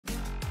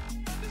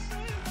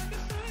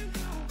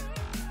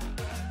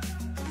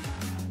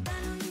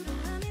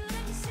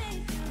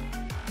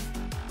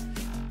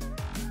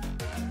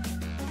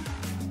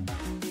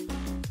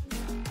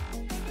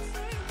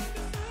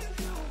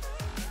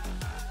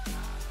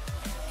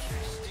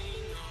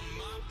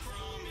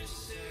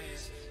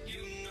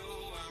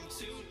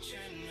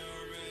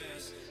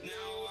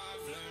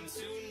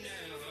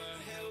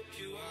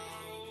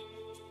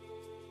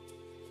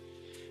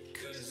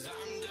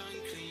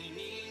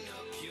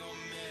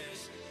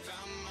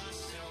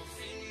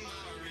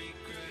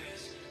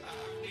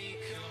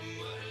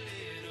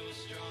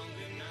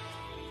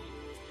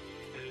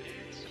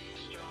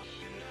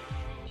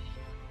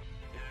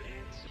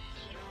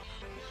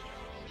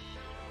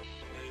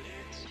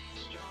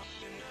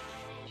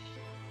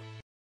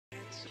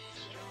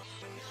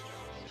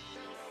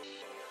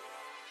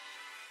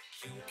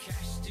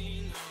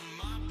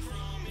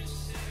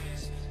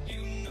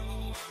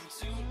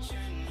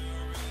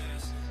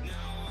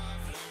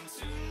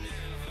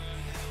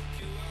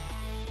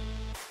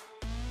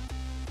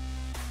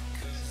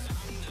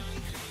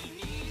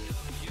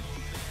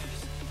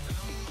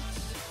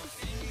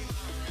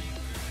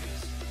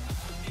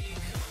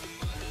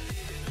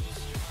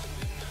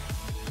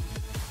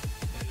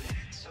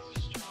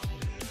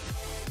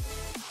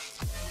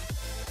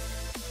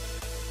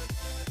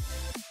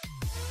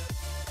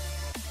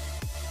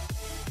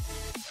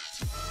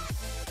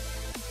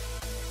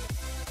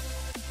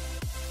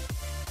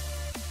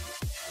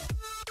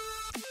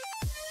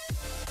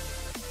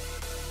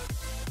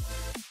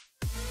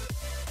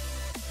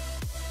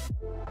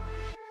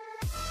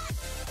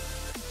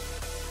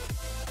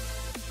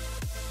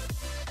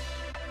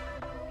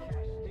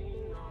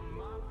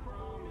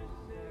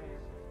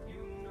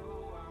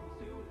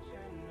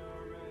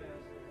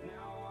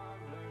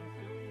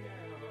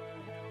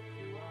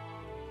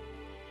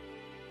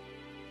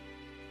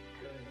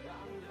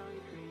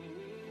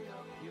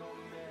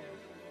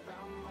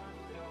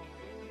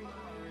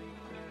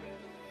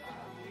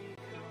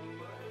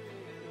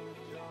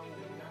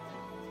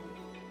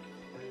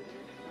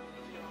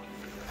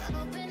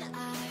Open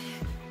eye,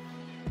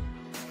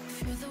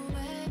 feel the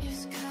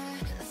waves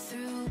cut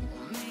through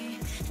me,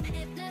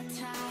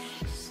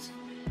 hypnotized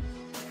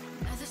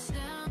by the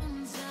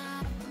sounds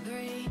I'm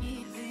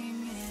breathing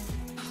in.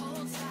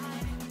 Hold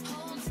tight,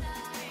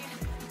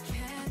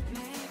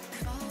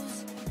 chemicals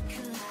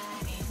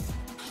collide.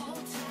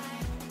 Hold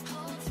tight,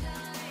 hold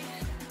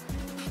tight,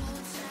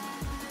 hold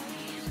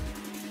tight.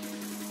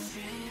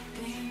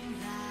 Dripping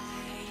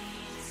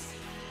lights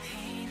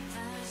paint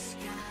the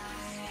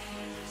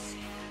skies,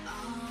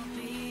 all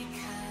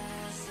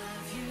because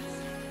of you.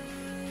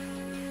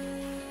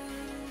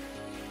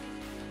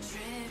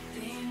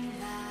 Dripping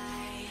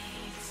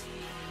lights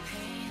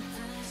paint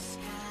the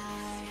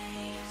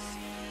skies,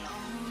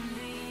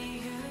 only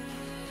you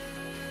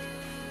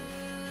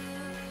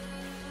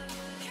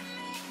can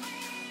make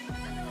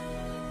me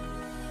move.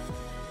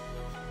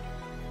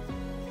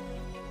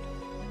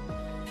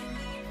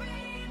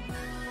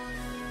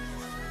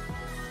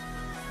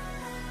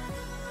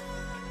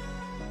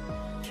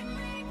 Can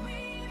make me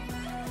move.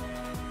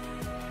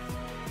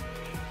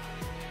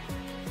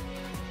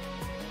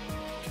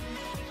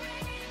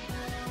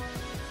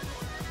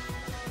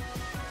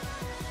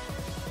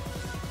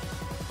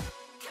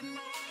 Can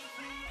make me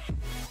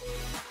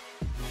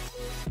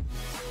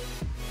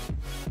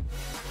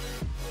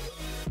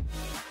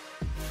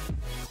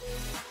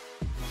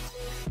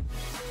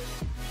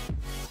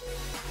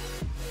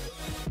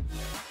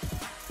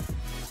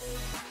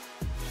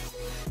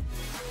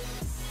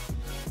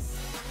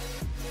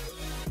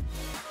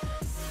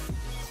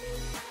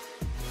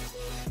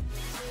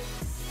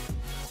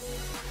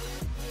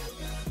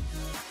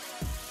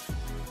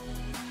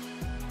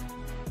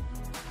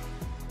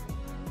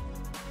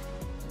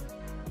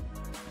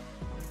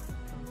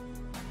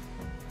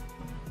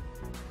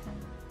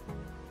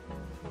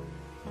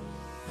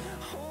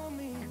Hold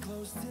me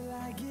close till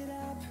I get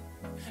up.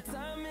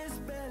 Time is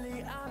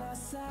barely on our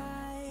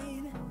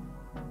side.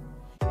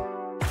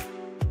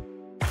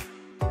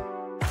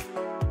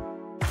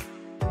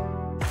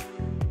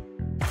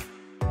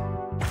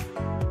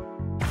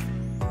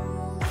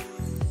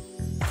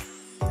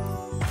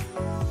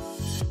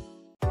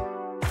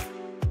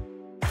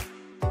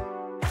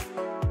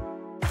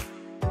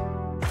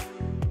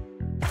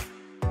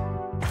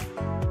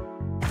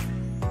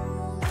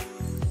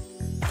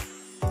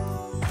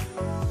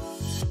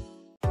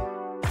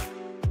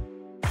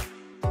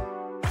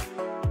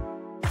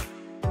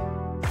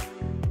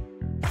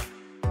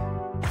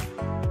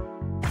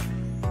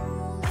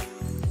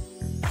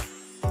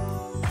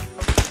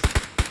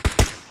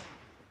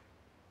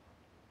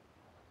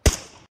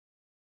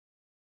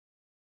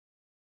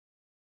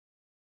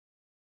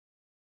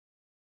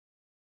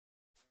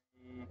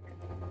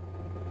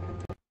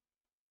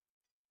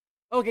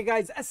 Okay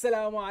guys,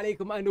 assalamu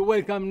alaikum and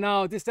welcome.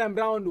 Now this time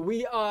round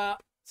we are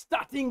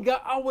starting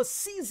our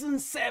season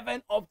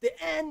 7 of the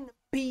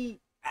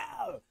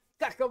NPL.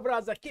 Kaka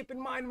brother, keep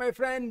in mind my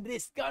friend,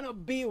 this gonna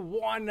be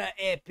one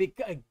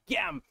epic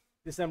game.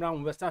 This time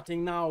round we're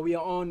starting now. We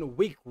are on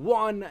week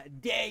 1,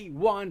 day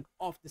 1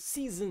 of the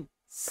season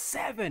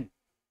 7.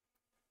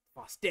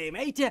 First day,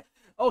 mate.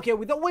 Okay,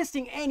 without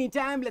wasting any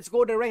time, let's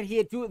go right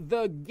here to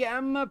the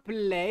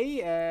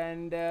gameplay.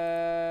 And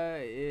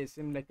it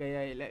seems like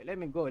let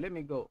me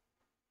go.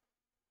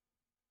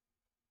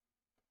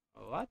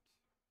 What?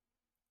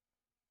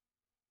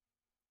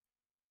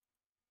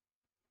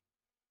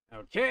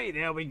 Okay,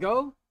 there we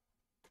go.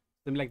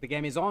 Seems like the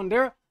game is on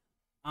there.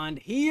 And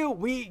here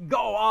we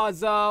go.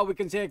 As we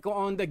can check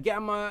on the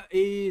gamma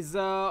is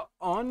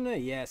on.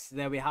 Yes,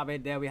 there we have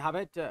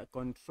it.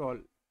 Control,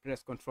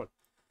 press control.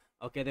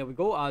 Okay, there we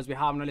go. As we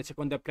have now, let's check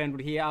on the plan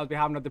route here. As we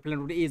have now, the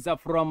plan route is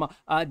from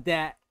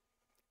the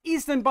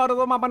eastern part of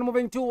the map and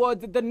moving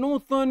towards the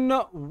northern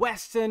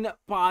western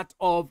part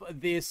of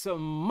this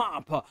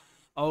map.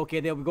 Okay,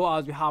 there we go.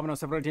 As we have now,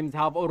 several teams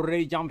have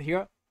already jumped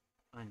here.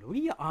 And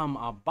we are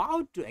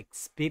about to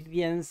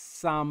experience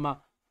some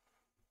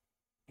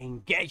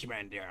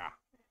engagement there.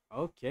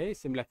 Okay,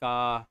 seems like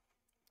I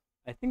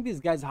think these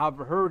guys have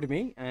heard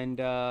me and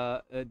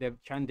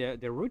they've changed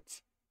their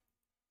route.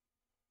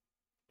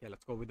 Okay,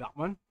 let's go with that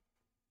one.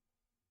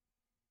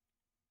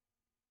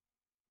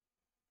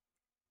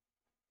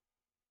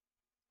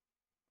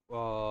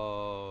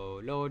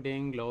 Whoa,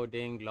 loading,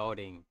 loading,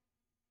 loading.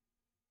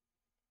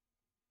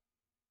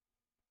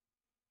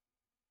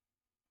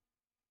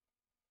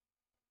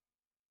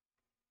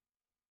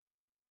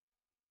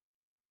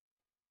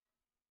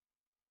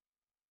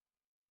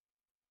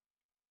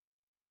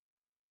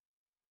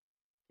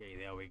 Okay,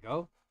 there we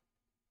go.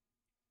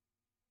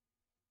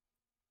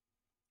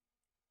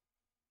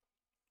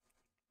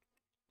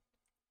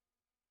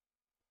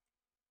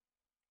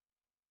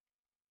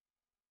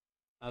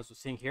 As we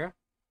sing here.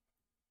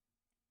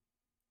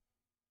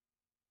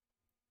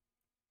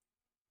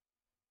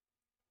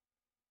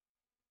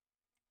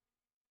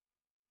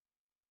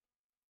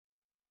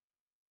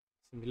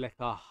 Seems like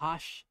a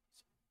Hash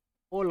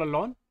all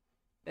alone.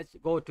 Let's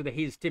go to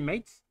his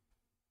teammates.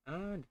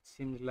 And it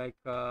seems like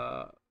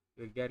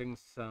we're getting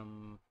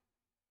some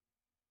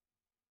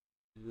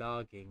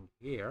logging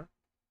here.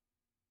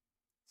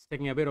 It's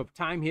taking a bit of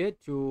time here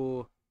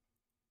to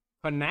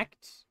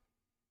connect.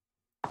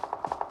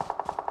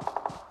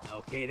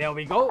 Okay, there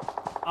we go.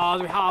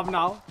 As we have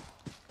now.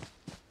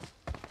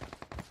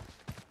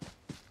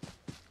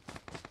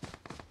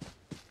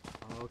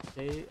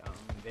 Okay,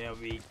 there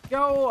we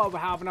go. We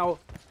have now.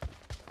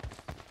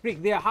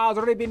 Freak there has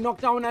already been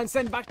knocked down and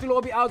sent back to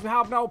lobby. As we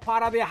have now,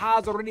 Para there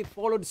has already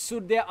followed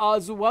suit there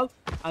as well.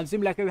 And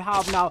seems like we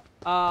have now,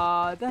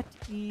 that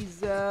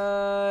is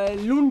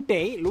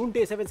Lunte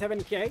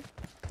 77k.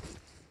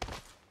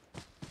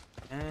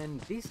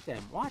 And this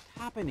time, what's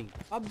happening?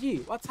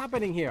 PUBG, what's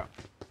happening here?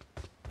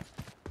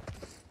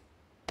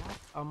 What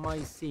am I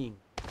seeing?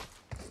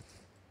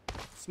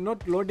 It's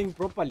not loading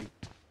properly.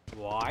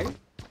 Why?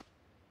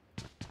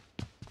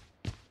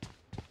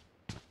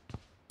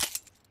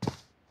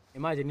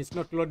 Imagine it's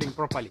not loading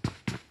properly.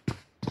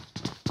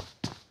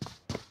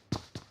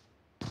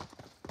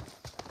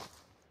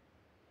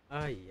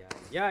 Ay,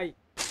 ay, ay.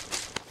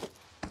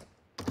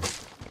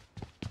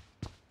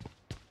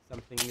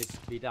 Something needs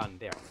to be done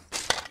there.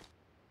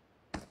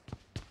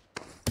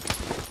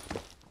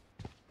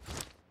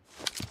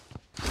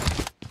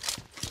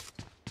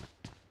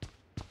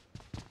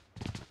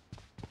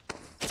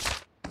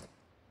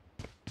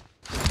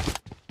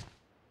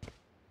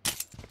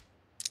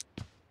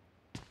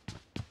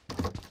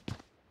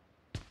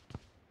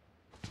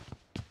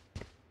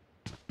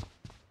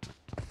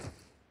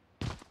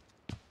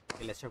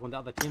 Okay, let's check on the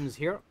other teams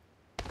here.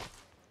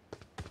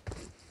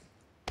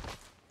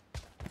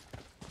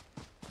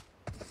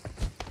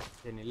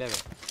 Then 11.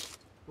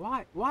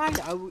 Why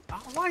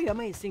am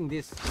I seeing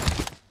this?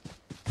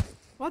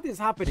 What is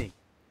happening?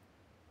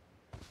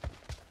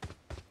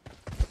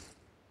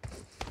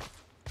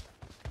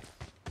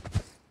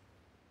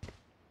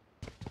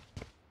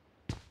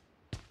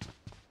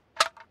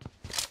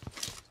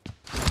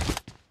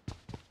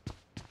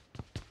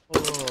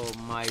 Oh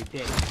my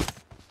days.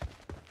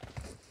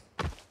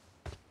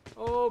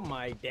 Oh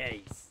my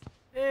days.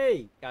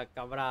 Hey,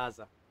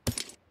 cacabrasa.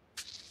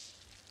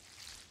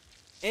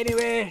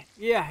 Anyway,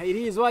 yeah, it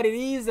is what it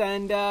is,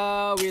 and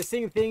we're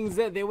seeing things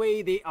the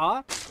way they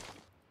are.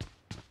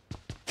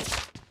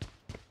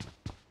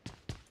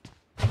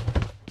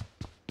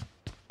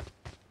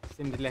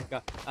 Seems like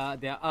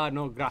there are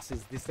no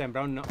grasses this time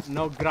around,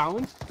 no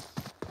ground.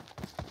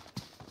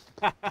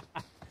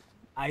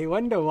 I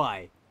wonder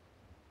why.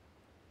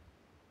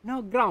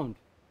 No ground.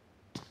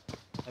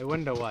 I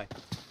wonder why.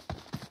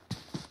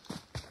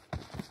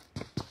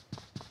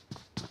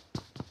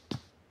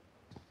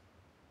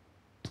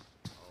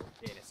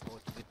 Okay, let's go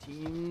to the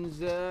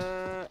teams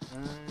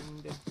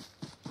and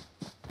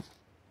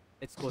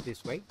let's go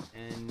this way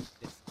and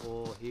let's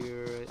go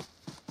here.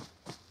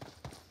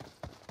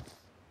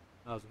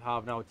 As we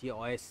have now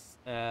TOS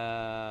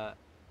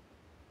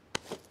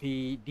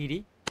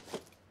PDD.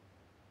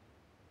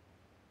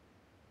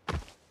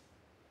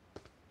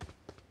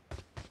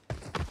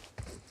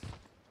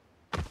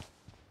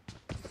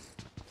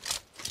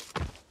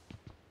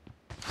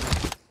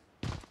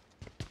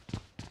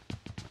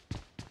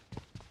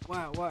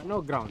 What?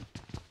 No ground.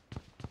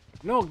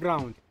 No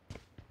ground.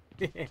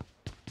 Okay,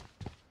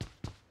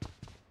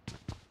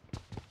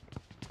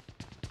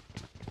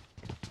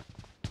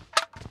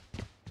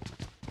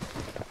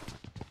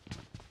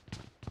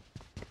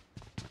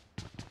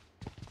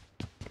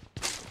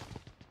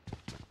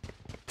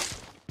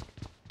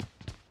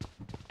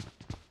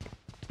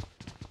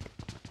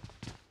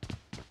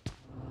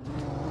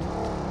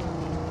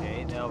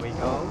 there we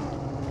go.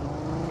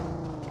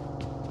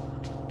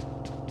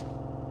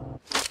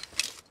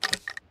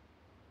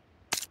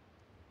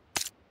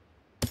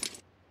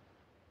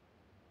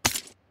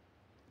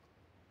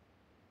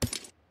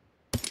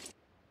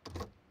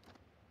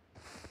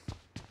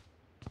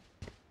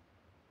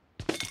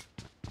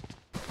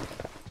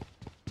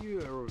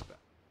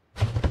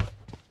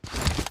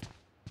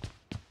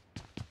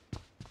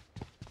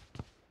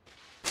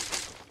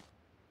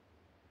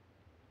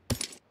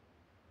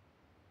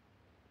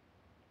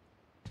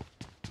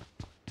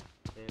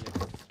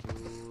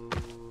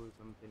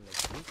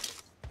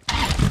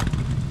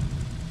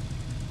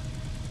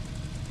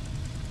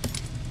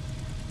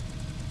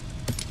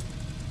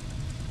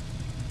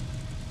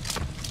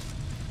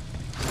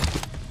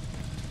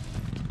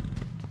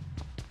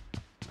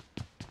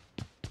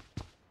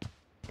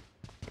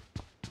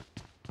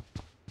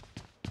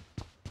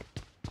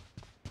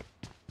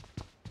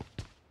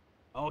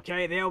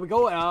 Okay, there we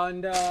go.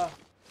 And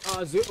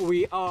as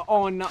we are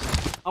on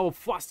our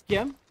first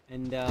game,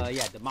 and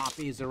yeah, the map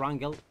is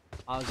Wrangel,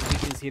 as we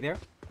can see there.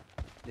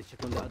 Let's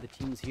check on the other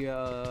teams here,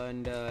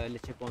 and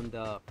let's check on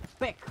the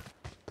pick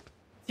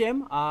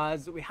team.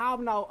 As we have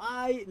now,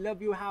 I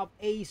love you have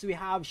Ace, we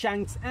have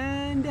Shanks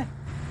and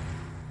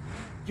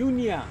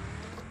Junior.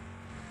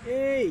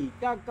 Hey,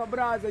 Kaka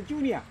Braza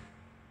Junior.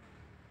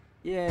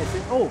 Yes,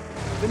 and, oh,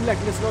 seems like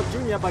it's not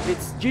Junior, but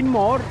it's Jin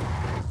Mori.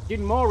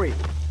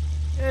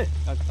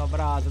 Kaka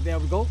Braza, there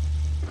we go.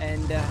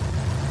 And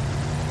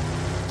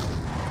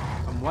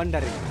I'm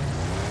wondering,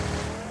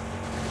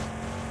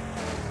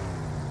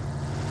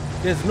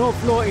 there's no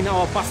floor in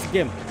our first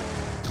game.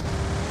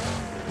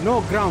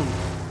 No ground.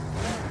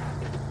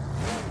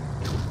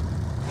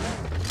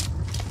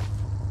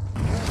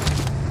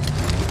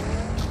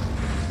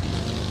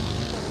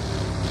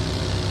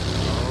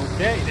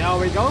 Okay, there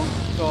we go.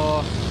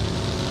 So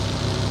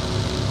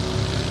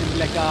seems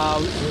like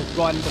we've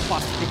gotten the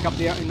first pick up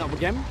there in our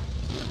game,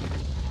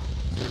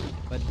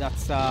 but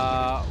that's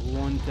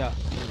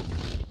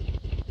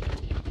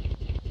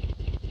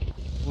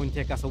won't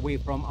take us away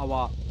from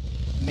our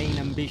main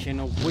ambition,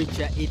 of which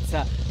it's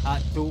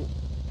to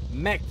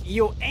make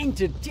you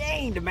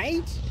entertained,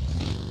 mate.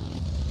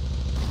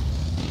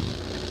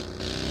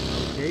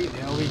 Okay,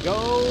 there we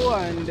go,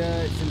 and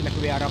it seems like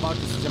we are about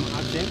to see some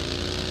action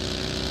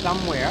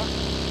somewhere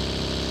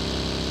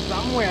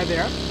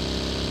there.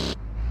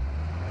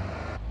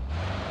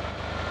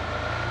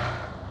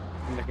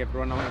 Seems like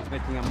everyone now is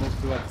making a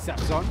move towards the safe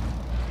zone.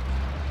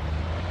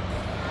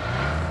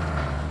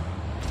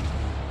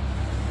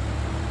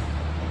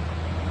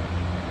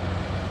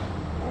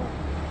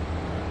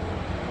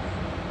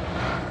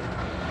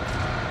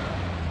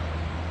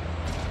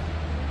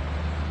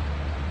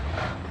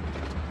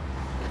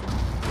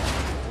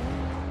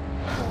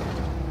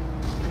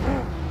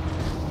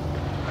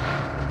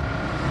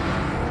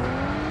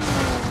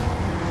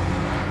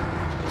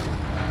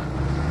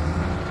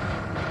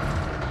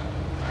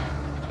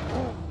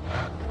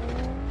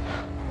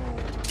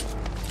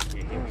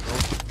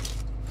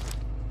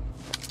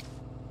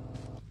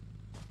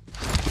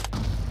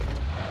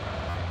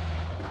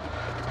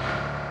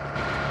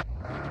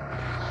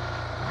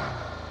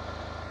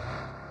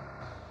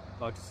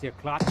 About to see a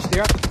clutch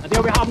there. And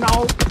there we have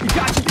now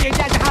Itachi. The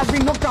Itachi has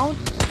been knocked down.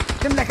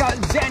 Seems like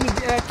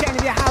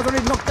Kennedy has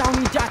already knocked down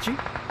Itachi.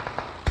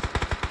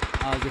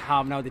 We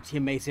have now the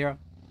teammates here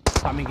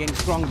coming in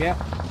strong there.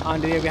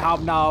 And there we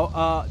have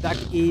now that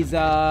is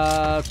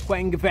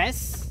Quang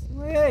Vest.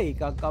 Hey,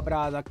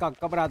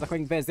 Kakabrada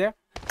Quang Vest there.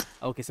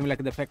 Okay, seems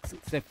like the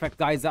effect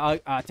guys are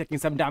taking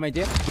some damage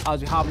here.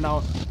 As we have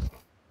now.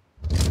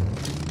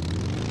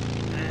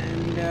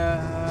 And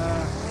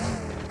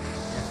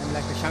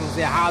like the Shanks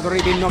there has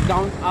already been knocked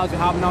down. As we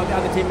have now the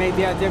other teammate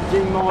there,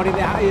 Jim Mori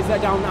there is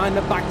down on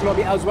the back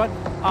lobby as well.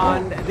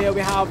 And there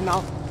we have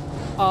now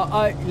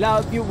I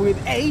love you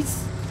with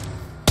Ace.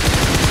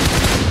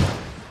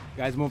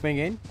 Guys moving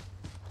in.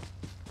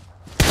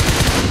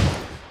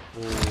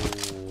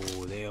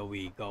 Oh, there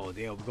we go.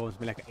 There we go. It's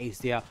like Ace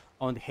there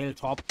on the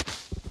hilltop.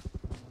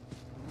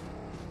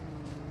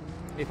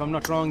 If I'm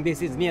not wrong,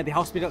 this is near the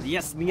hospital.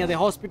 Yes, near the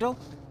hospital.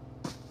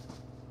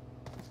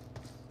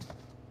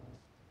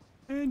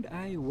 And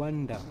I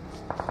wonder.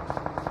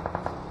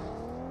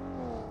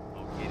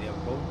 Okay, there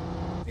we go.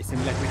 It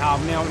seems like we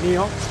have now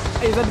Neo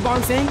is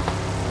advancing.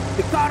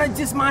 The courage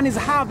this man is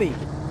having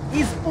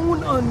is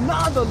on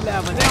another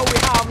level. There we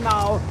have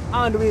now,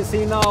 and we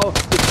see now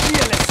the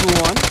fearless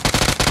one.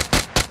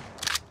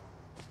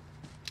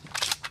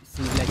 It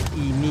seems like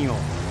Neo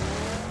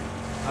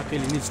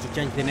actually needs to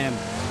change the name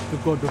to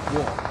God of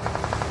War.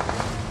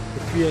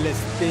 The fearless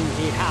thing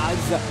he has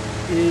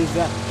is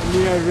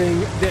nearing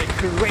the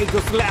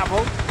courageous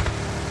level.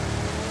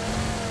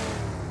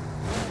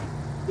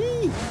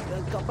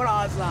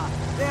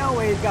 There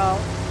we go.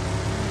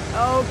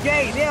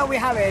 Okay, there we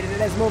have it.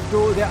 Let's move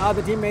to the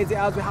other teammates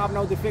as we have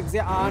now the fix. They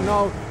are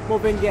now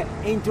moving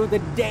into the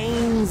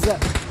Danes, the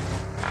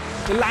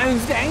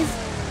Lions Danes.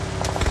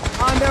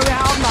 And there we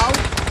have now.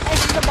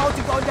 X is about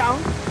to go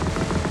down.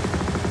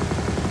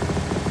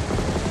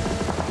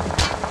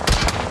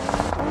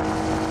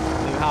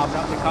 There we have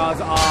now the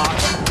cars are.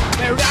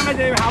 There we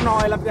have now.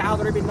 I love the house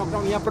already been knocked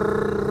down here.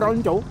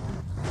 Pronto.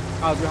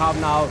 As we have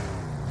now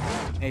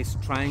is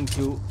trying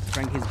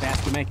his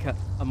best to make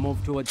a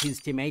move towards his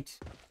teammate.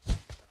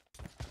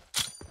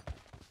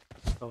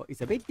 So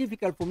it's a bit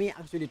difficult for me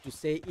actually to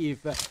say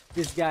if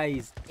this guy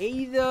is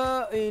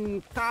either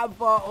in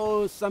cover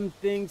or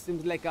something.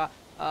 Seems like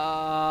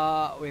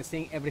we're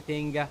seeing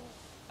everything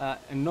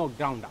no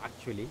ground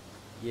actually.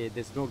 Yeah,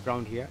 there's no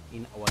ground here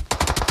in our.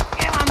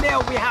 And there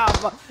we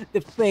have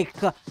the fake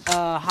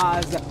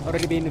has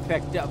already been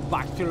affected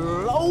back to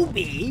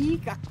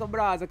lobby.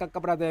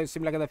 Kakabrada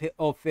seems like the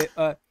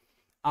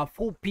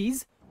 4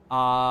 Ps.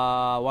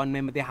 One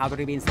member they have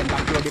already been sent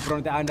back to lobby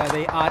and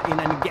they are in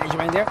an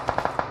engagement there.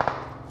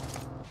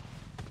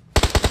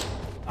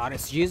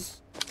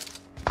 RSGs.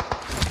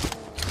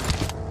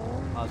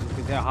 As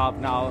we have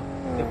now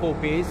the 4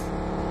 Ps.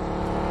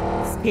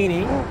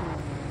 spinning.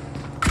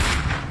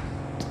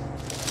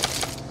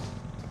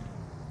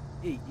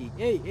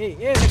 Hey,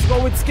 let's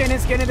go with Skinner.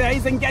 Skinner there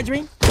is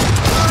engaging.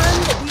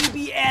 And the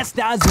DBS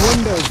does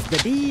wonders. The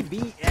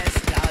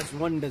DBS does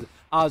wonders.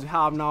 As we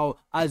have now,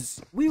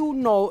 as we all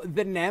know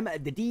the name,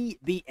 the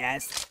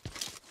DBS.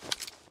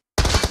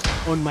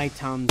 On my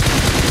terms.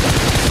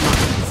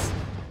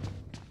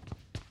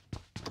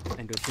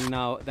 And you see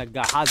now that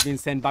guy has been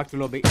sent back to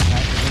lobby.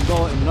 Even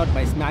though not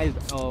by smiles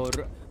or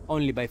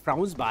only by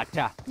frowns, but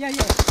yeah.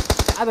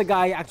 The other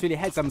guy actually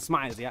had some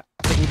smiles, yeah.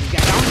 Taking this guy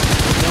down.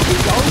 There we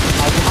go.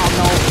 As we have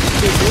now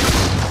pieces.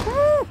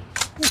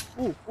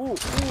 Ooh.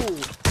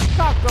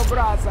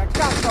 Cacabraza.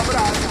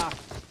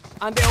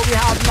 And there we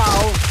have now.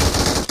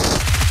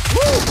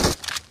 Woo!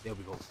 There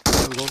we go.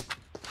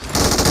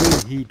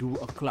 Will he do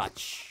a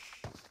clutch?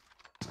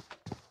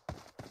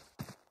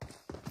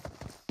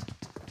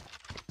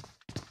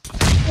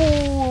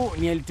 Oh,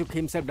 nearly took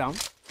himself down.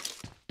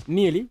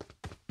 Nearly.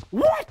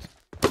 What?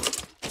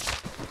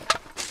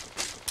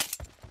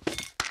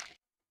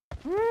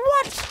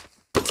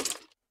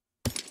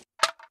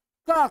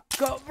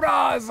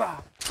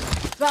 Cacabraza!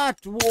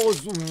 That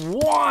was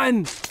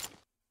one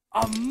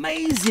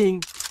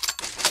amazing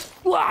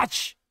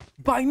clutch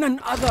by none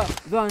other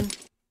than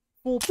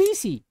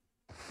 4PC.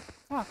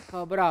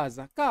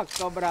 Cacabraza.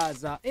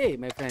 Hey,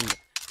 my friend.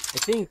 I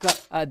think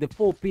the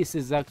 4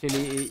 pieces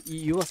actually,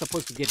 you were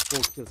supposed to get 4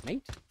 kills,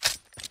 mate.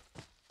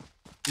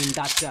 In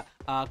that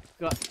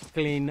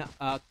clean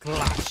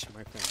clutch,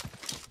 my friend.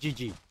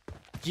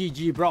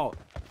 GG, bro.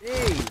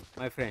 Hey,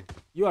 my friend,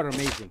 you are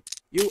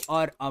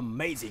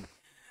amazing.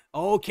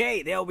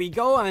 Okay, there we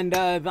go. And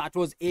that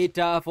was it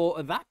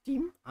for that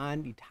team.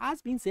 And it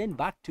has been sent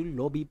back to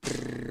lobby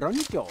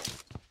pronto.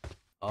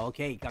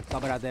 Okay,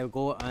 Kakabara, there we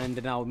go.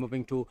 And now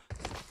moving to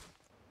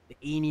the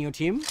Enio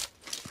team.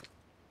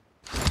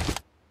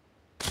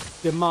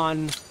 The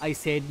man I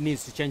said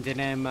needs to change the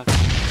name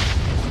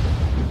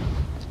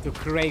to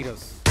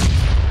Kratos,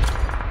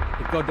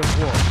 the God of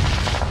War.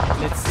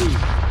 Let's see.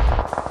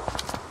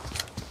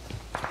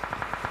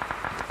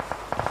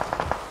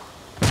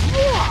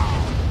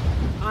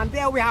 Wow. And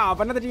there we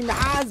have another team that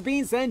has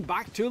been sent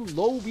back to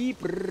lobby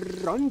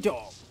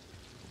pronto.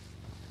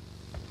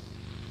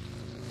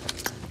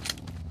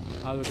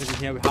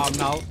 Here we have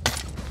now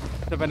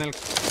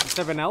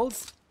 7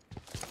 Ls.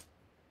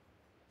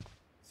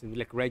 Seems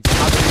like Rage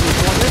has been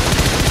recorded.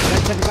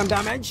 Let's take some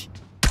damage.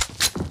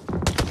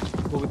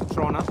 Go with the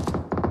Trona.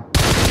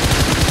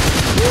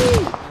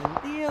 Woo! And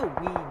there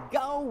we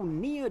go.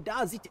 Neo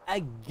does it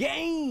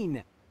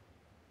again.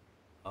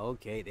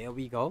 Okay, there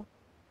we go.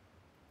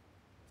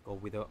 Let's go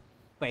with the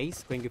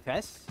face. Quengu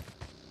Fest.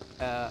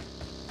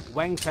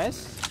 Wang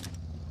Fest.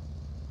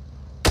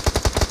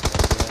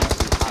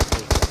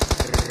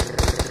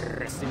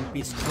 Rest in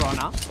peace,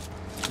 Trona.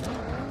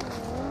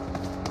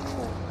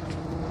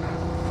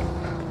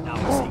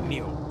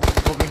 Neo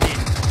moving in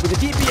with the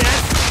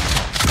DPS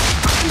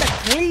and a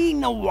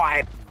clean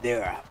wipe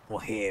there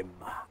for him.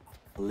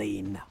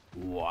 Clean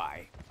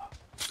wipe.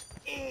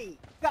 Hey,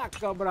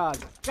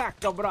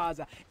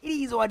 Cacabraza. It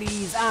is what it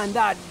is, and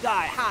that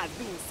guy has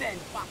been sent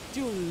back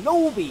to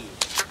lobby.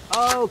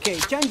 Okay,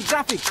 change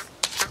graphics.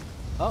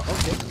 Oh,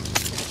 okay.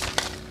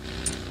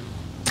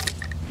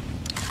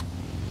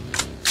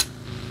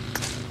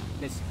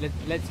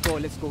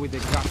 Let's go with the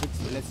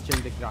graphics. Let's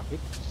change the graphics.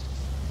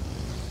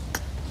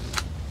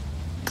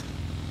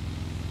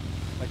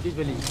 But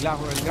usually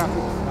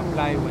graphics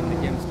apply when the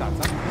game starts.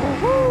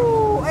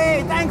 Woohoo!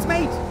 Hey, thanks,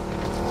 mate!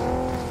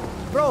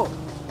 Bro,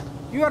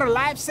 you are a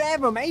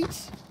lifesaver,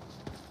 mate!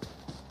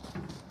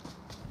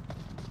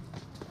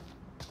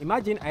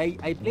 Imagine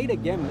I played a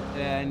game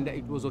and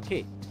it was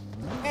okay.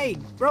 Hey,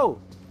 bro!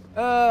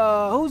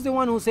 Who's the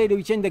one who said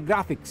we change the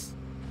graphics?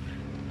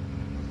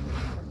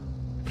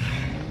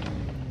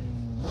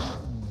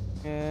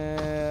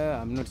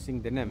 I'm not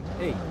seeing the name.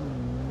 Hey!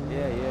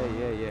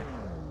 Yeah.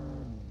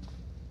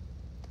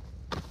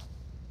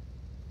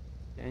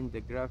 Change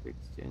the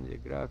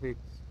graphics.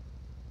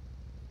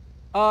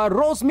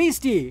 Rose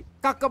Misty,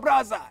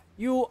 Cacabraza,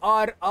 you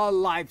are a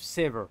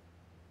lifesaver.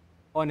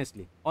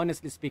 Honestly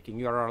speaking,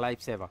 you are a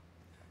lifesaver.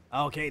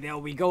 Okay, there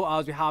we go.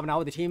 As we have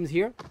now the teams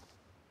here.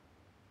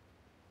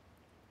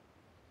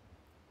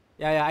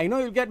 Yeah. I know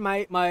you'll get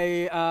my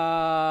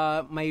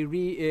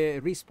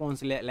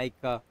response like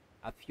a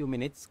few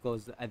minutes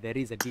because there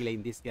is a delay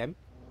in this game.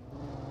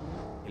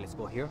 Okay, let's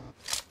go here.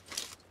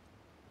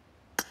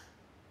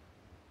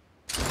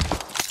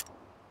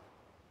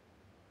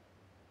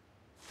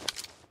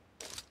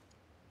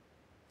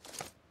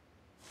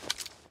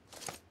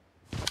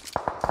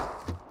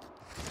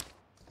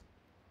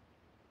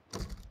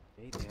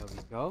 There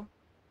we go.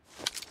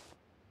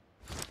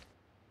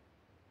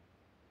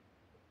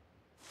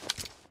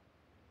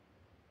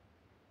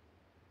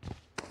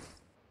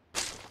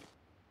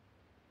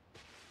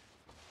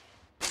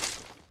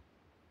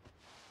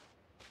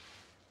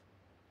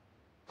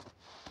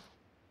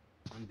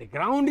 And the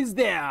ground is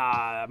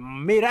there.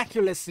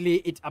 Miraculously,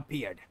 it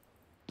appeared.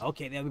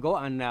 Okay, there we go.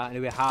 And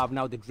we have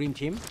now the dream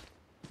team.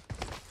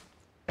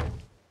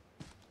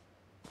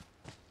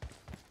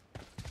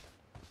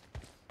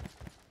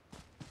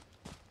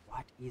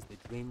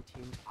 dream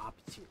team up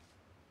to?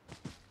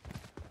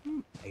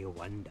 I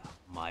wonder,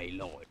 my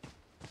lord.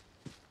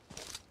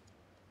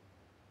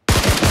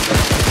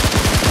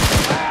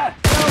 Ah,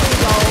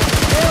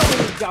 there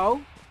we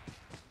go.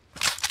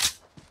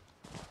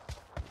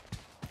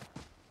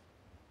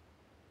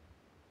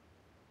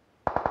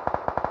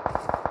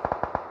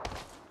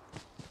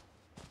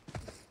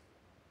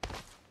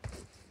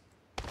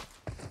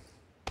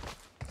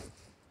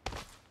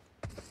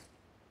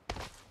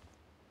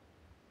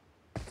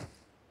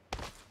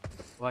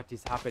 What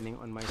is happening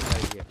on my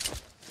side here?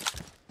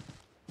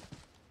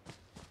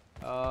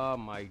 Oh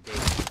my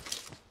days.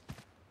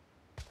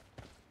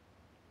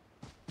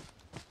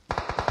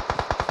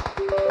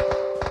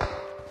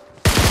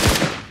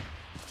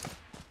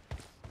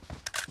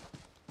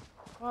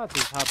 What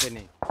is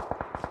happening?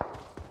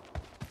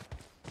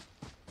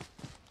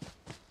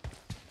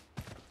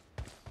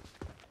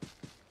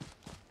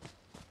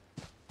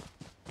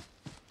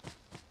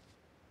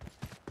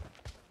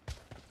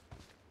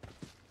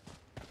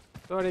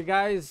 Sorry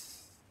guys.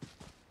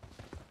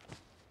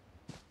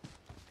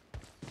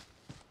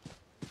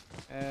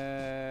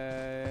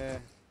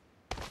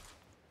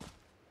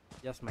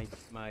 Just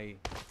my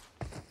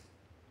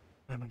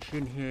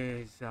machine here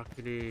is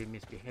actually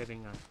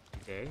misbehaving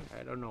today.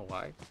 I don't know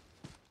why.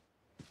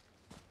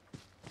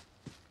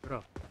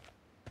 Bro,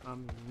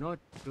 I'm not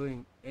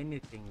doing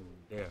anything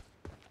there.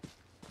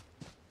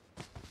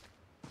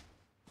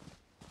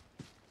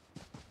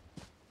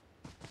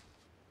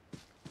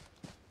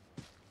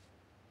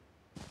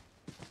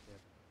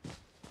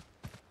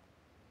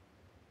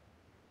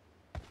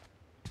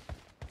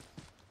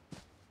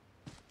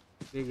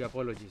 Big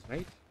apologies,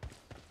 mate.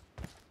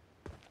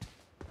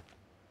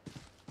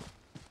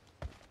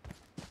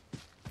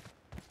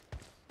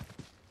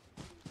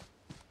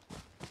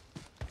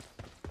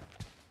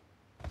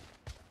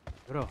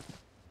 Bro,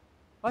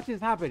 what is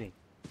happening?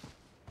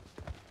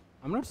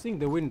 I'm not seeing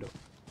the window.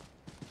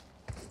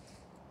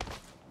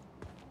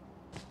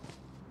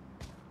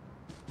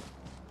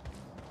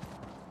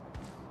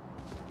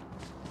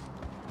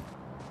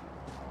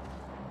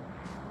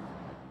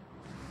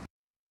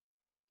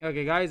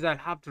 Okay guys, I'll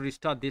have to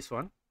restart this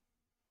one.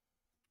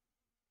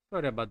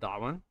 Sorry about that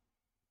one.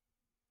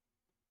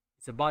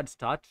 It's a bad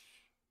start.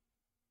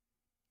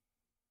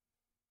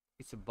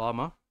 It's a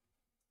bummer.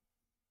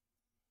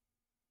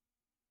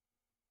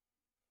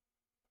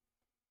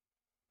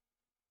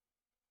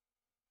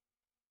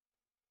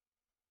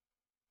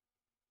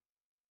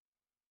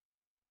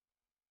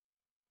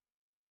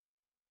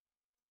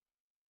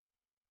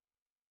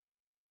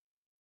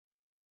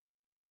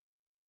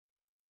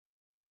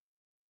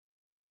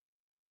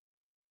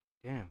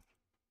 Damn.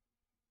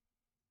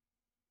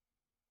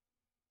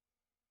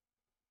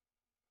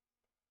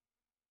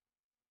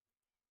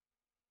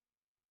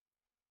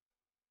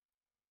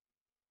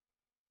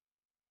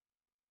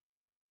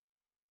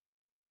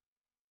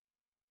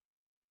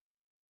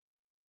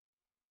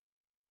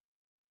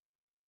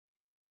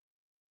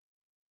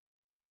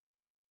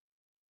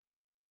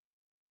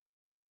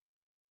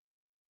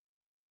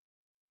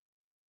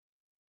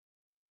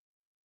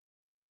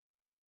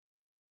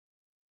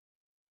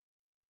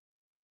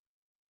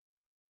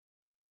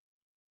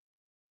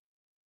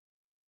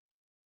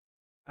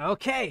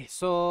 Okay,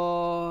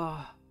 so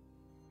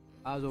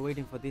I was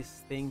waiting for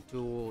this thing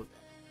to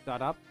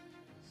start up.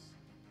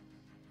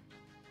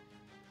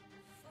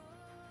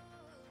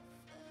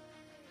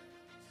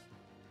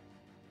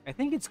 I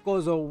think it's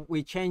because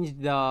we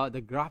changed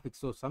the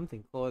graphics or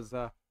something, because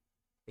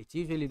it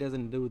usually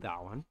doesn't do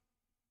that one.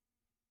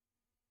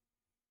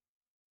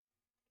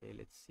 Okay,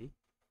 let's see.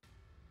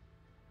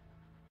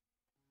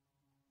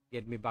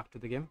 Get me back to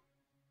the game.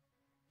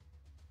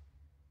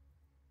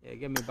 Yeah,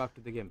 get me back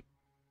to the game.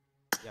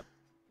 Yep.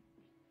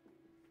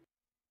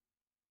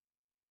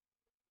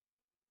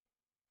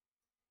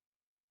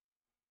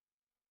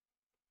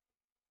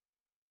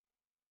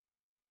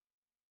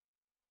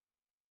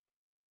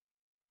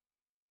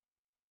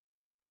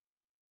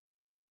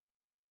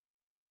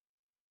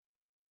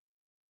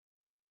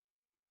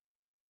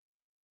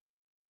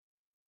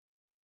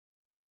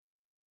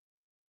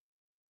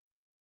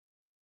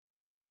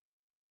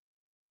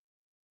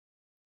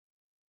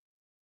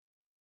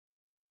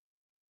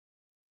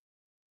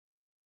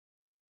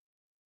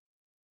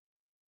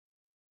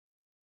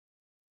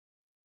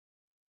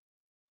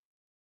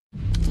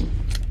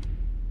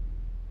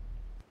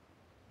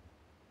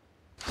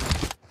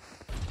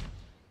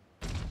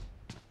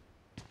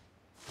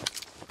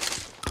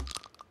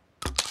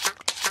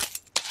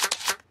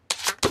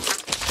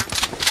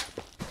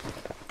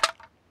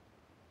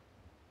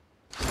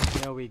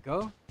 There we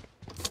go.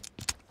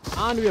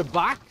 And we're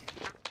back.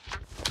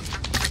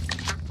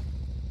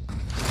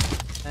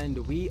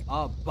 And we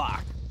are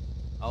back.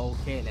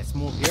 Okay, let's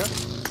move here.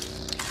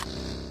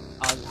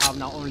 I have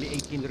now only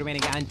 18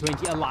 remaining and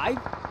 20 alive.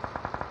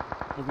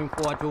 Moving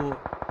forward to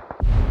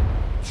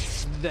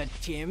the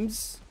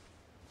teams.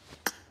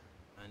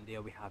 And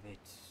there we have it.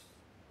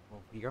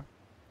 Move here.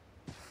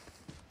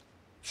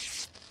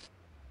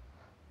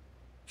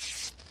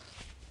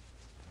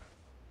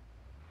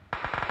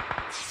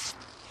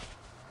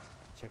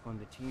 check on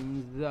the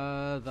teams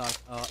that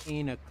are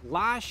in a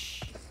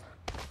clash.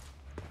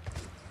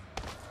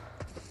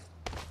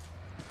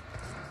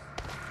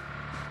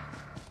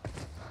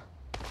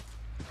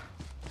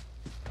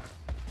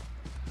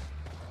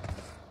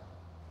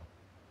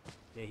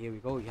 Okay, here we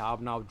go. We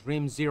have now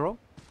Dream Zero.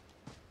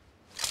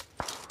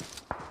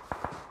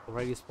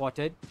 Already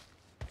spotted.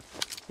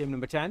 Team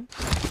number 10.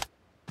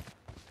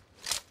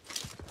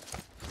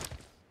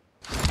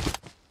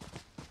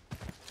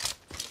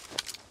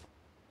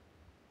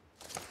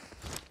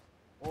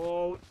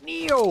 Oh,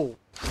 Neo!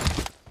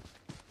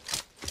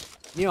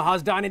 Neo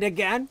has done it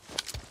again.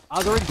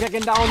 Has already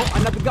taken down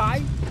another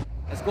guy.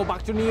 Let's go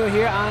back to Neo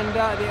here, and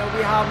there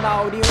we have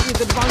now Neo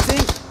is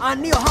advancing,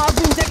 and Neo has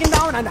been taken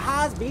down and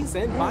has been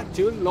sent back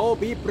to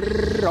lobby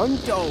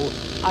pronto.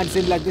 And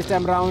seems like this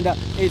time around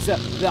it's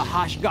the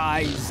Hash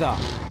guys.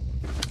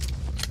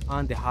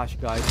 And the Hash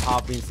guys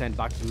have been sent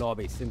back to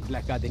lobby. Seems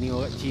like the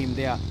Neo team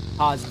there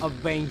has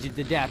avenged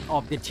the death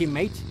of the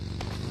teammate.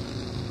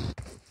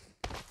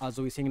 As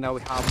we see now,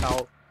 we have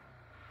now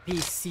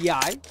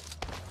PCI.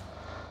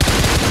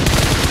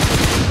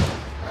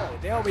 Oh,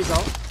 there we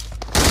go.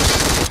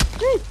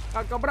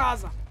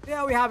 Cacabraza.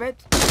 There we have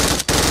it.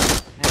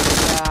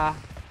 And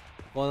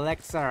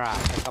Colexera.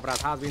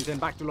 Cacabraza has been sent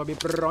back to lobby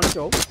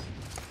pronto.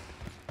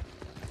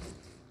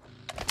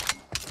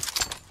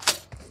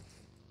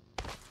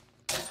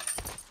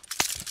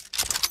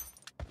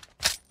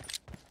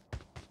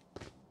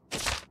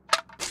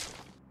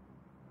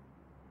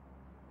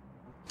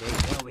 Okay,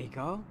 there we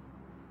go.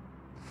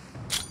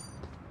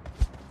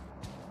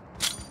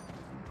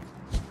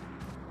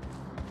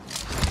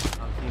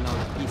 Now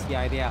the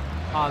PCI there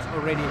has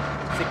already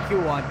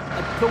secured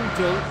a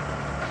total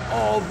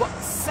of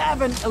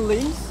 7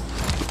 elims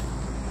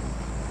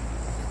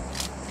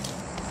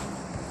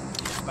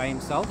by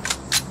himself.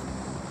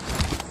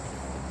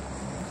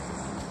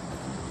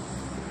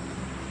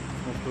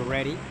 Move to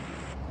ready.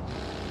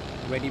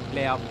 Ready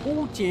player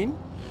 14.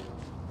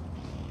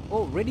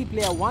 Oh, ready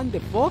player 1 the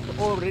 4th,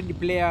 or ready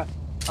player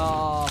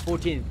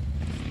 14th?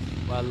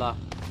 Well,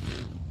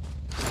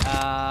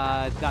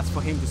 that's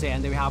for him to say.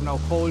 And then we have now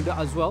Cold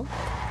as well.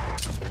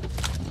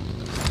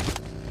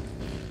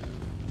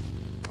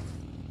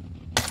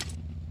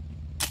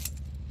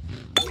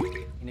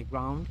 In the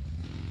ground,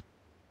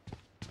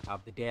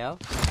 have the Dale,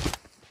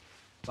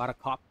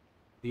 Buttercup,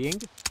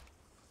 Ying.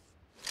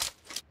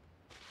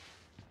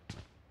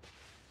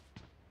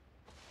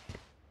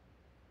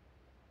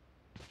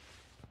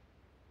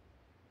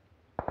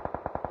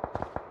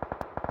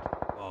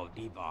 Oh,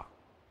 Diva.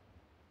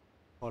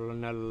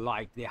 Colonel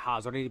Light there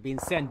has already been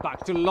sent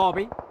back to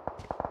lobby.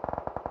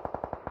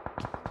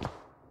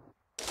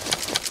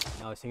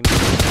 Now seeing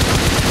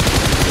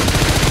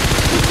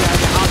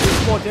has been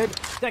spotted,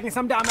 taking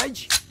some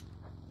damage.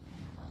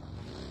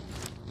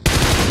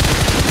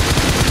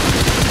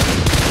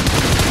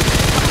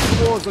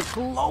 That was a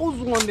close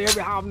one there.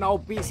 We have now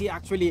PC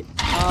actually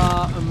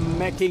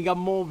making a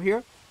move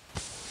here.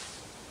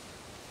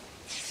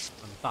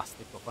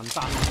 Fantastic,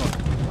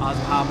 fantastic. As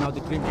we have now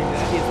the Dream Team,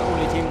 that is the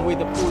only team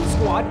with a full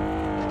squad.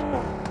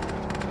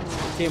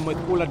 Team with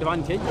full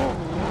advantage.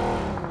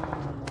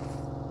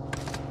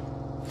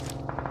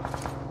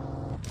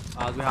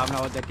 As we have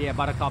now the Dear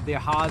Buttercup there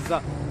has.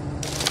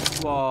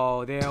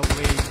 Whoa, there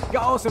we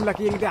go. Some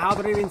lucky they have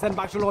already been sent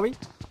back to lobby.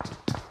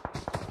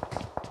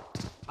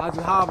 As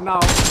we have now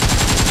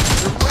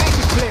the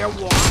ready player 1.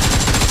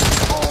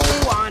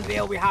 Oh, and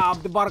there we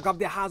have the Buttercup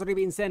that has already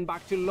been sent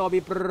back to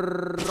lobby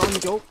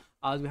pronto.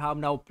 As we have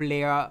now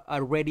player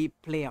ready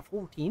player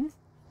 14,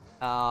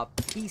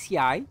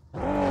 PCI.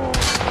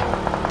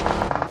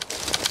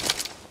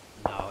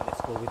 Now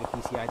let's go with the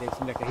PCI. There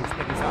seems like he's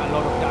taking a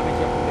lot of damage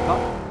here from the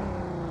cut.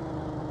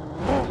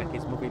 Like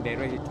he's moving there,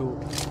 ready to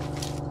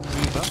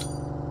Diva.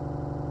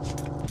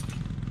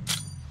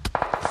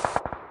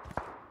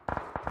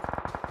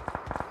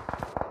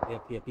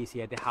 There,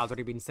 PCI that has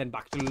already been sent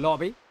back to the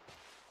lobby.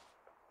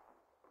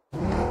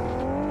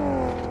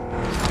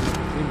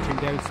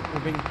 There is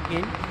moving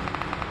in.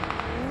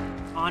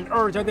 And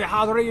Urja they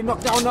has already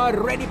knocked down a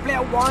ready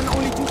player 1.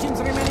 Only 2 teams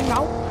remaining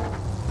now.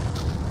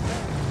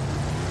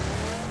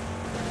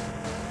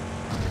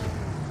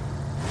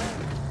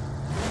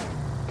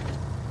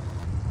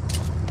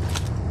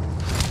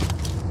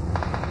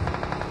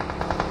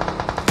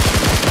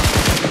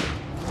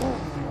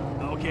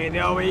 Okay,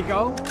 there we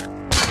go.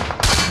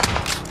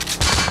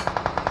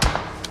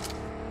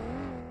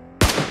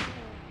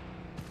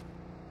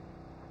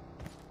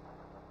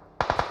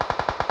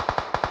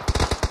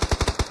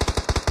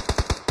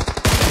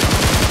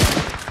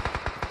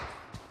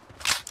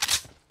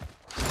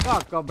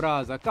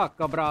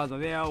 Cacabraza,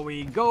 there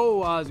we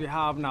go, as we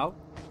have now.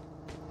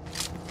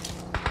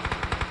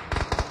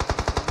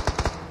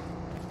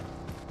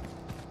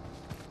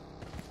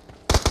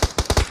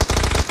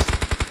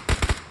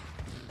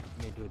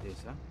 Let me do this,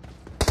 huh?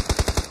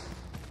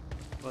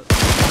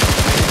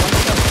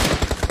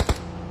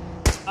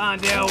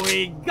 And there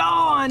we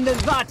go, and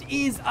that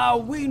is a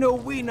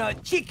winner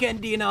chicken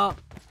dinner.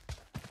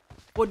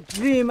 for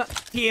Dream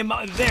Team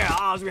there,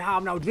 as we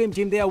have now Dream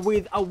Team there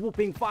with a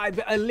whooping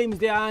 5 limbs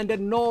there,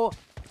 and no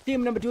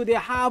team number 2 they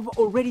have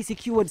already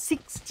secured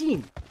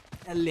 16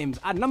 limbs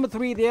at number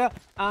 3 there.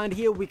 And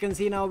here we can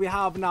see now we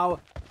have now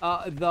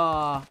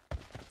the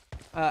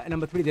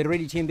number 3, the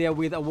ready team there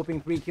with a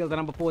whooping 3 kills. At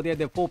number 4 there,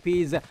 the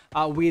 4Ps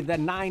with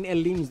 9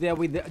 limbs there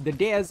with the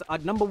Dares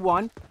at number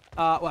 1.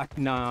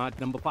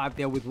 Number 5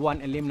 there with 1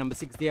 limb. Number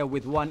 6 there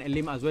with 1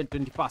 limb as well,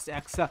 21st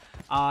X.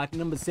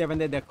 Number 7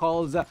 there, the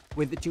Calls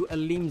with 2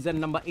 limbs. And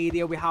number 8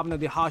 there we have now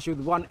the Harsh with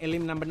 1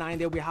 limb. Number 9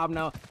 there we have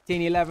now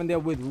 10, 11 there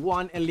with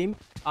 1 limb.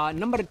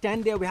 Number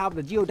 10 there we have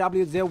the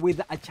GOWs there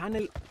with a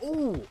channel.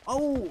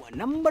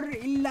 Number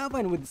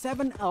 11 with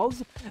 7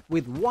 Ls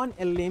with 1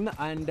 limb.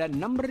 And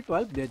number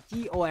 12 the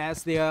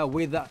TOS there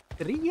with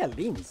 3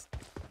 limbs.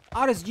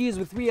 RSGs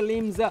with 3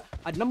 limbs.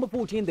 At number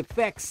 14 the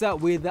Fex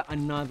with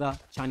another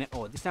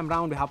channel. This time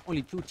round we have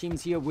only 2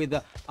 teams here with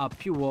a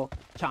pure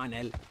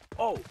channel.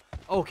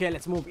 Okay,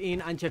 let's move in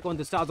and check on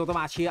the stars of the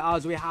match here,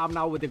 as we have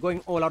now with the going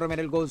all out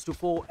medal goes to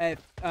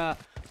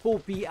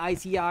 4P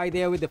ICI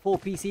there with the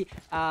 4PC,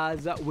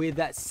 as with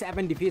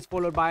 7 defeats,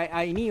 followed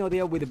by Neo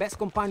there with the best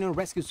companion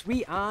rescues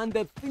 3, and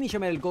the finisher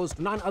medal goes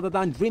to none other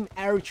than Dream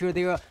Archer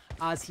there,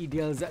 as he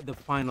deals the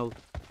final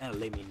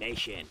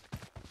elimination.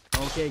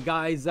 Okay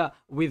guys,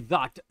 with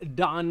that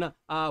done,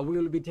 we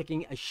will be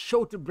taking a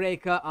short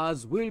break,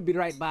 as we'll be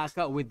right back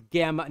with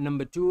game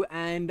number 2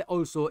 and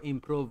also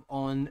improve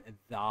on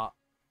the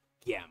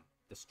game,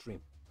 the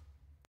stream.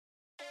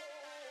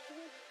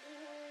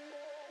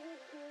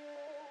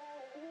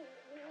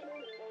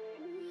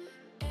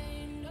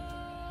 Ain't no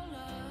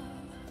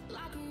love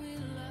like a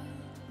real love,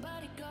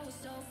 but it goes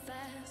so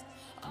fast.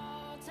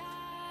 All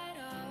tied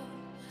up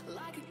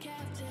like a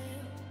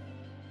captive.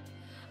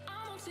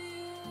 I'm on to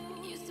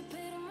you. Used to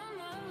pit on my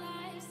own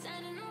life,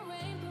 standing on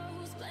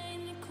rainbows,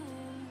 playing it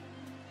cool.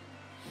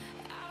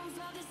 I don't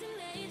felt this in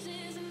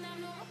ages, and I've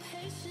no more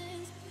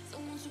patience. So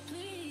won't you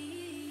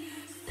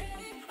please stay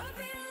a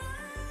bit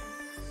longer?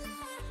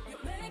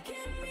 You're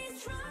making me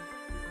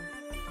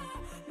stronger,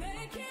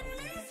 making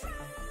me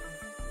stronger.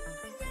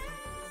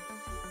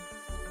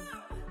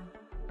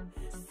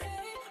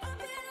 Stay a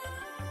bit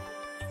longer.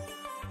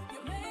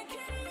 You're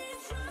making me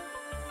stronger,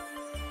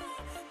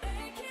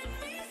 making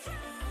me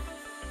stronger.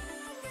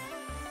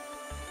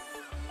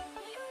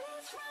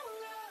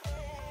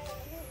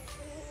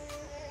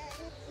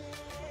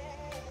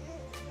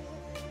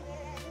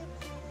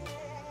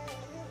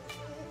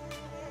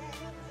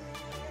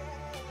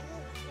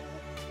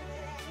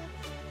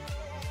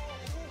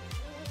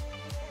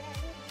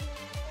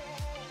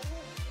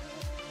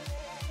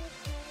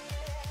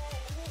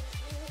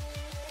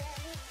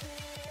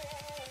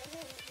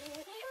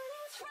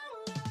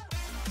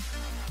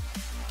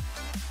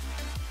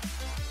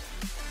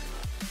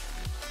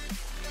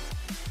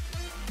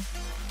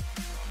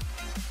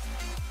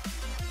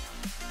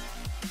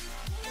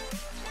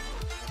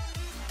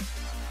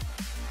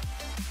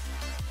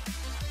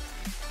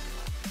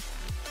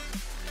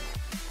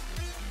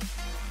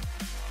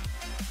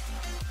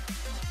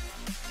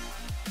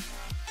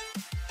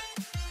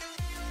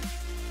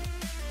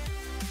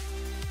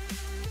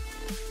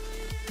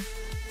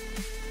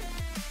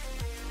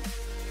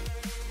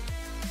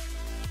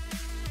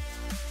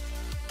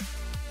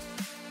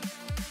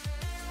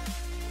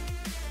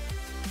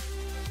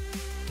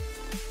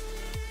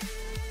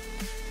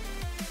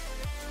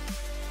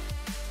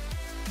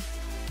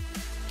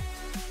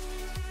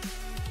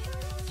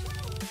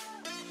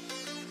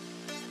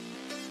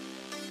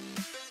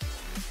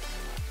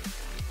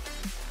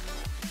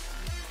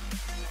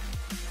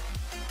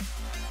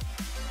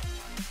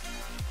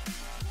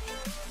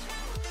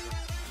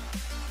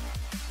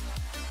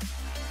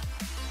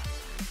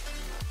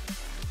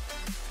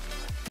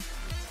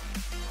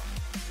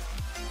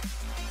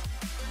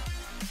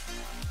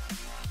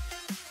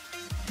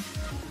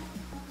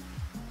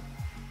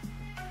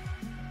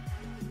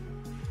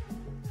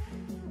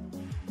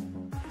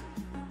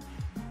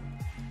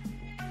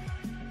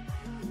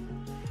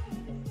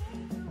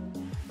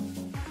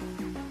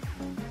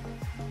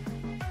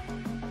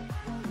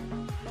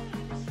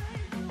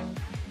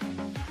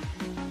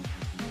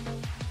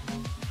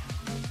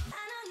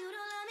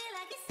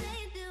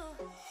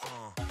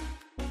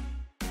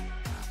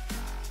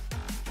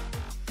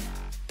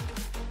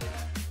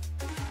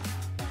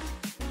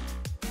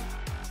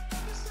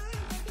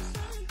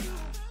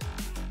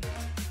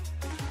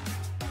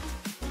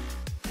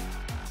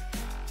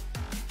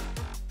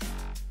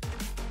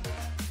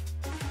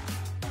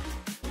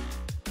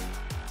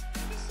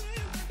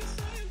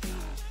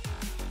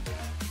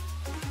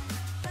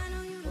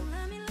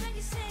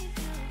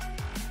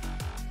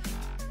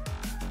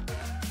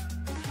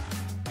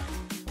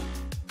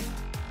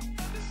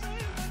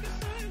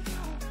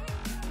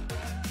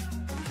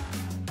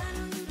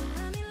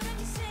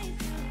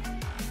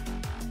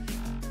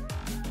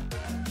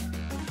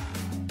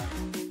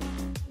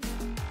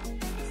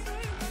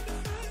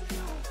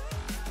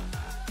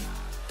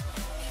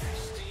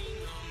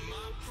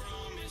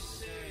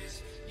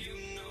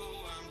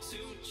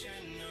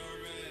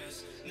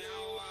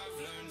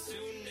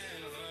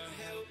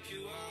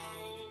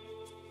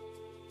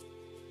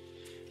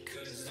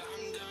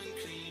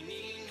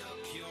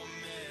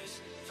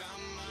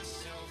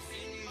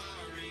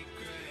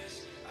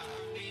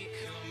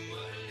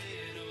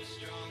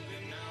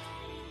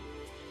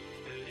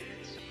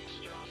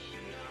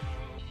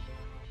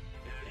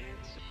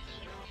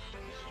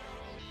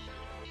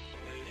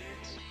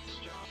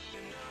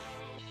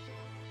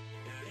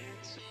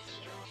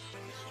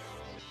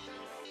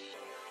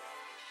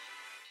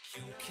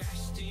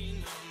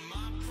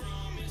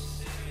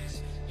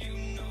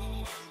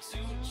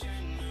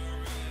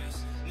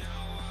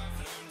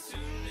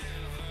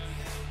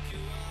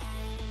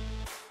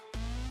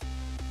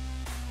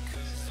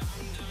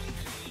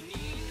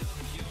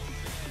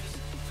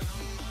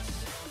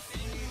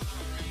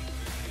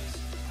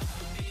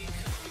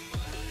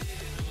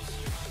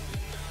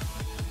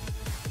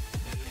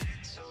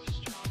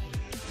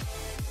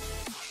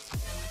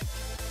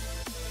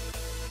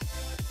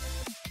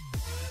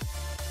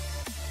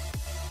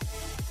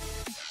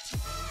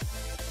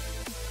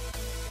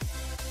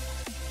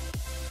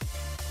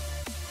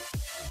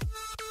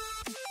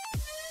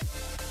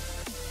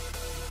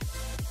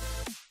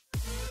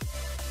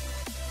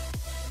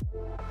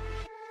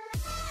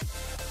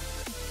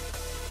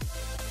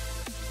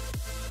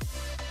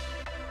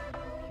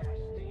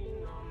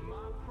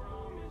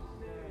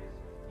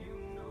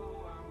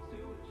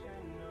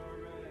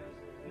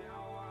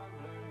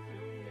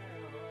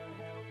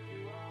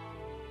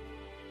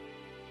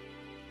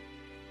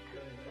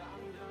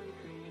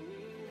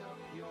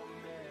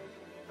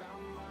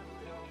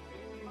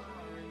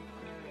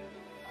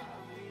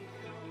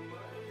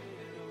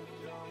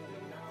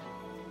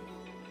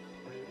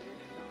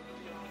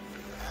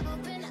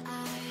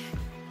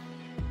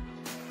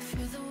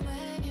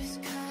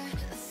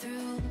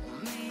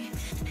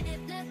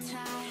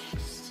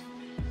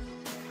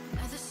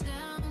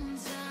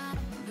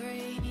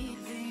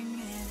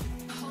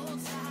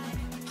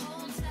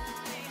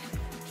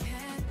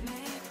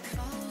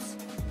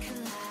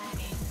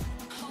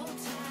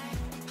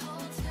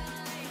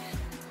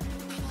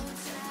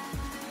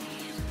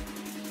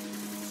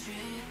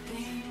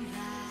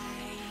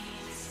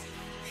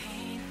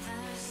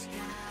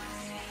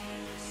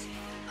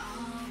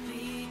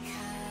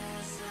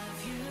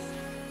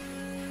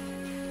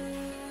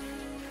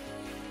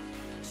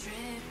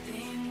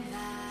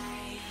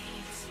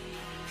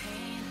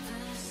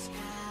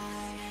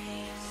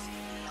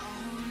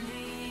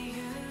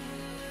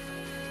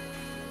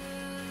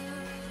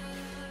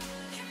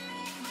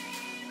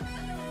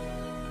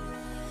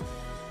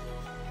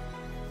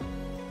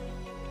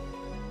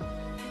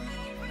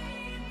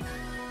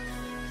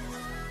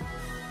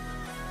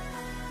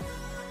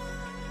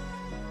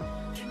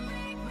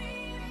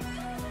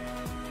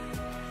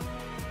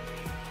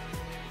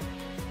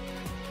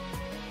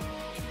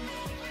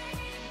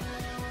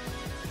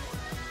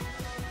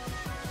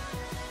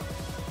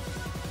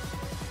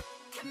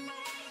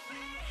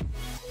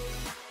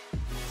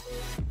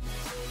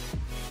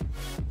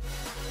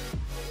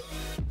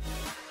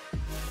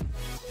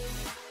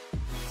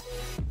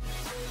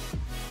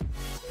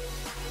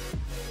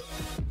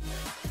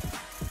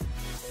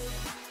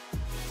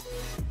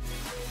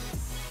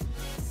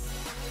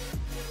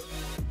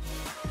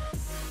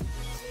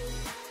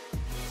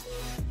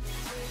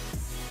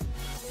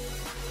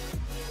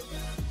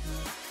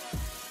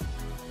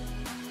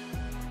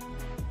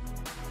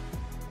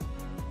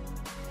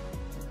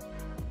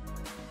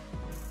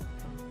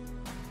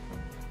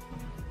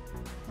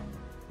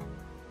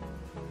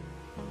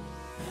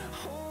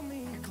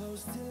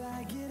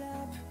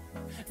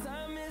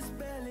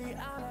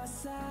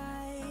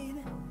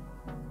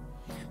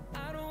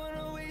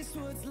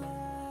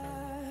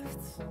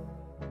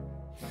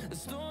 The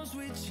storms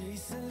we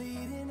chase are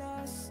leading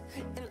us,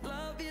 and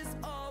love is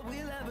all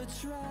we'll ever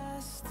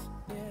trust.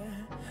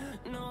 Yeah,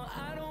 no,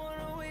 I don't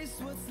wanna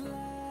waste what's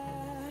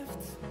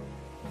left.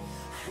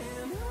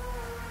 And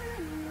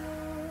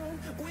on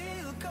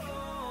we'll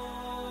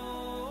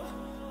go,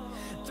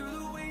 through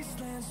the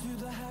wastelands, through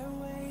the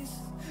highways,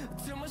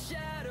 till my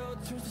shadow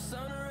turns to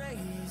sun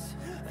rays.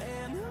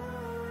 And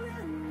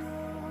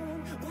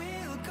on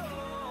we'll go,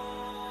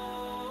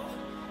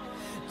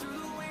 through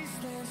the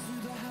wastelands,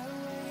 through the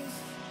highways,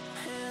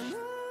 and on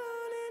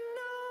we'll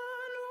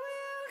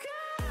go.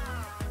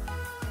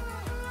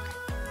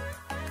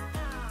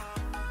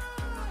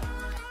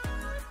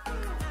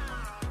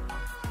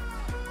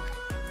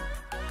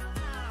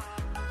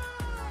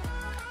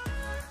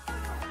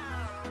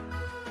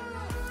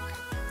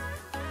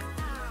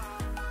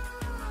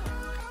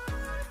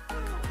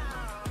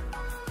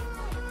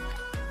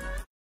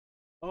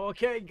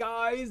 Okay,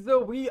 guys,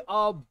 we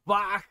are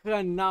back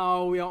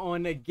now. We are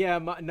on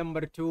game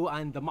number 2,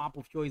 and the map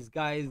of choice,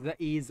 guys,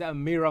 is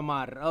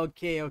Miramar.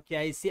 Okay,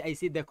 I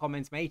see the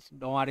comments, mate.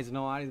 No worries,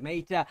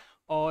 mate.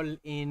 All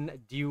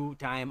in due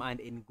time and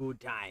in good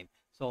time.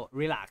 So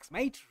relax,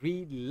 mate.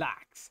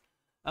 Relax.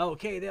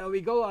 Okay, there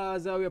we go.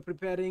 As we are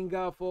preparing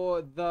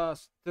for the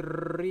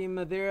stream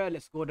there,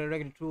 let's go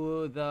directly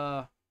to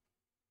the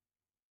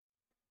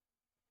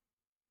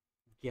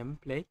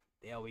gameplay.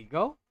 There we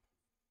go.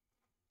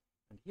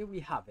 And here we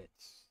have it.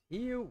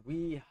 Here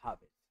we have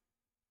it.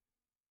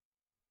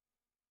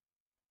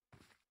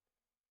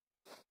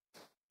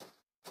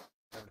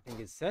 Everything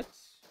is set.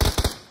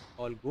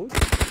 All good.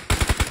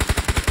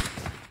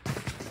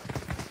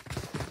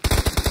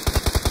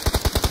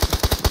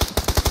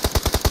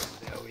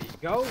 There we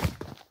go.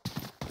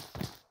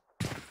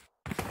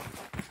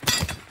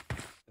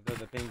 Though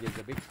the thing is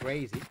a bit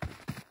crazy.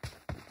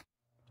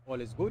 All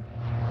is good.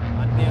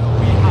 And there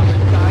we have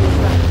it, guys.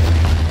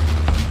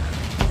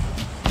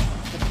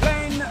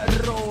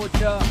 Road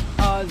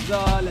as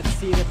let's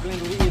see, the plane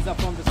is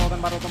from the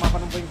southern part of the map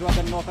and moving to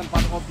the northern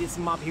part of this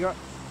map here.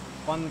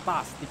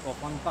 Fantastico.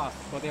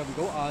 So there we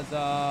go, as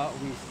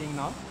we're seeing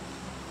now,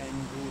 and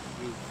route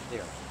is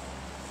there.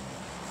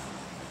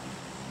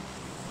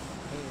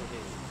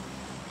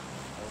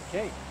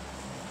 Okay,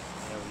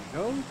 there we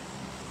go.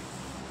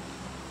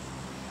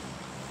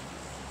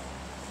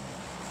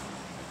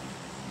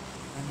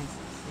 And it's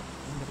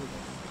in the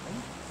river.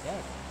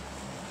 There.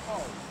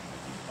 Oh.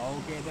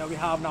 Okay, there we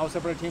have now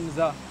several teams.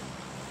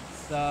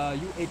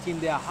 U18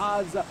 there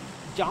has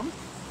jumped.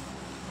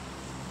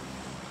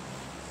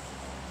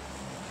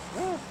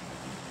 Yeah.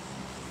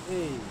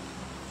 Hey.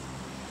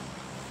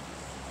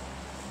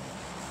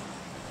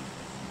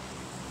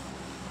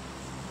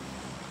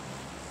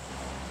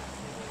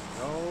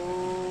 There we go.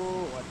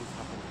 What is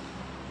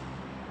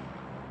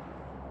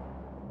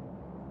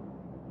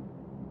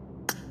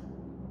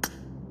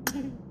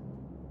happening?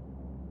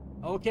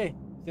 Okay,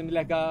 seems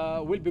like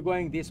we'll be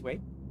going this way.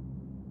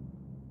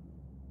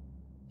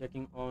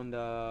 Checking on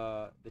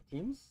the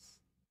teams.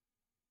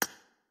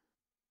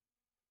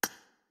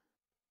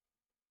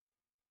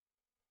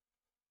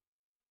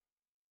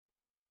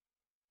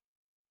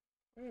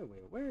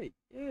 Wait.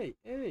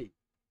 Hey.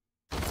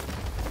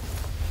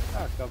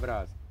 Ah,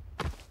 cabras.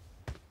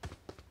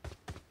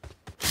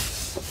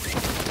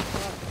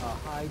 What a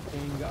high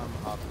thing I'm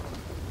up.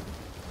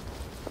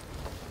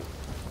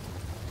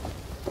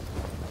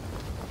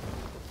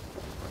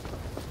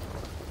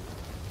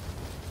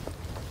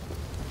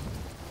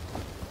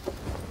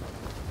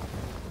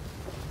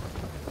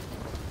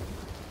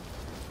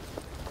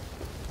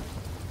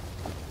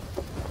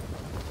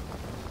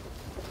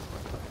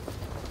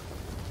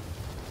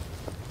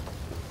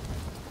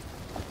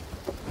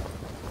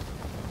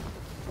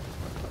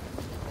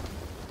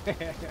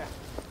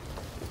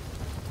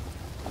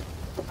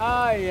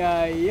 Ay.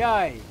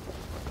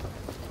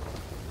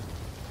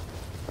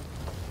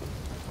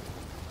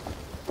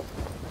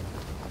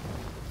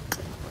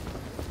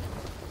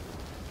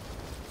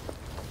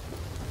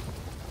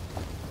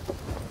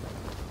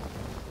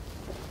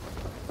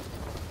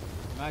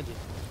 Imagine,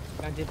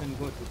 you can't even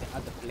go to the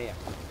other player.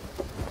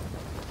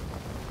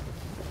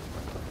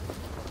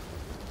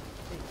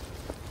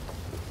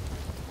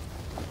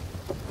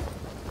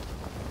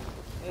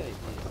 Hey,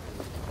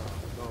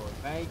 go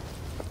right.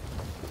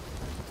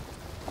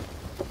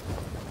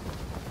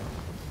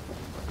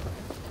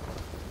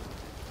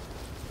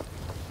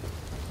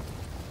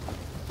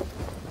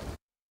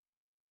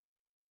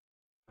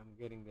 I'm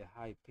getting the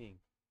high ping.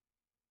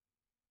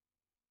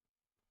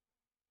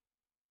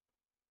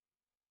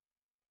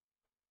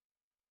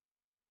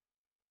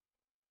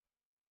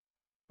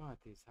 What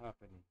is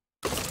happening?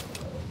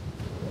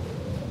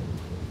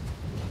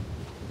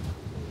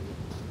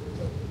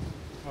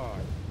 Oh,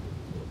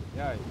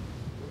 yeah.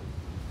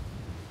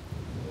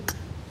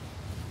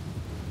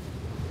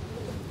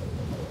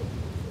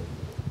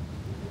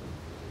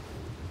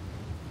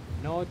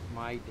 Not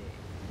my day.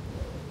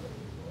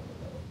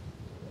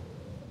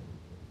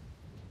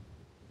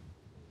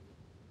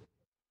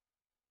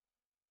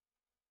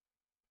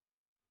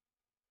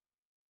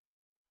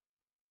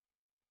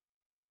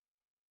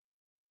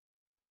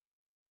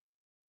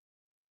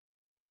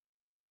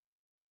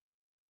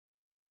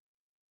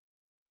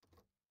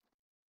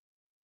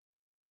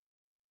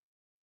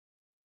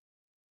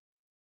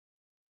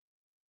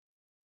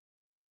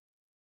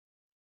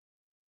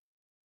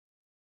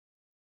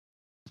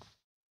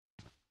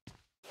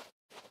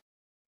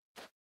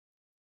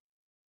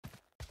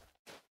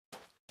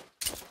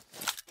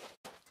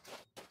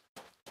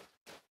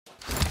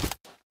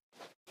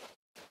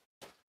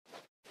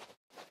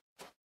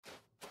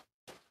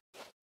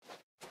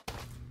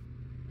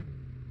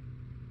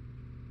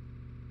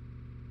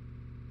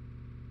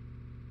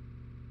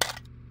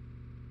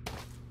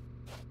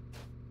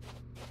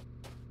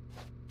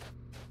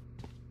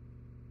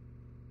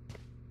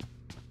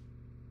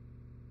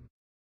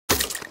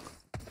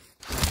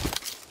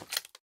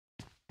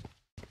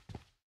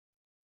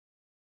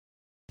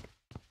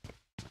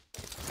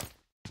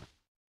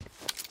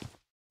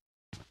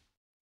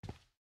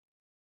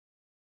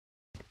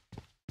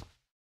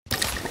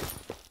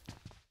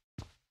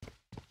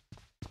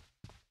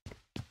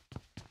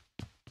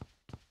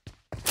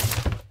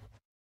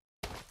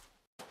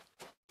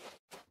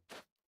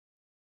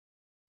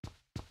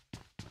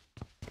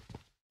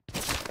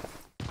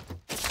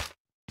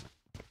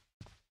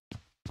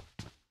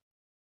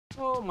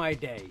 Oh my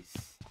days.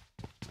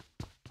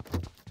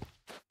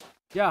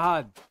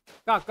 Jihad.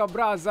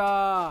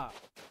 Kakabraza.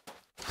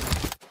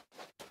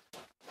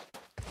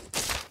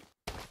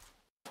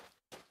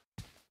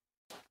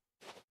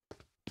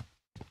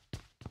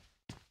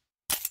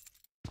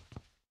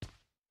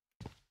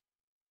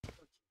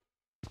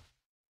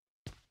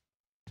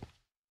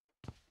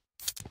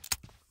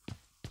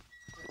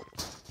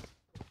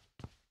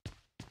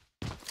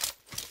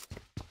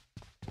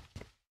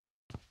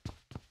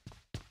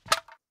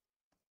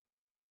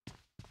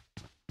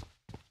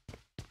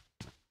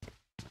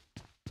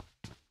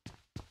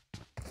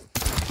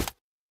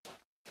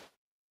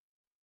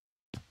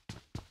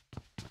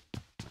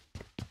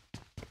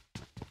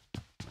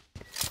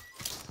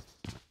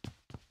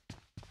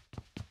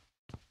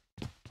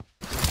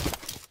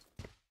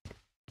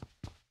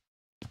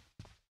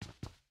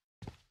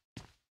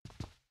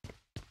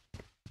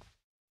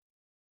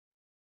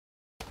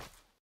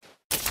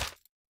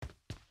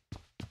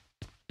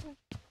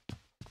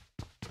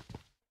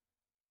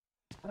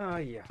 Oh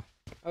yeah.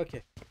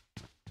 Okay.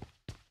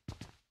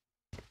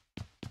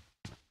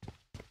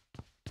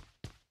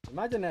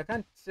 Imagine I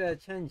can't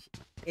change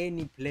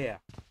any player.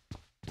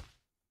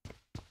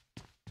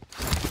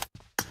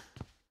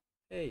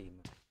 Hey,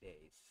 my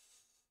days.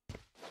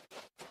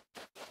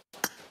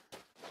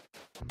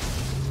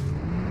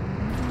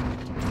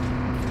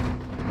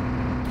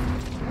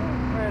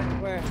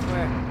 Where?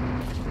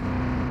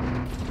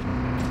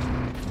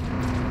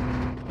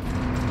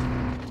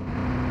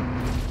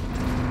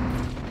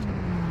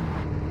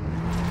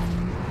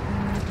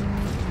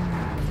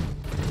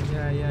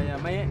 Yeah.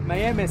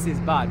 My MS is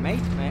bad,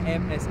 mate. My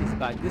MS is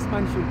bad. This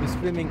man should be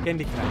streaming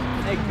Candy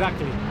Crush.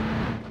 Exactly.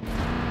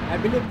 I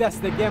believe that's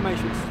the game I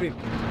should stream.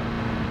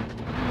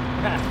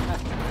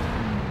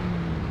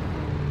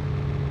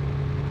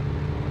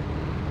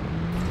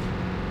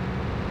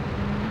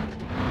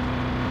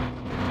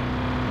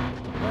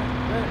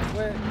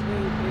 Wait.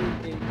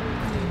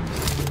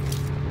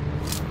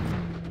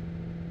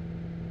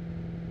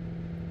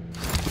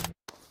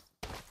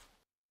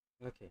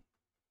 Okay.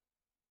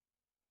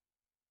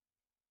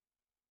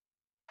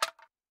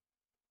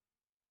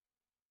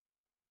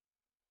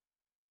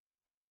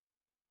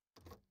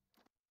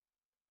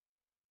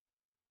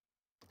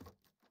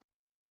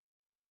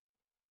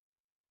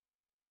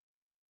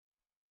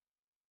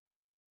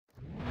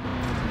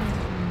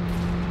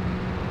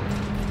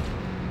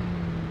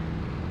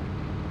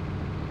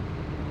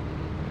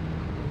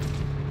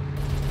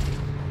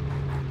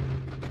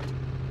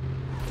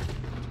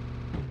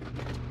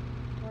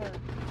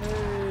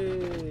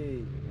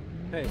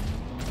 Hey.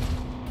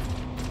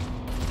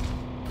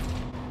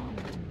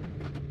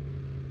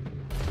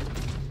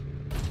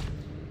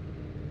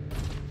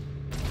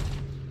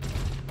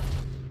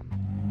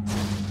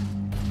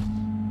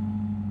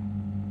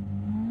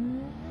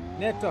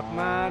 Network,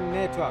 man,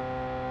 network.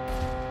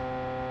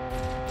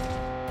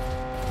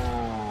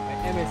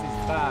 My MS is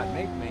bad,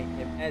 mate. My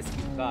MS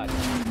is bad.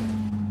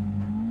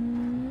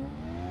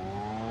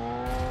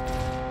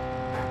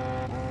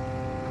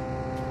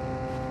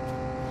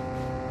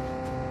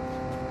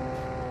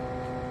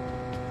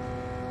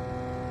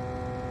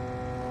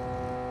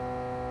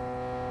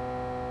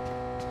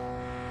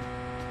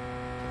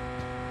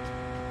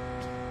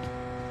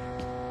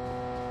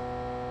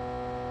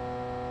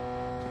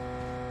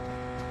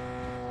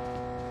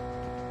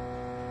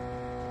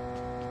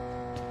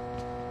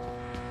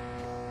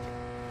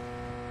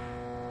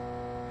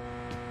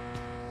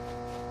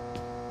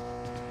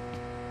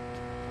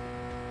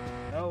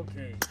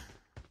 Okay.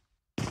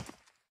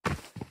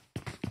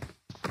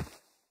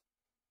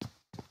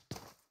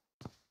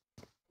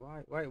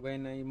 Why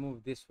when I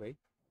move this way,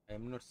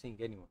 I'm not seeing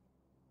anyone?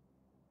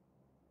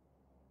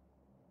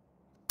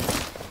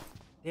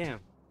 Damn.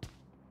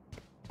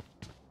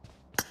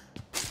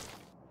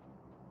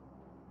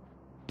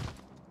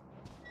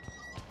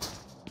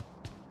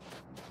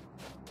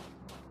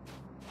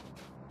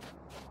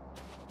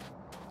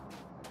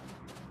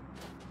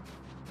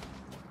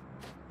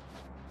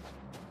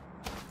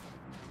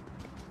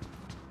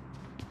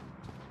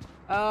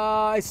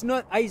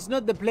 It's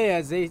not the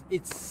players.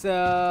 It's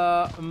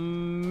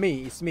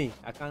me. It's me.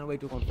 I can't wait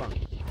to confirm.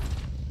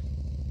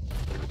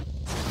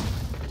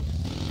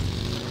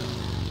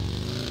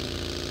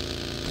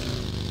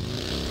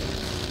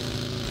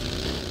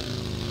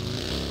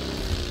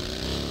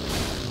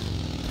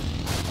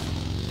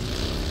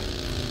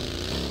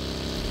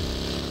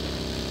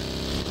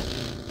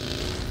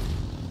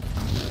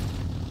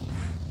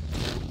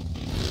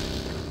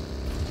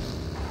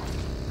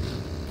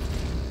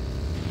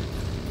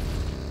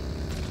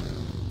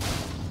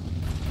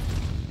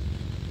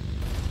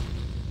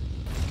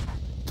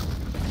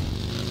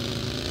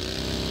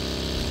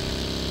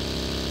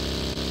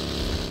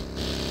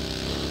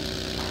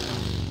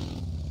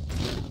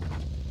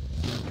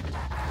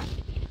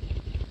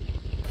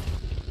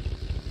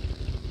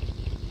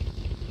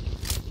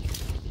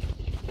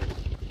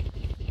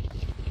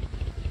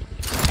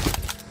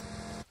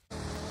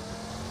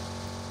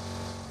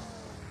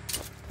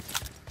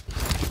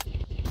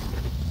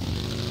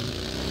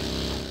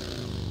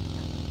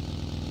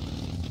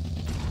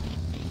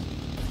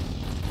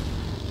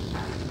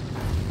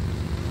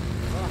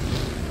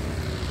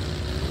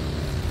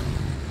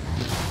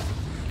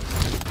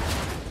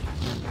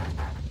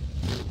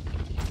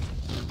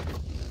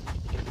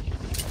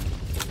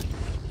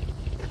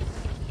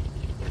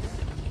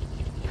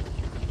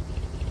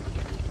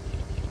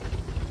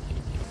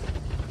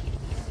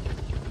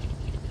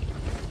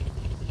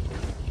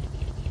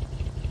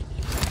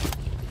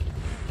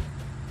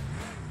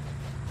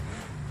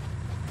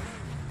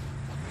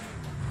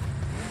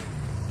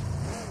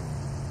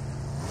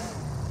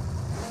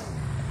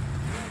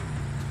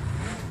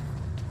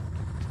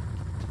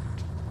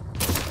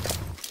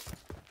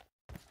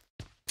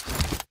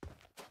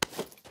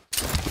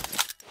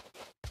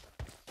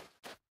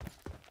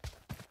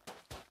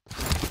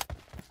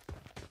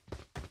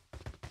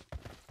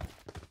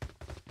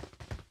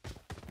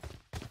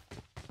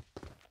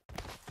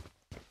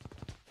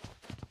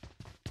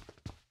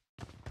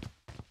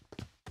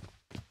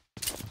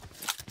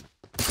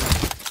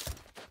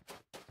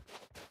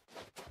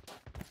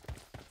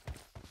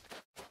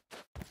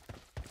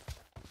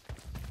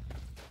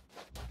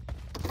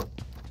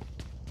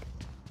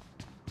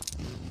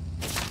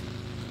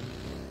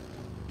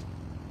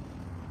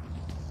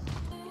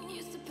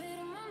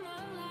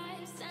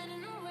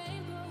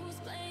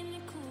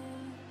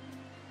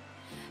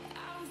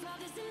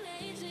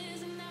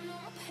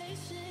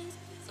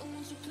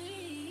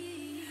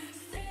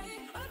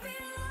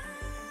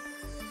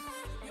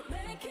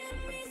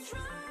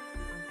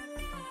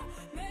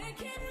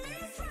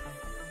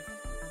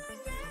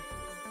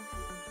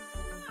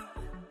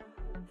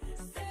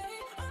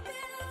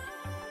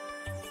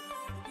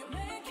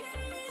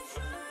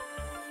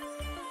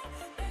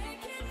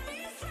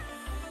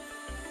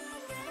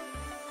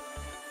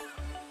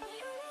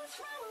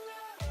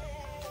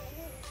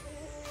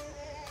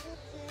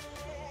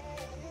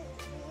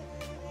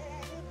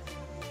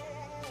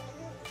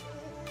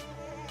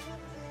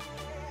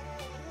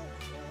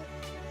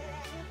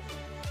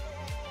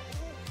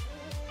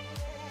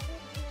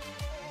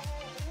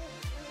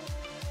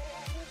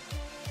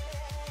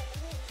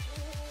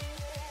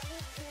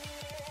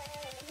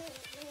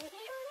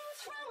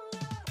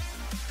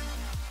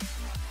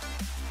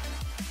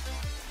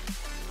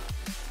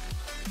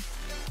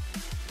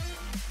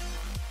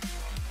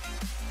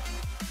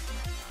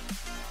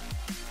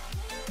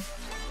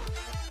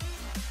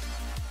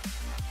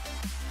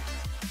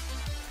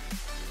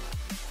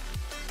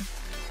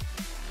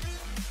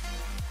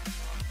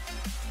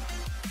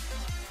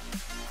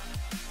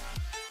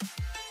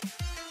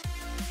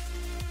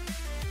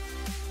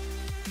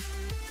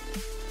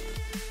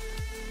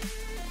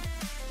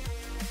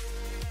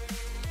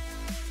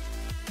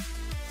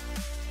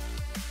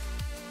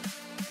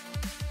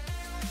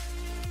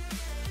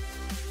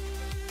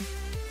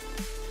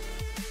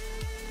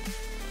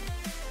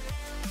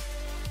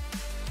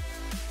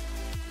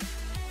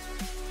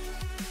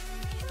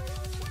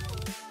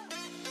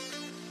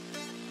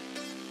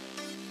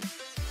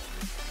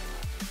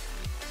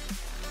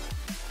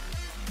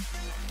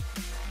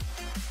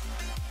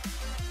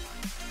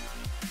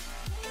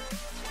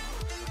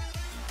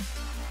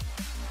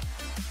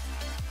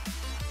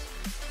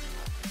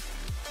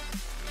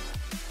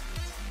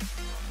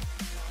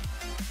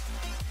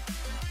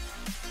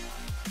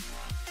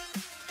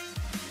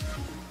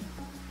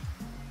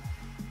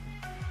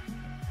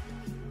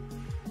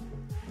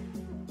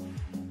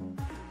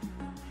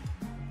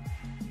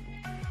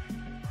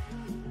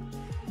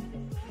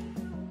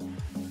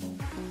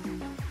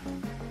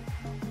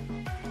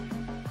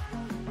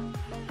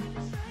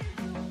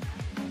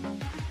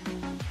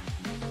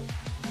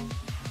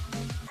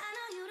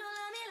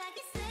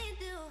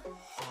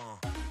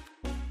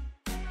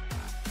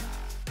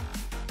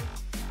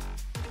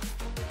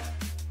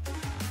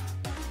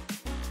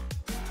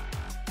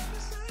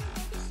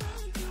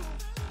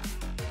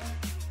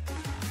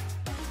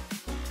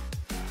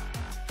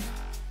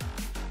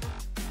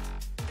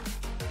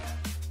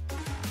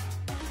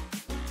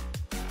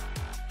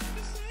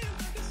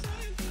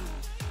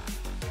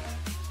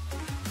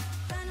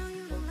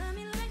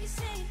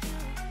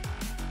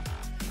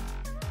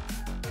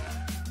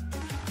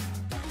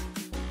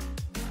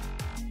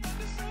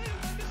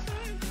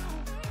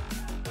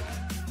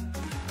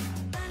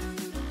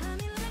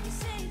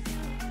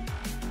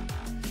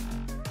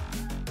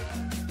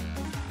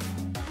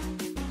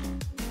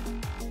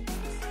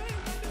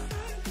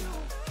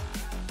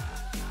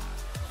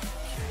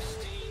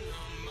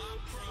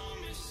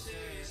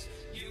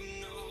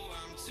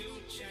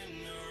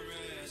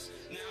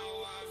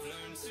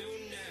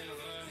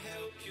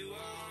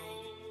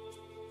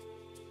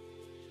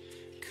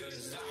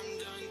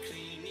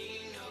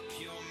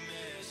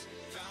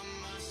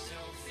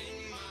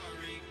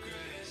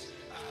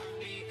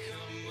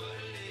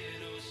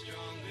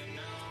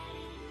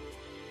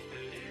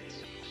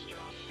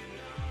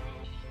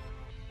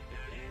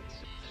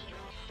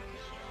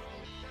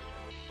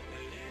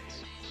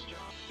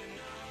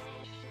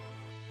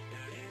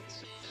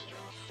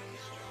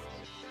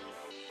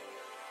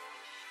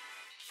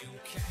 You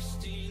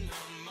cashed in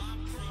on my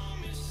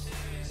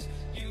promises.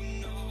 You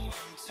know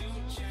I'm too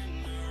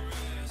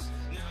generous.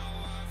 Now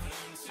I've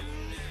learned to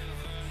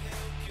never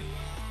help you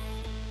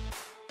out.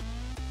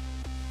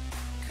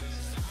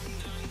 'Cause I'm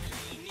done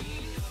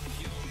cleaning up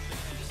your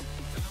mess.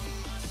 Found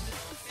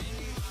myself in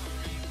my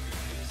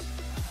regrets.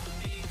 I've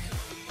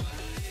become a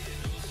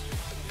little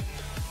stronger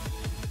now.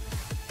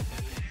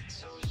 A little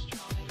stronger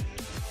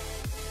now.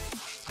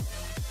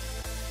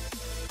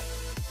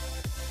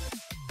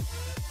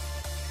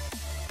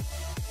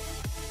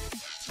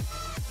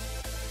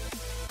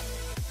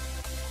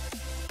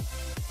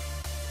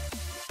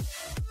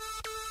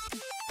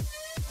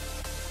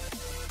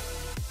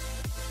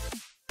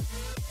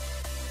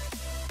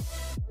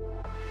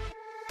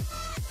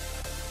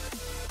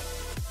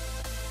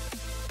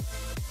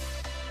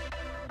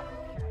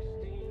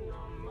 Casting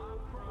on my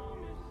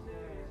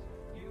promises.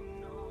 You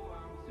know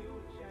I'm too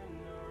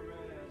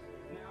generous.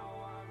 Now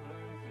I've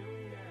learned to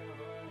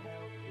never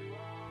help you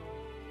out.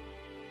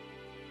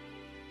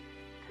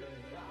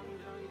 'Cause I'm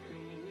done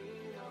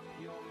cleaning up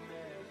your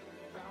mess.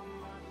 Found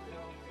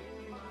myself in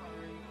my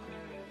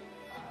regret.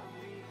 I've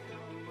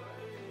become a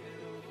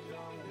little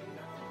stronger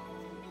now.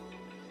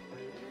 A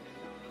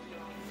little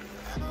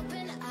stronger.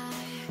 Open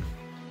eye,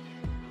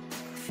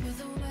 feel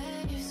the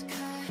waves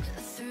cut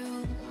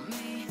through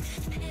me.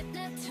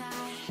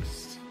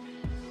 Hypnotized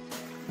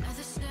by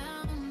the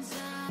sounds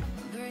I'm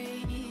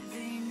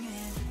breathing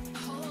in.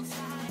 Hold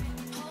tight,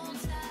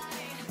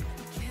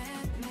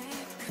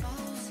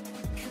 chemicals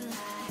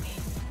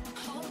collide.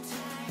 Hold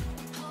tight,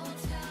 hold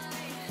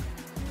tight,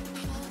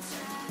 hold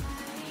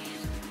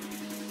tight.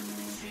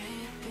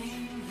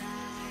 Dripping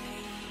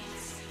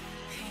lights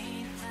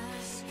paint the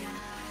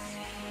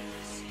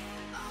skies,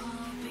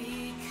 all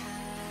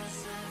because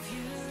of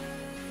you.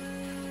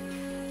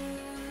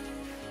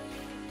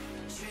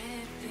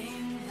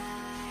 Dripping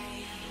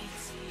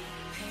lights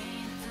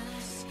paint the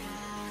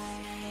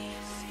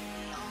skies,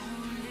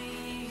 only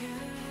you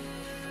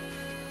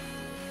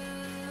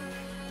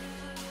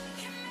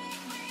can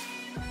make me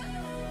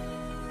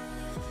move.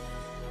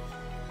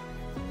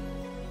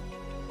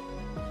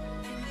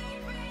 Can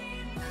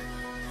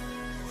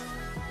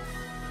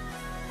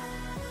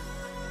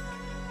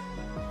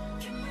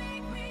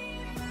make me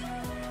move.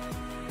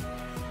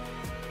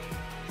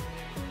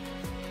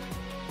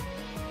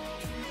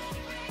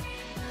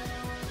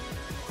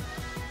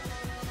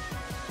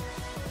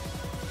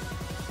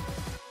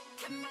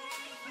 Can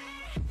make me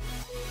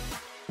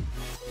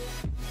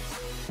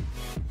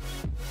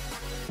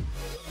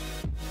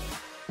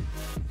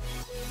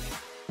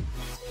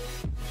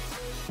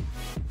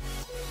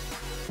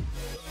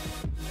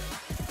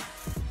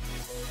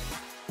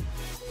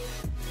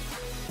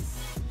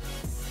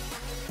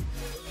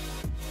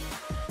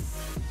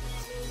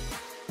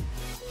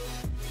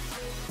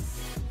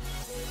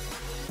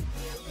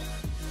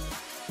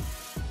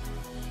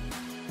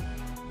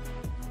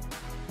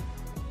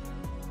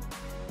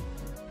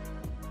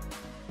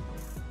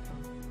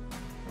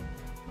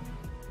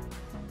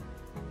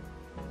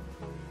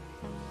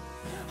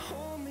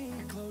Hold me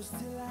close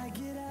till I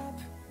get up.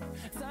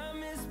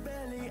 Time is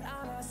barely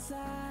on our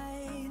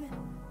side.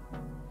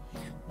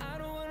 I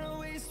don't wanna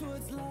waste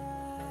what's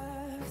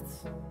left.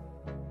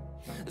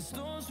 The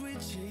storms we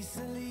chase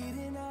are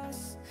leading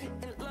us,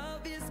 and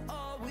love is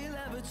all we'll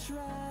ever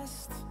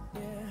trust.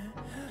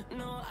 Yeah,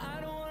 no,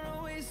 I don't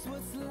wanna waste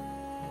what's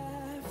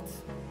left.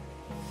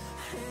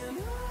 And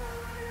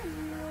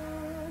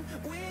on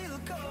we'll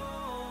go,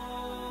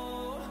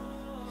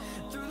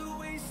 through the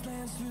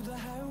wastelands, through the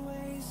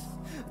highways,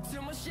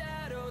 till my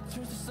shadow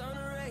turns to sun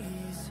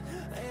rays.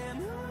 And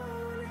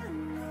on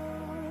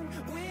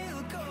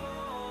we'll go,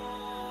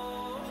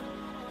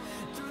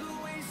 through the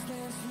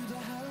wastelands, through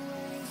the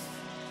highways,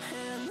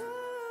 and on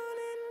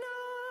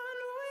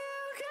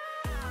we'll go.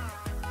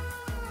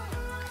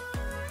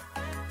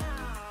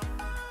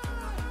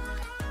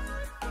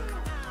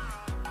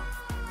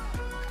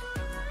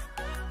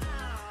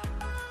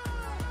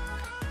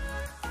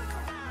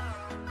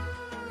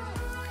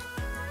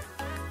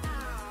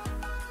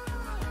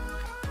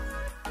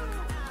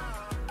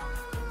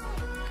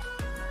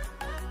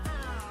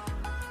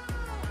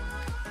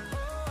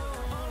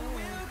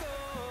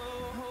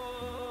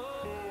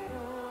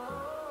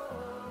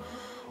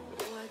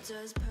 What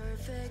does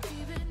perfect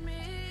even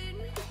mean?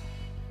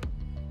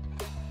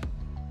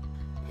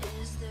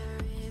 Is there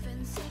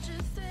even such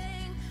a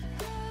thing?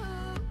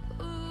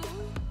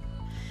 Ooh,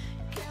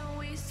 can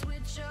we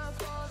switch up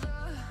all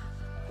the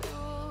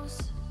rules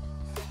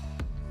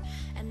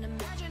and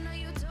imagine a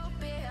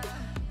utopia?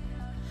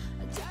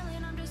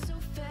 Darling, I'm just so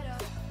fed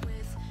up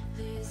with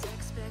these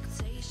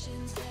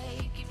expectations.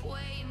 They keep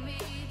weighing me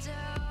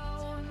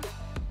down.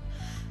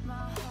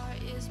 My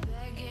heart is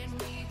begging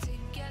me to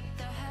get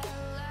the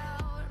hell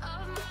out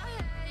of my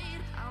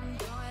head. I'm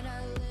gonna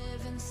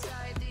live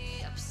inside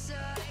the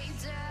upside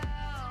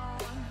down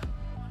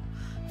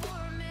for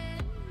a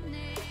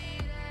minute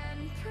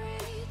and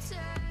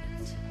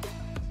pretend,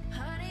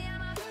 honey,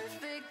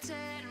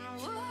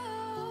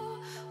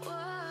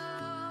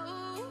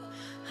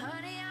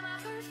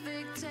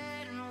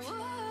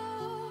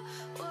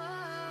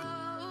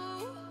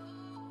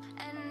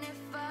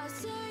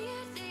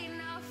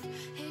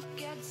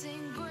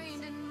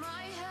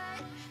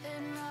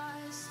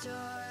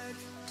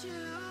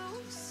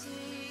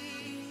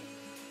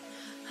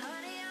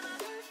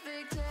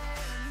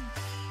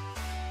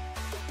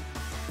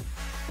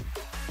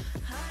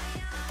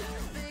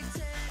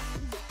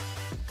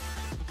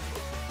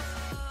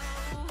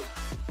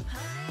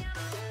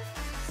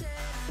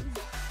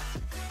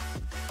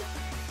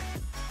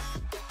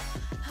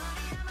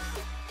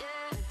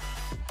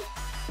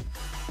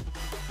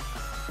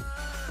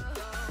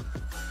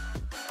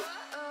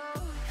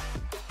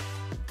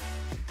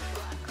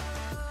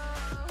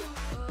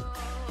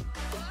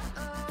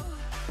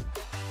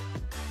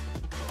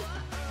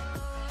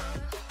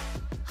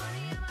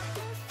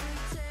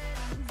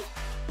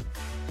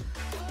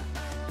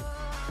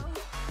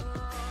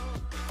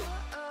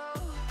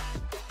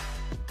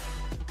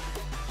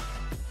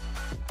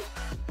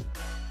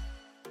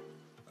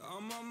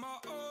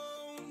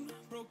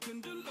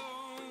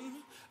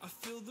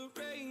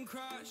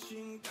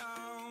 crashing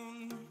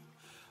down.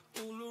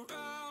 All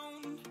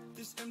around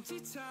this empty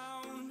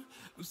town,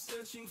 we're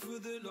searching for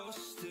the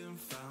lost and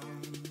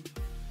found.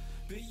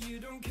 But you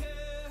don't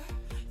care,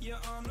 you're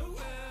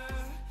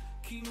unaware.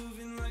 Keep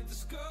moving like the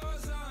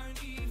scars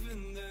aren't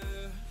even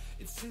there.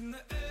 It's in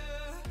the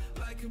air,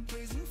 like a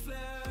blazing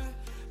flare.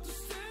 Don't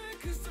stare,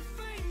 cause the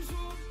flames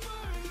will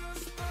burn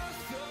us. I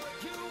thought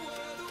you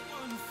were the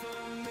one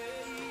for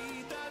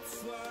me. That's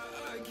why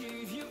I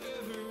gave you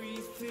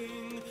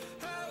everything.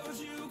 Held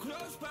you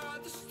close by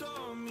the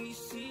stormy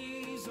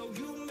seas. Oh,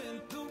 you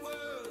meant the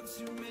world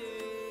to me.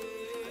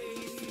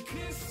 I used to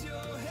kiss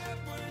your head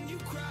when you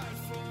cried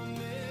for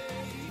me.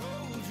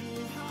 Hold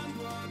your hand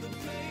while the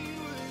pain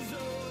was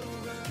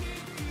over.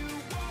 Keep you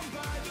warm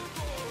by the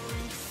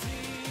roaring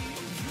sea.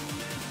 You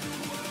meant the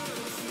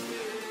world to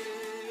me.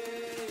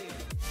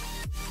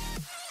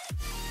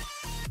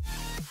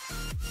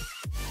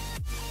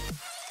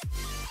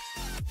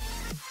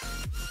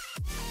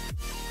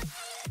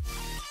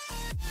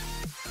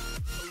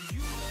 Oh,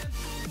 you meant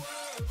the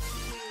world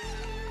to me.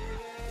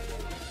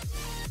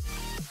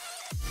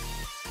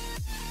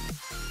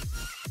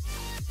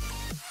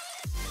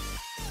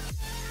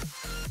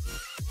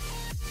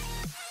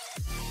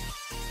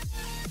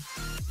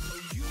 Oh,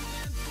 you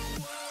meant the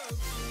world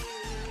to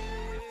me.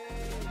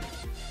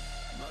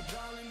 My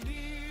darling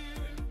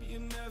dear,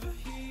 you're never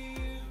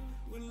here.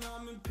 When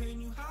I'm in pain,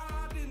 you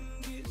hide and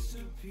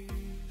disappear.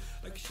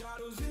 Like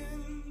shadows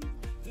in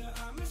the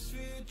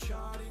atmosphere,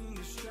 charting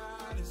the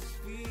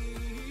stratosphere.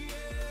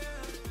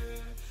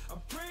 Yeah. I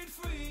prayed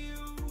for you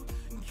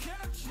and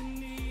kept you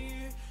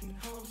near, in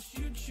hopes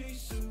you'd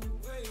chase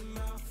away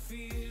my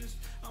fears.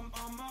 I'm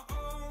on my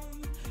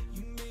own,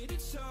 you made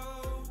it so,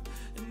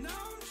 and now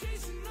I'm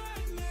chasing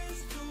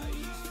nightmares through. I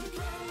used to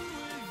run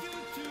with you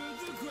through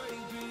the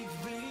great big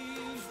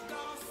leaves,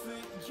 laugh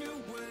at you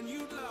when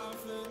you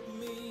laugh at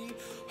me.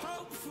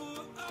 Hope for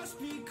us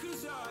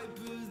because I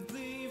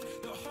believe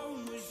the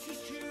home was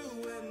just you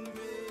and me.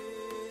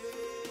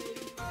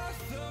 I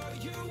thought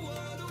you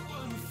were the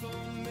one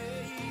for me.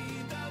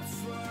 That's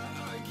why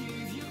I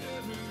gave you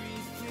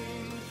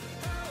everything.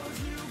 Held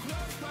you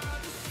close by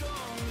the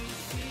stormy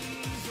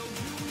seas. Oh,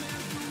 you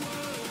meant the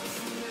world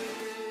to me.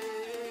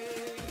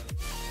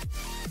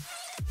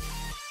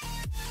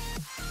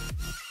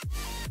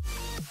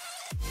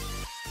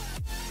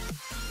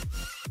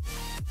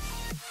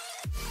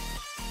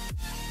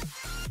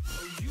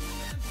 Oh, you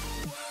meant the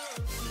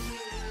world to me.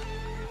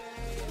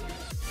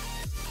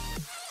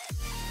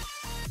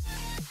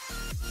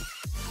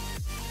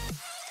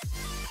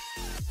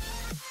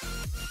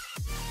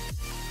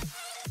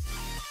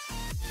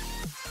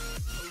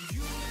 Oh,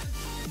 you meant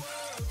the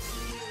world to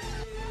me.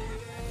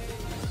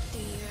 Do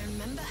you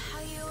remember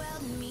how you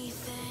held me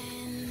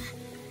then?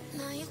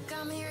 Now you've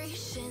got me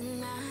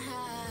reaching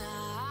out.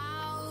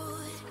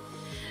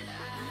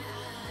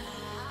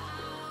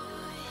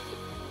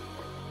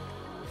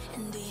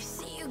 And do you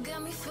see you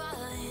got me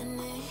falling in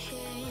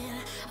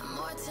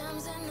more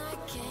times than I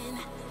can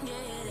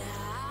get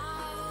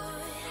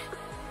out.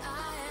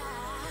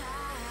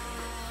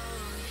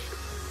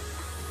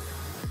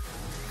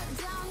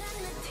 Down in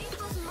the deep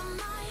of my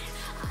mind,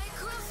 I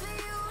crawl for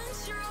you and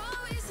you're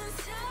always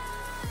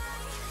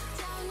inside.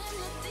 Down in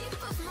the deep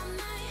of my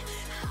mind,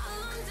 how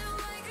long do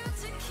I got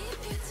to keep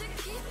you, to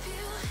keep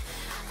you?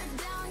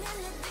 Down in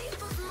the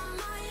deep of my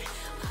mind,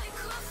 I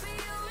crawl for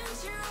you and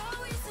you're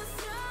always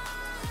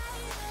inside.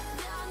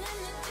 Down in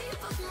the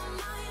deep of my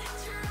mind,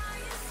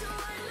 trying so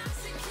hard not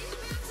to keep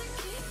you, to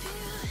keep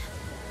you.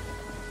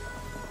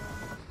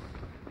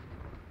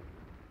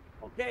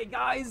 Okay,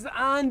 guys,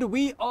 and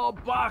we are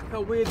back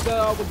with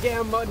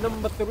game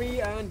number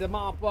 3, and the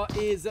map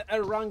is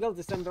Erangel.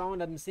 This time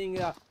around, I'm seeing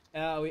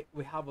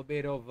we have a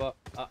bit of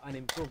an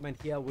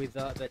improvement here with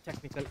the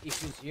technical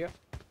issues here.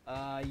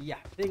 Yeah,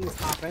 things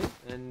happen,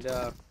 and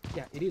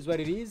yeah, it is what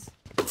it is.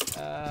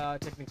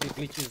 Technical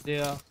glitches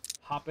there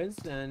happens,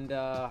 and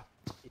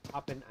it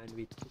happened, and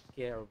we took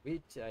care of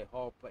it. I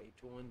hope it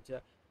won't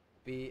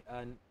be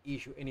an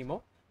issue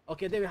anymore.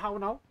 Okay, there we have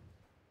now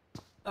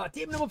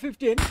team number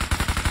 15.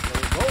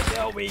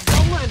 There we go,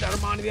 and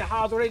Armani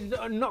has already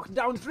knocked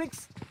down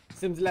Tricks.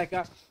 Seems like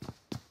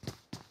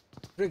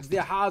Tricks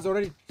there has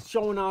already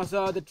shown us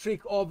the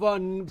trick of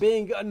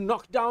being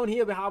knocked down.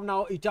 Here we have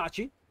now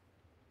Itachi.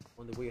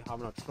 On the way, we have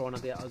now Trona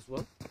there as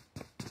well.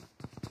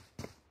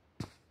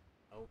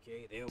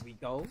 Okay, there we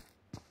go.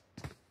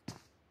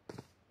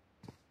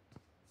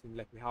 Seems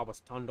like we have a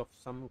standoff,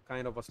 some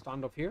kind of a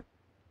standoff here.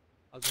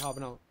 As we have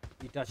now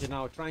Itachi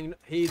now trying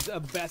his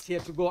best here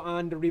to go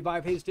and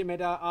revive his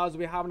teammate, as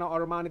we have now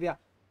Armani there.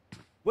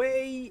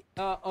 Way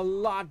a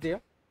lot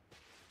there.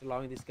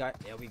 Allowing this guy.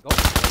 There we go.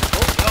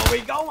 There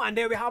we go. And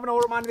there we have now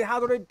Armani. They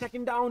have already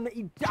taken down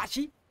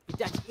Itachi.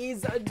 Itachi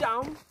is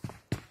down.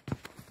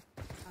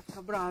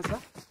 Akabraza.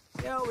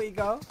 There we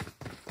go.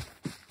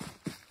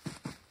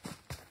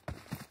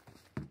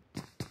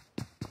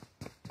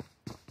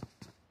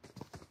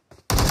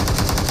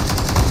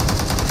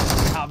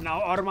 now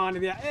Armani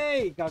there.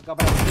 Hey,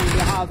 Kakabraza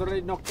has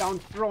already knocked down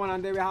Tron,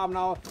 and there we have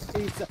now.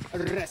 It's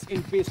rest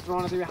in peace,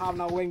 Tron. There we have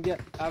now going the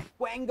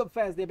Quang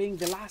Fest. They're being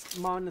the last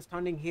man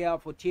standing here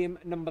for team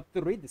number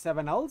 3, the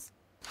 7Ls.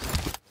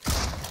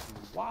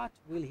 What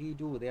will he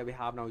do? There we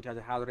have now. It has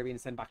already been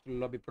sent back to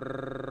lobby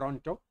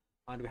pronto.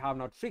 And we have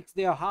now Tricks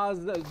there has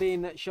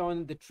been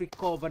shown the trick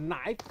of a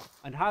knife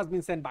and has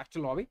been sent back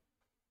to lobby.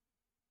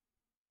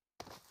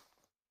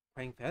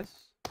 Quang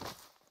Fest.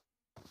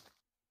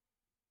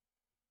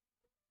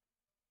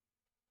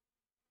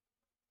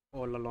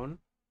 All alone.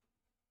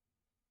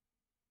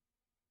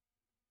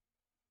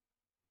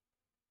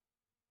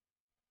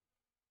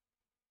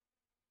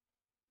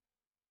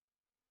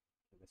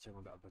 Let's check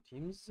on the other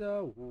teams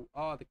who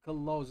are the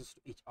closest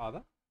to each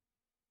other.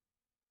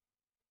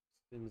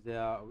 Seems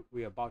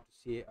we're about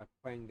to see a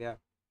Quang there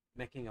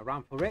making a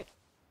run for it.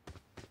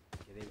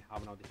 Okay, there we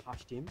have now the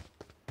Hush team.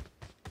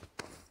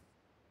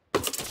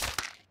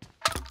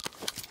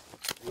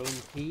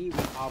 Lone T, we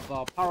have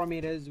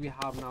Parameters, we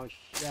have now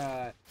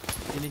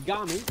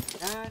Shinigami,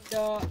 and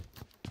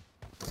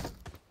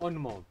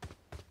Onmo.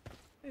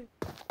 Hey.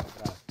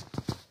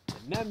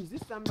 The names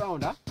this time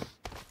round, huh?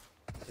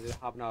 So we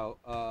have now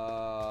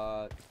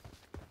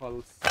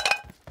Pulse,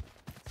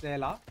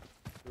 Sela,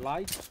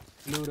 Light,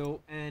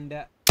 Pluto, and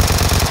no.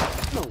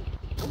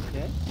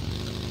 Okay.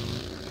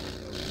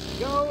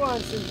 Go on,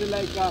 seems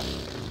like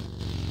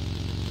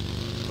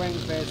Quang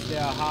Fest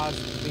there has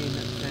been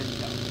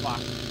sent back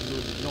to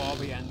the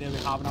lobby, and then we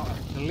have now a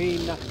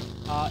clean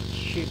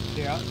ship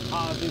there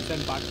has been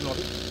sent back to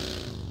lobby.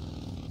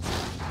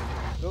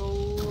 So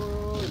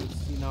let's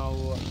see now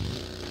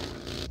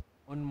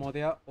one more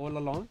there all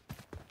alone.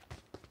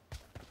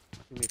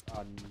 Teammates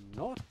are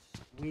not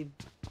with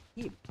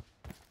him.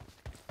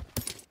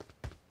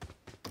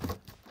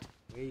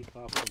 Way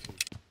far from him.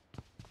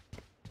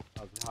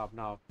 As we have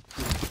now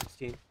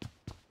 16.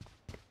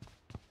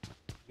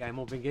 Guy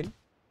moving in.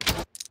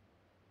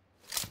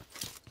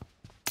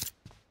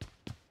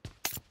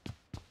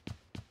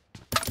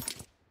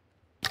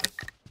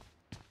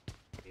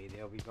 Okay,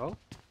 there we go.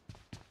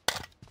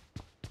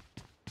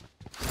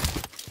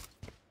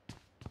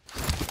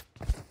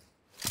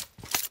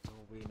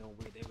 No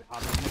way, there we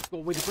have it. Let's go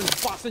with the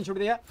Prince Boss Century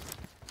there.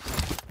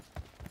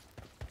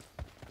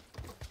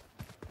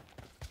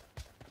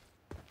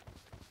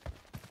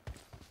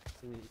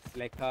 It's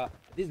like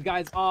these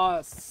guys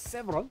are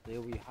several.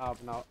 There we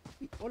have now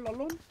all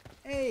alone.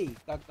 Hey,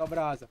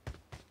 Kakabraza.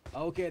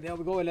 Okay, there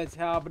we go. Let's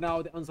have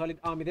now the Unsolid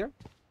Army there.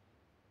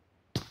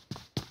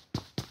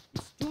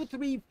 It's 2,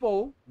 3,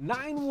 4,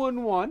 9,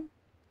 1, 1.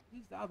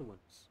 Who's the other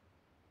ones?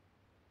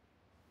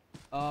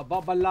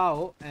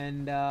 Babalao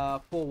and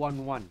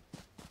 411.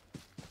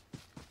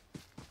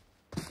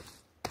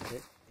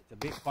 Okay, it's a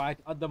big fight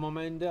at the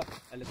moment. Let's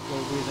go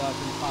with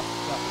some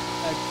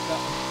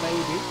fast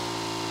baby.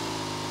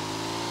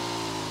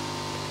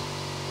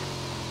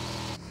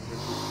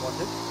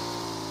 Spotted.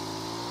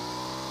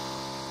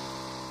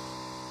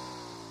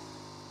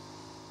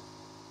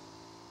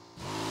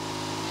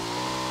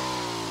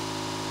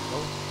 Go.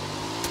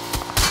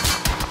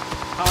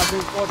 Has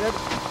been spotted.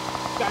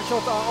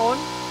 Gunshots are on.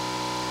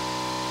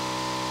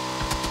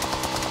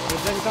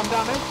 There's then some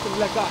damage. Seems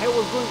like he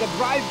was doing a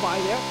drive-by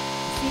there to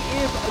see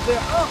if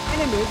there are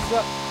enemies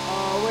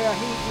where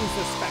he is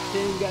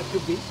suspecting to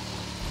be.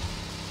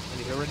 And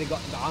he already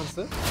got the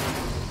answer.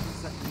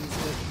 That means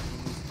the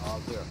enemies are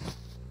there.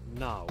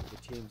 Now the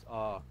teams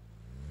are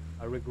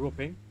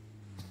regrouping.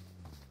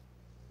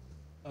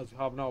 As we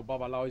have now,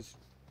 Babalao is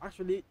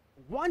actually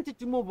wanted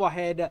to move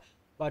ahead,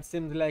 but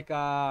seems like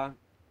yeah,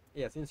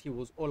 since he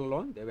was all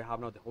alone, there we have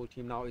now the whole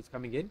team now is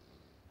coming in.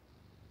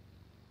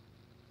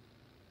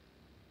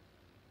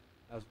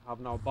 As we have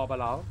now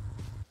Babalao.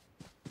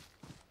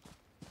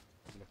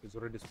 Look, he's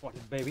already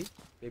spotted, baby.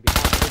 Baby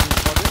has already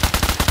spotted.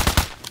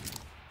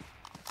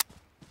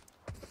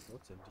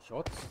 Shots, empty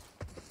shots.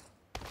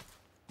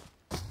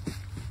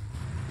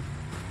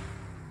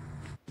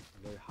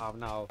 We have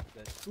now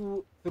the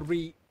 2,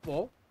 3,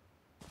 4.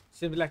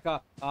 Seems like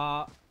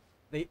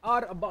they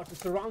are about to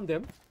surround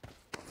them.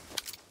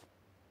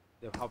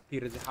 They have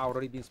Peters have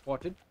already been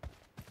spotted.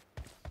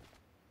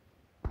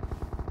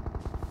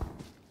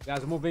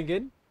 Guys moving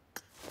in.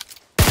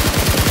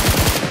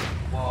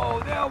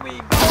 Whoa, there we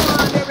go.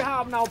 And there we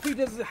have now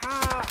Peters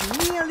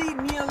nearly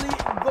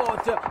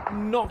got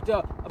knocked,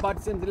 but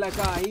it seems like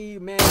he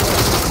made a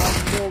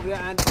move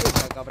there, and there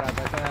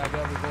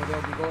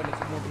we go.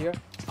 Let's move here.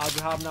 As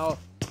we have now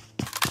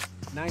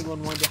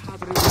 911, they have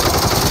to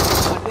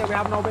and there we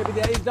have now, baby,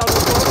 there is down the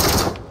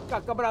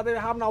road. There we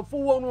have now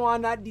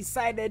 411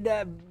 decided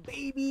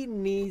baby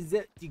needs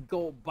to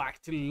go back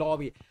to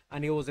lobby,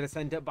 and he was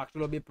sent back to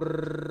lobby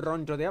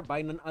pronto there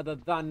by none other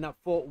than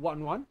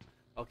 411.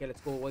 Okay,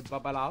 let's go with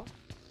Babalao.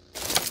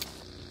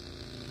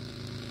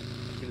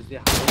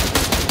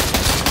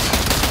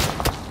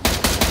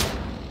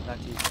 That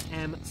is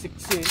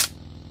M16.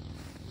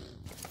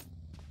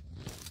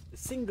 The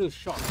single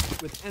shot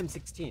with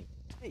M16.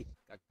 Hey,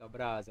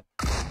 Kakabraza.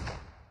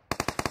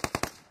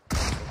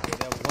 Okay,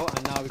 there we go.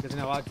 And now we're getting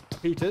about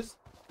Peters.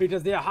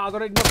 Peters there has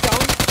already knocked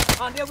down.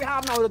 And there we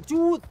have now the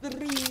 2,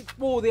 3,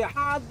 4. There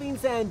has been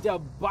sent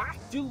back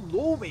to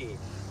lobby.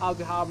 As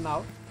we have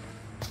now.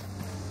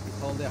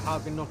 All there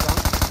has been knocked down.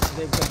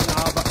 There we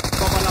have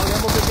Babala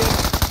moving.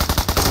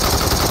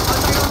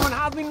 And one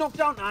has been knocked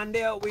down. And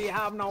there we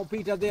have now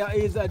Peter. There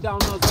is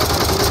down as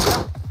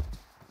well.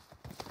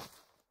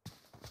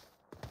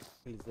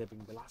 There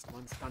being the last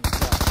one standing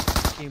there.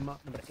 Team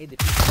number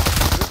 8.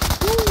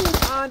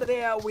 And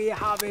there we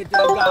have it,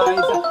 guys.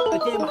 The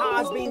team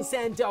has been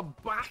sent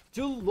back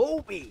to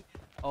lobby.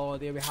 Oh,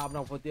 there we have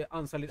now for the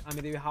unsolid. I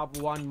mean, there we have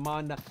one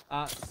man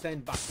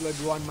sent back to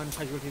lobby, one man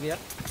casualty there.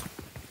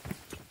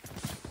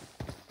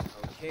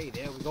 Okay,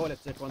 there we go.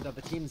 Let's check on the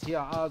other teams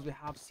here. As we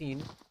have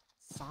seen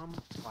some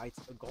fights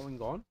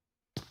going on.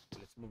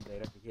 Let's move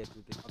directly here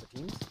to the other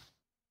teams. Let's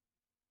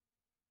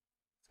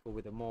go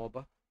with the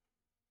mob.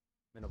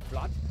 Men of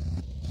Blood.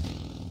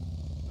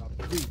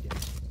 3,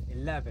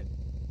 11,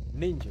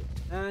 Ninja,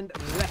 and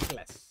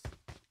Reckless.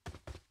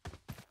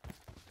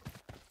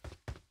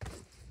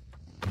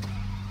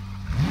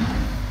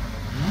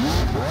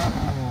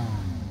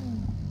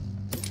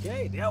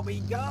 Okay, there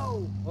we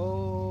go.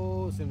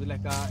 Oh, seems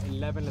like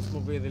 11. Let's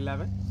move with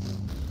 11.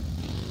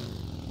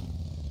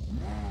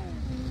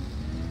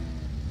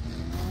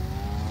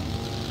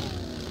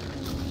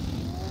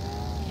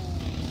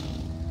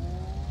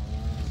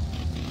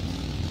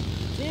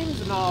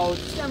 Teams now,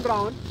 10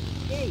 round.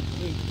 8.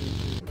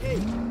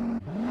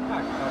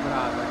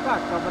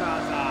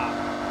 Caccabrasa.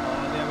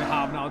 Oh, there we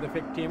have now the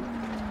fifth team.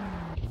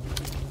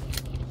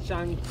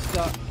 Shanks,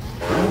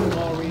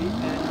 Mori,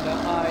 and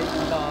I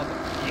love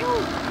you.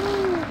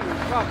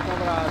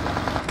 Caccabrasa.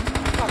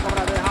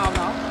 Caccabrasa we have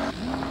now.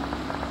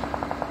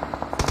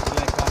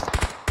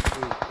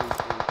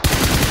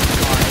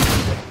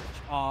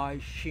 I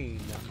Sheen.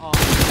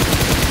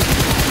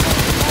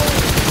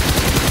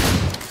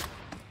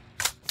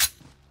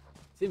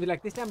 Seems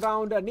like this time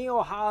round,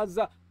 Neo has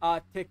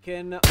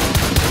taken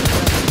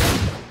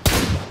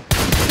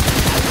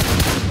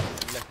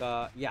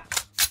yeah.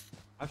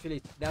 Actually,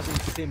 it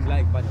doesn't seem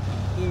like, but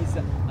it is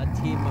a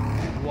team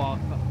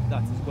work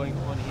that is going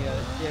on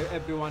here.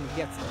 Everyone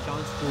gets a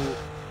chance to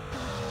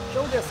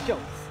show their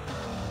skills.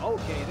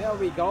 Okay, there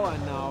we go.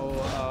 And now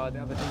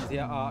the other teams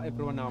here are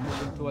everyone now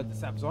moving towards the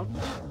sub zone.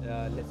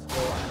 Let's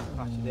go and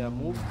catch their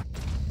move.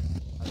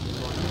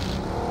 Everyone is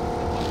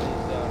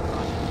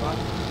running back.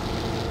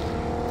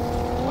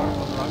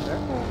 Right there.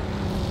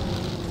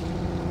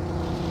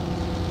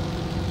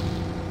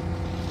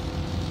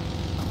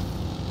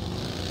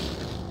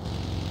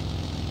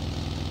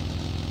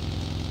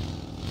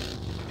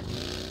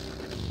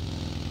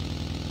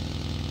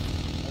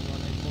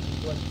 Everyone is moving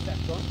towards the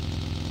sector.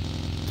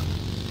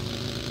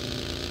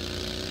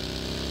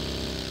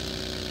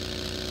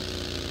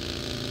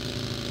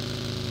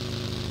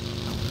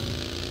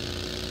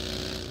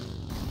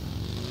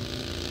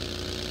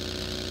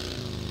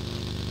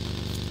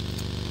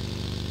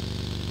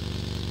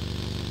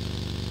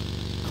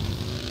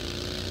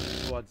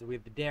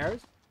 With the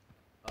dares,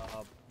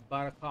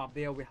 Barakab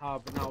there we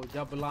have now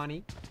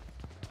Jabulani,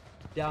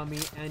 Dami,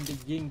 and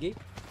Yingi.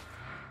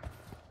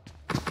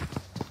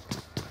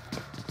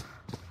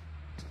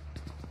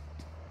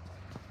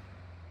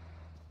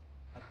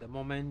 At the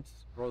moment,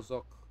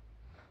 Rozok,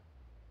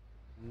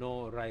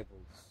 no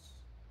rivals,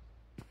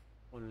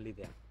 only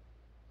them,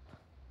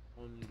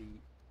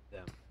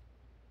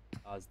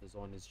 as the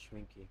zone is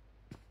shrinking.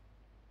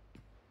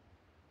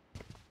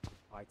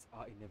 Fights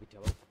are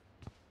inevitable.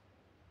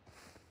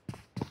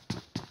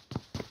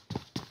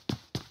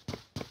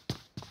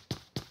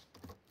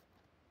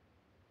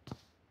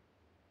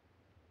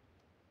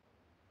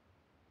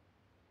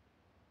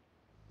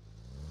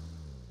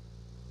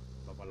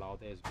 Allow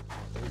this.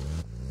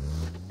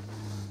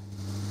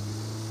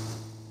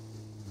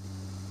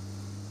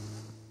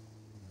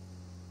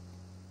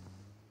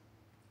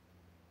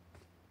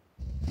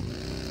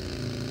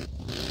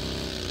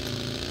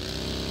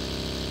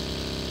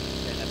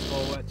 Let's go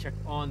check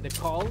on the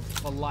call.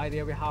 For live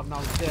there we have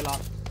now Stella,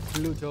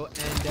 Pluto,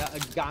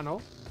 and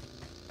Gano.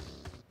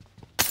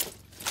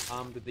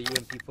 Armed with the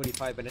UMP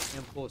 45 and an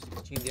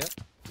M416 there.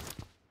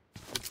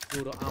 With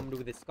Pluto armed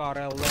with the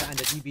Scarl and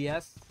the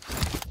DBS.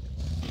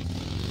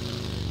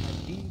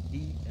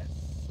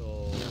 So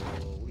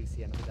we'll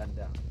see another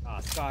under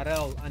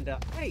Scarl under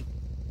hey,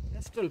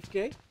 that's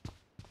 12k.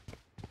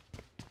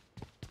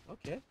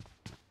 Okay,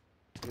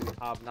 we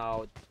have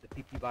now the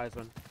PP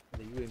Bison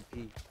and the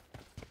UMP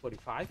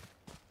 45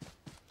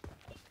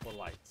 for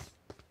lights.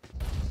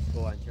 Let's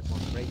go and check on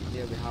right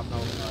here. We have now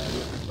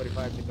UMP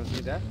 45. You can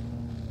see that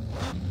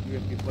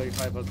UMP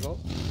 45 as well.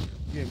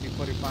 UMP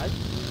 45.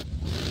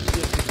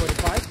 UMP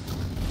 45.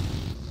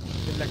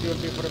 Seems like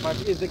UMP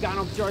 45 is the gun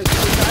of choice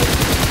for you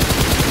guys.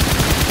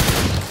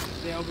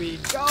 There we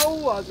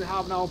go, as we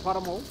have now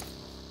Paramo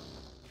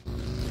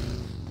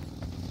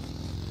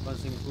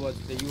advancing towards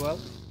the UL.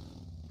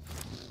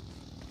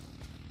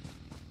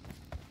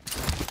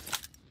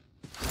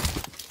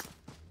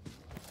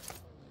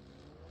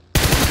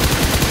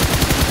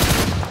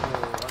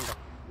 Oh,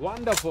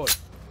 wonderful.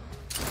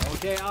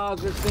 Okay,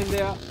 Grip's in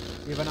there.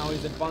 Even now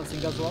he's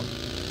advancing as well.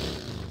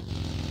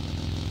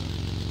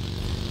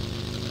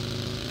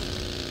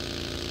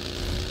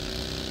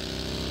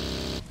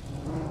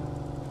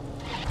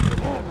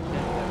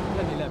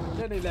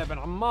 10-11,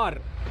 Ammar.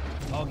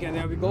 Okay,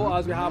 there we go.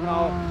 As we have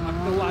now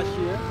after last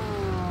year.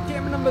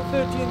 Team number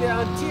 13 there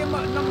and team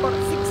number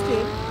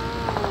 16.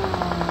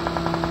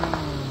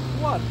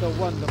 What a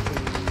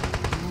wonderful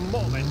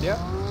moment there.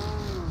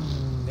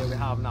 There we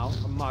have now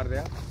Ammar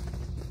there.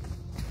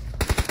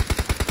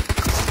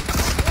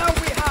 There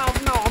we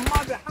have now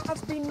Ammar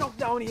has been knocked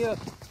down here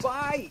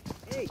by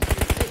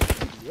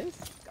yes.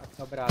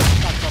 There we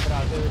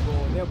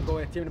go. There we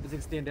go. Team number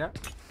 16 there.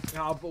 We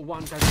have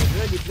one target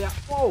ready there.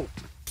 Oh!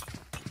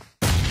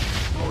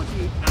 Oh,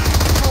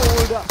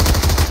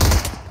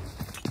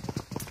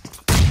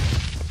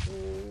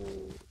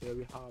 there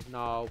we have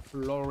now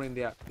Florin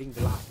there, being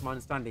the last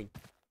man standing.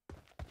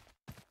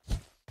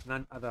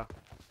 None other.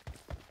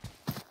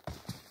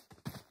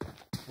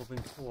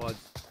 Moving towards.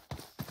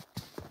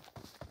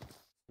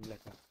 Will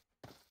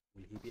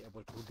he be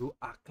able to do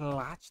a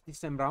clutch this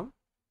time round?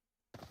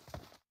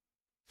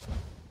 As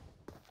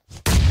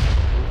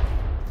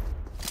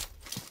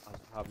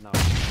we have now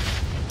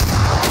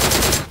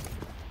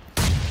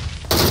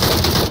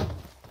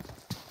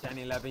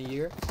 10-11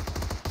 here.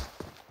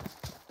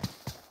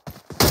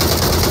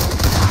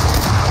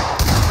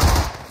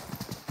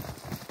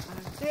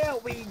 And there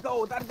we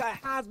go. That guy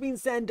has been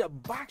sent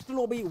back to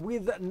lobby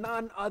with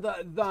none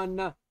other than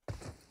the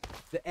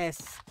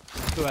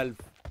S12K.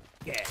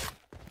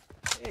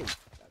 Hey,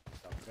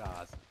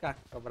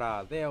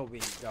 there we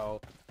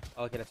go.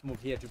 Okay, let's move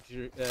here to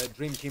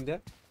Dream Team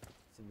there.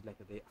 Seems like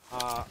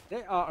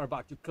they are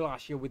about to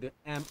clash here with the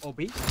MOB,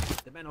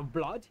 the Man of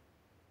Blood.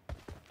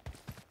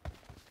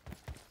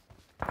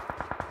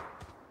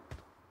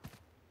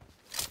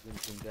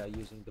 They are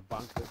using the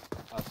bunker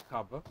as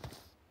cover.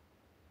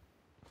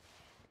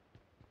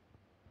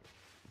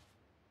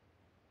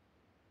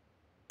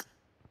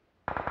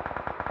 We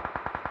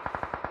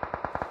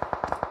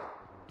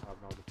have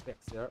now the fix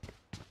here.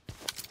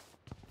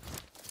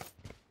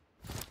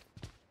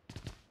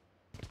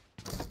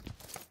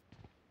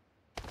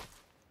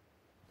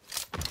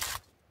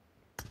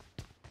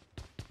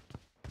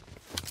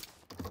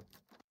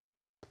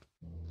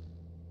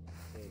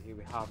 Okay, here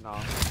we have now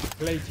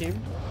Play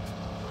Team.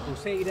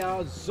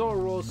 Crusader,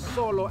 Zorro,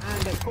 Solo,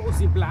 and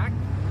Cozy Black.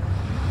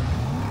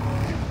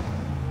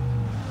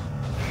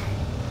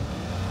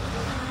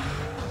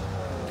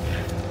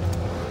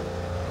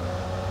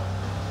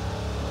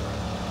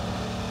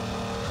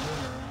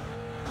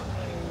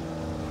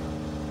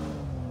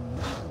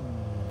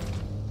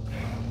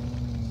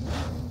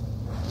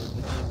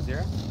 The teams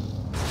there.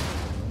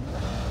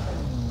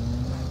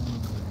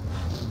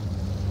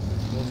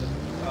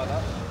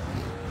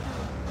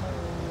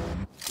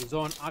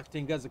 Zone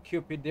acting as a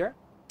Cupid there.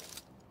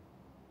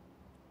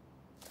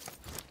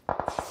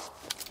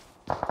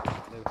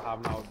 They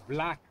have now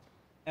Black,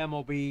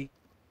 MOB,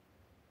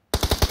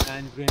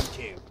 and Green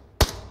Team.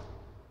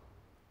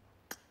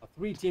 A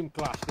 3-team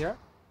clash there.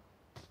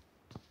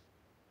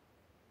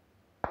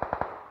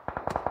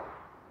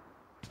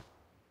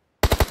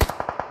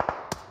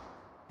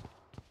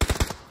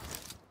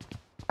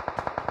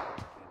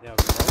 Okay, there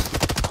we go.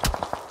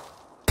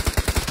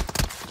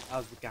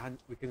 As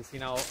we can see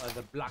now,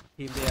 the Black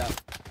Team there,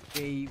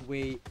 they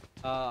were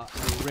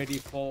ready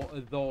for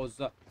those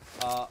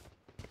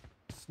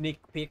sneak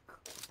peek.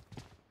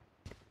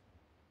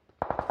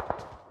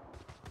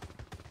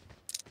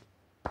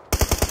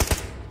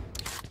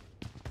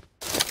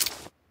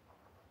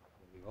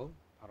 There we go,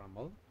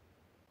 Paramol.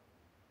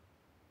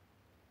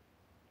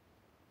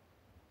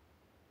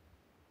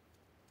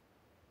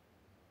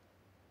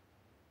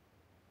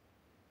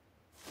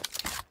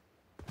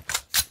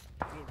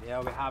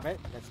 There we have it.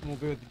 Let's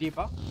move it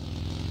deeper.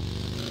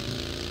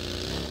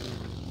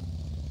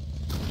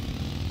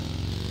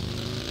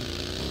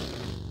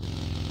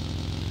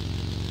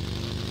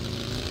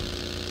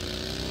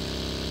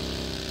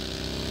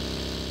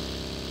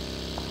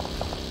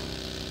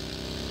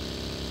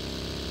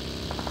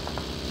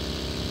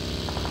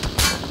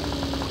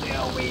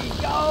 There we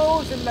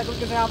go. Seems like we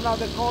can have now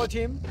the core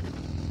team.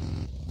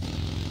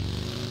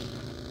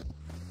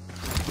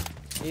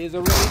 He's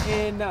already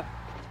in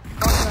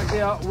contact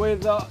there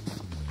with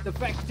the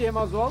fact team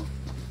as well.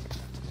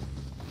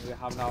 We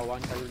have now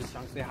one really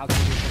chunks. They have been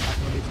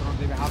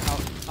we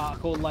have now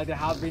Cold Light. They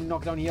have been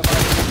knocked down here by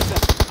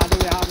and then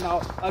we have now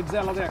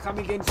Axela there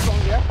coming in strong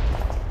here.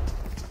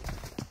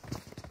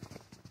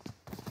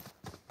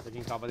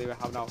 Taking cover. They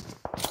have now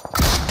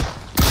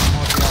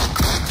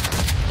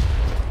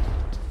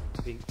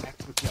being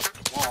extra here.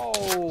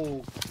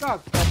 Whoa!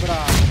 Kakabra.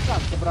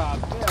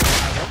 There we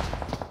have it.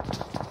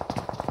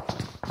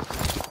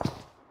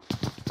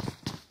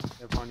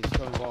 Everyone is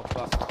showing off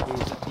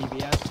his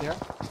DBS there.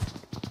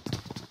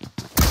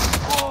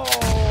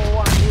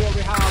 Oh, and here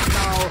we have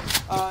now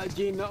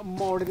Jean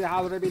Mord. They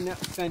have already been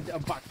sent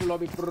back to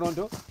lobby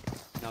Toronto.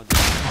 Now this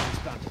is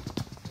standing.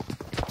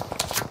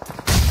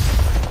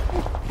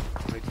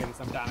 We're getting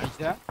some damage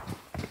there.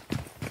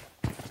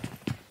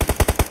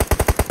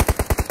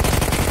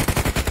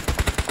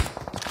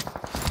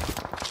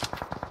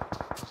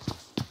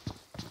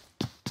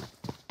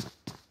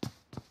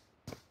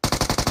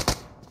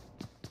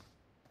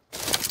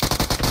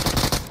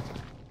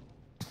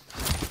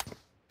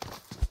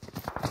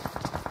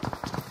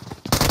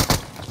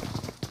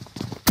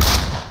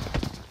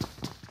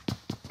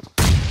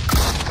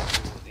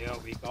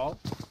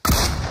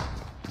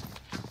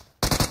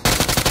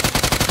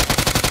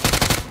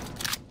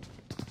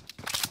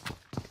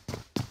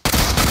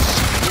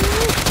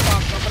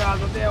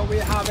 there we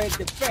have it.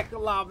 The fake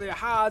love there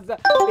has been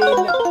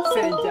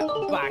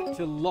sent back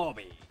to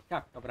lobby.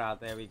 Kakabra,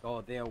 there we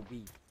go. There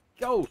we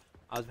go.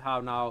 As we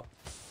have now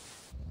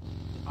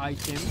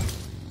item.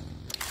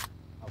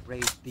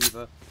 Raised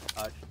Diva.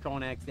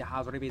 Strong X there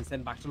has already been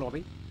sent back to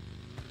lobby.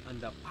 And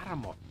the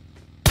Paramount.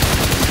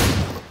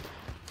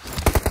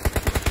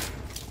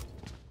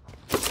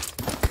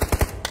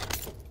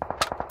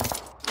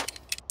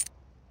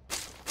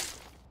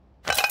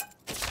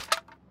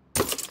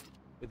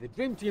 With the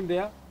Dream Team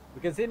there,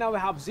 we can see now we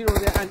have Zero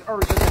there and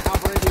Urgent they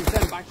have already been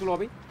sent back to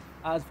lobby.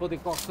 As for the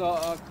Cox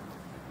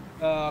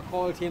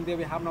call team there,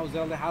 we have now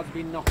Zero that has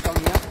been knocked down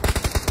here.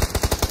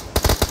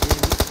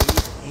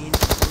 In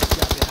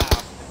Russia, they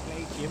have the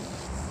play team.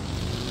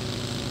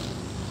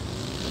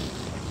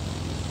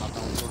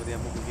 Over there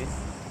moving in.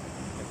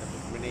 The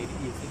grenade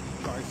is the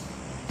choice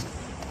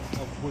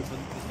of weapon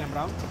this time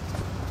round.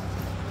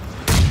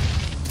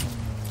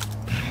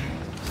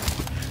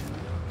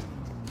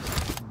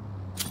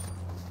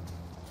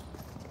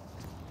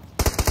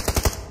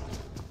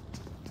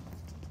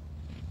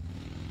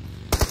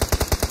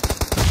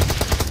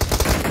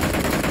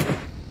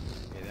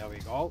 Okay, there we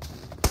go.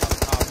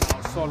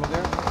 Now solo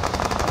there.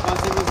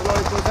 Advancing with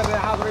Glory Cruiser, they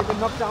have already been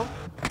knocked down.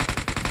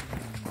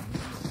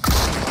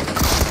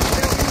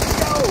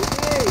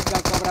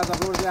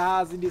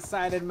 Has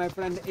decided, my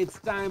friend, it's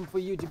time for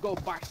you to go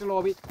back to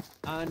lobby,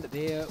 and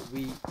there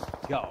we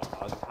go.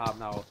 As we have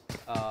now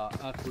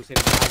a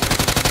Crusader.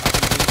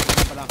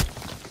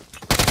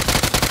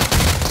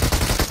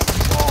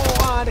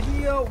 Oh, and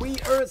here we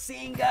are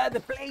seeing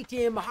the play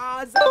team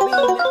has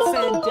been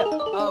sent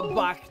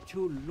back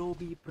to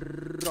lobby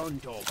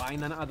pronto by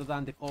none other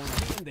than the call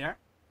team there.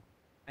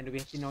 And we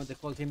have to know the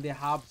call team, they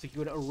have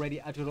secured already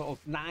a total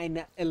of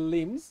 9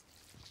 limbs.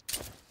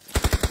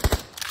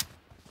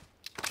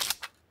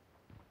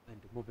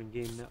 Moving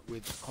in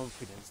with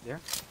confidence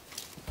there.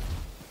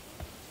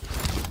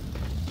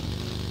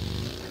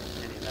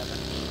 And 11.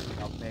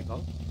 Now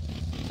Bagel.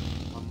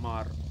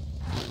 Amar.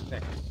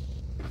 Beck.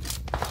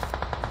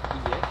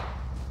 EA.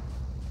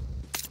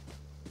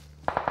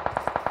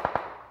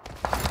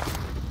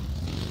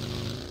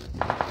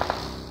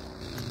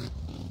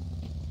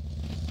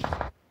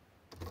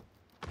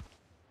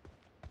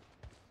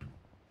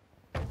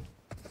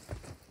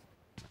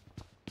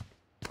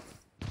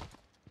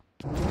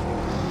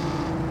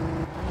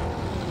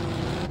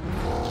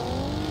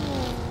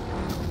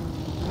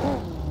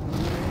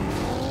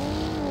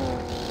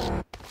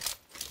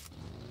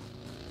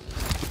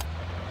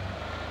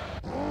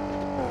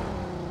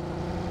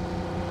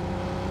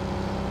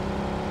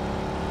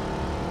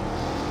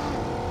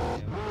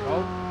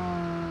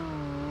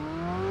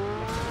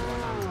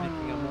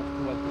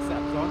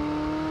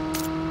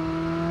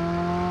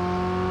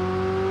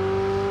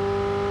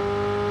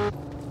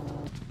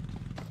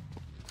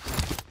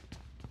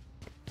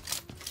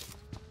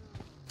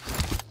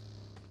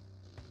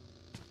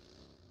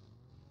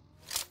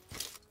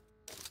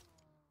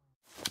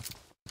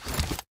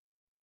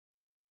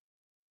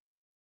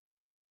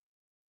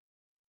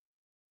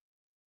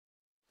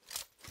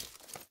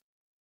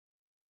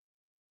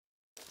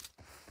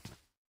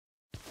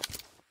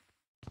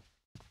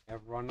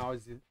 Everyone now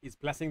is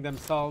blessing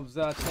themselves,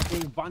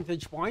 taking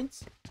vantage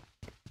points.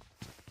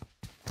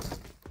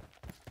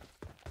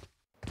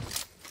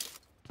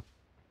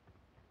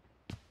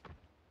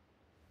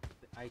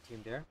 The I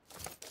team there.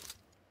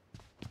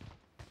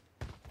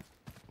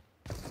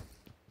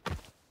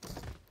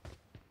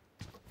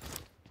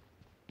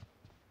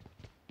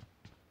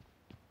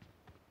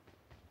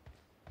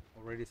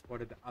 Already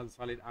spotted the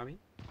Al-Salid army.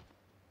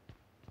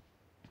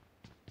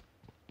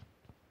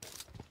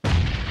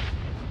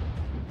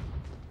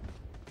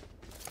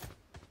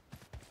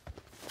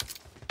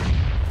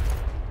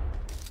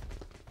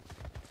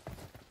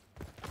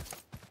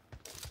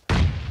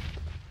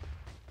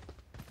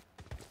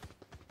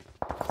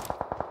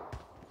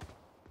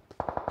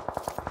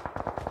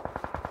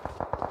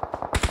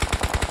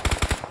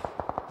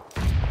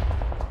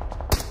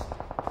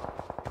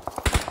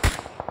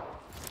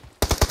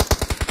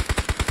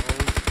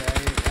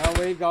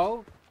 There we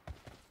go.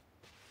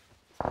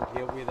 So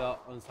here with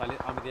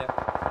on-silent army there.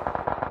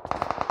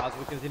 As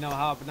we can see now,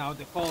 have now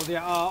the call they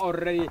are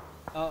already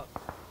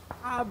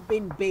have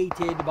been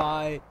baited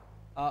by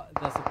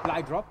the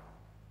supply drop.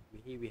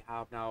 Here we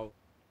have now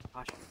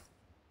Ash.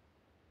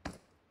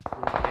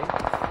 Okay.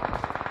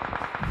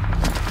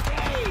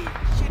 Hey,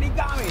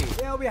 Shinigami.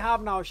 There we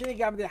have now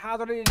Shinigami. They have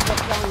already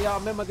dropped down here.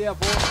 Remember there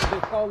for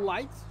the call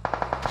lights.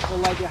 So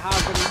like they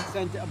have been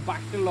sent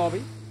back to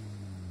lobby.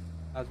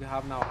 As we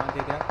have now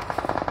hunted there.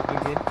 In.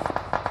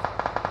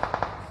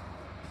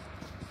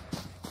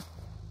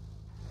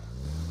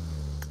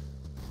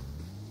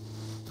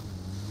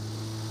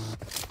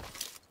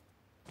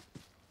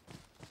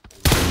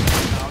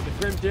 Now the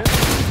Grim team.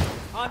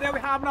 And there we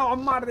have now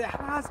Ammar there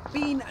has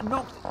been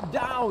knocked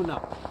down.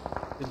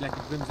 The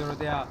Black Grim Zero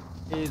there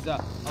is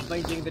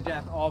avenging the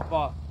death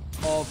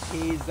of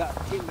his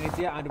teammates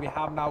here, and we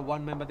have now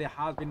one member there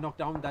has been knocked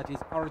down. That is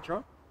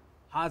Archer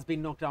has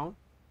been knocked down.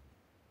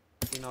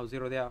 See now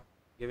Zero there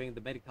giving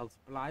the medical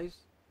supplies,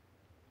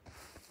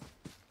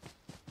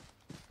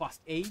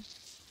 first aid.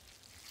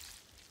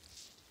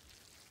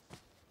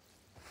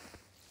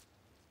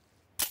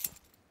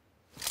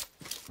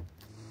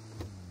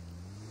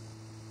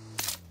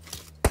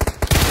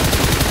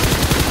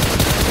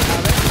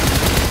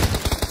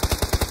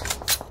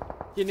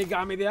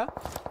 Shinigami there has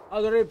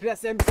already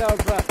placed himself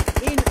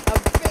in a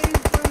very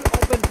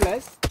open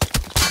place.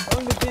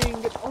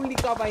 Only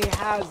cover he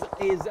has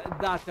is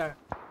that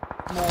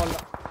small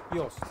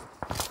kiosk.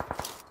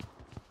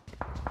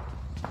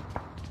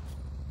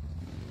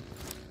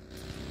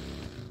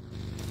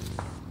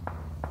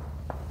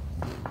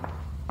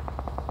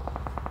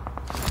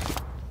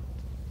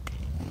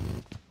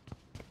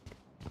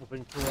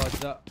 Moving towards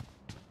the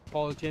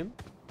Paul team.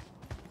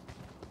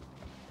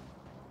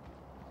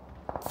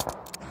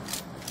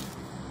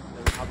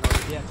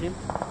 Yeah, team.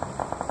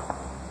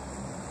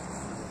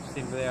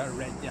 Seen there,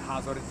 Red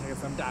has already taken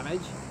some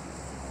damage.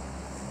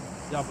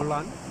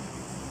 Jabulan,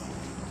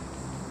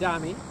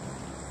 Dami,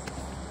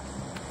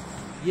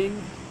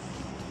 Ying,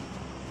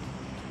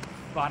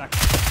 Barak.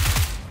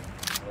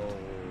 Oh,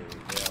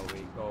 there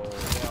we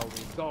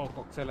go.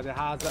 Coxella there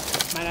has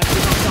managed to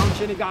knock down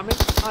Shinigami,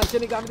 and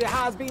Shinigami there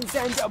has been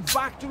sent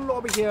back to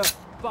lobby here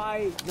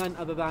by none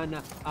other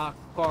than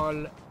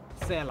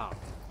Colsella.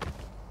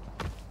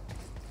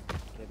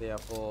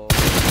 Therefore,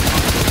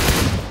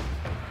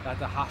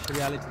 that's a harsh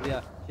reality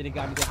there.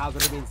 Shinigami there has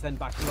already been sent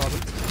back to lobby.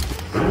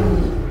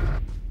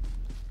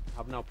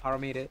 Have now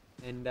Paramede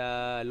and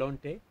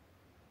Lonte.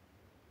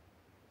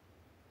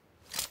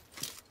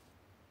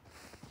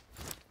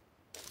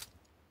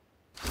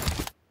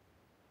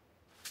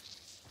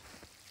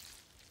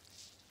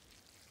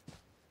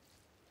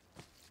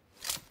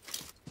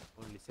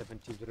 Only 7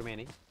 teams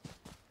remaining.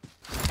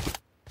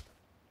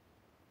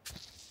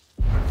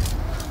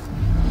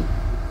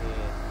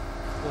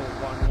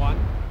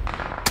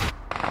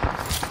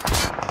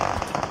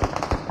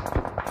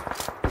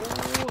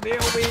 There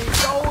we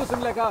go,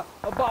 some like a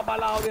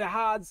Babalao there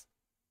has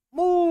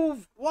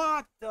move.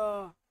 What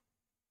the?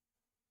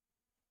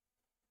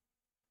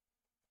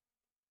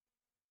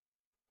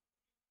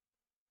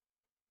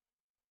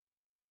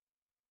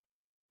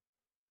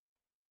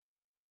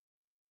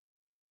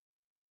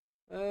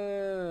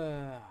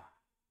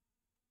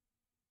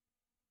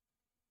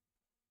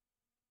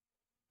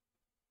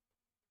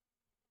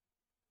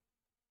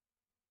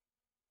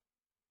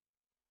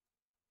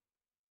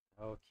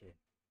 Okay.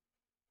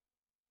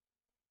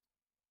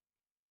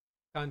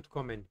 Can't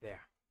comment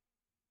there.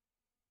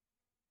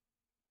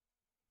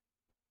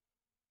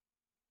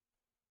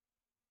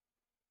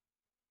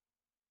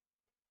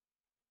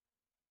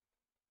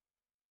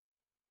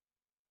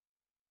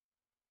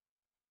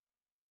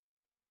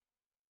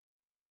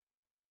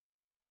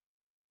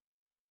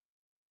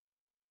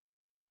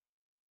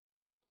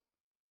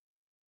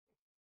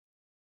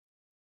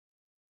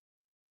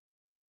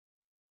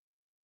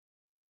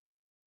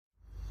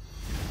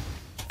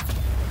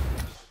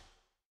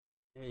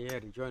 Yeah,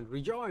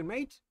 rejoin,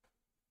 mate.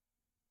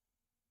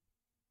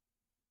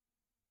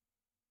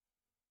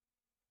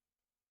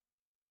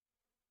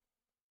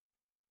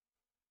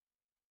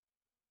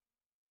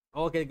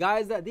 Okay,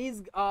 guys,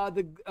 these are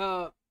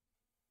the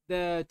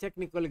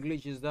technical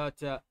glitches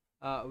that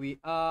we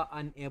are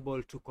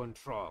unable to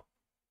control.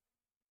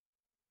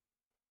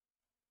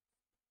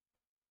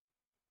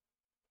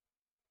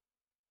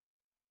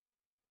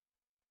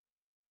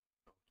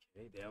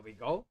 Okay, there we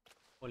go.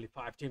 Only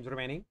 5 teams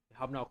remaining. We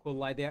have now cool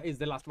light. There is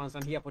the last man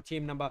stand here for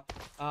team number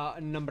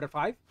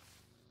 5.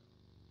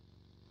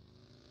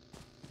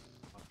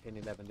 10,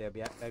 11 there.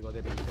 There go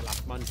the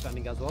last man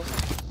standing as well.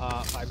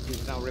 5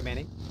 teams now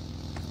remaining.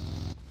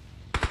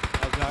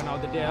 Now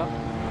the Dale.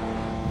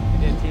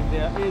 The team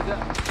there is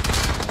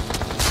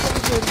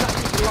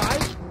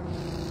live.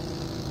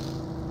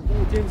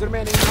 2 teams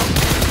remaining now.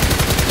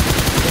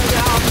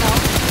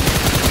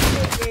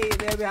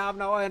 There we have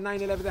now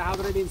 9-11. They have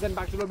already been sent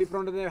back to lobby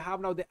front. They have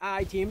now the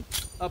I team.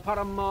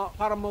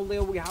 Paramol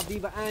there. We have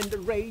Diva and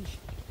Rage.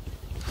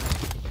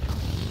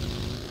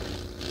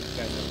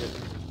 Guys are good.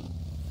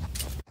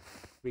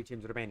 3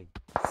 teams remaining.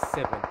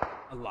 7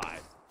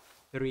 alive.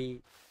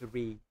 3,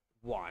 3,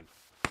 1.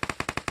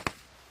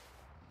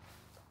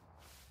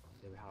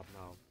 There we have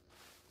now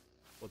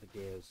for the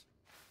Dares.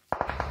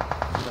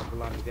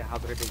 They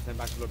have already been sent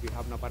back to lobby. We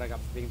have now Baragap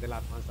being the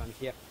last man stand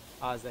here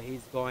as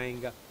he's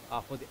going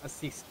for the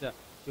assist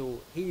to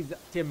his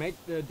teammate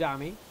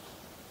Dami.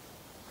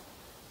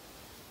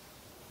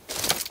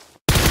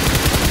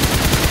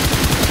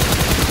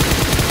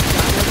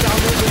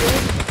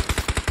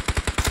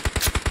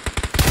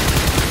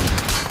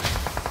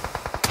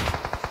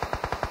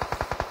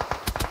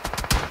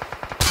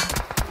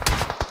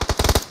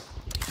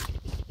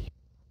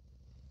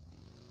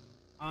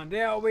 And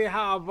there we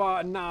have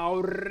now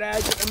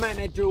Red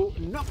managed to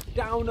knock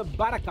down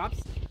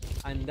Barakups,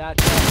 and that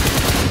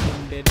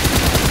ended.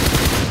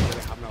 There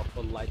we have now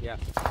full light here.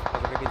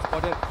 Already been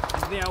spotted.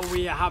 And there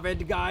we have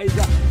it, guys.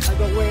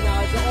 The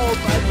winners of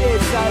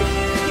this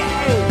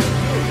game.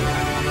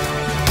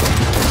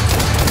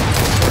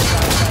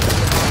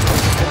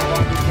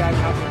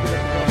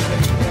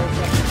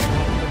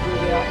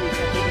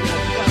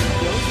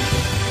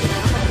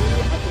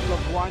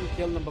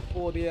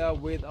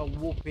 there with a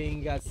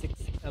whooping 6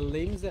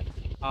 limbs.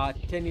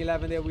 10,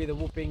 11 there with a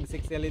whooping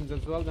 6 limbs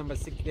as well. Number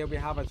 6 there we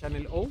have a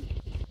channel O.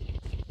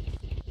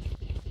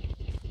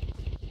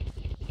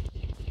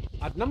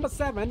 At number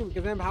 7, we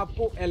can then have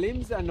 4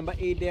 limbs, and number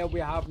 8 there we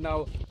have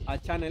now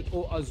channel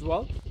O as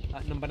well.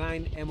 At number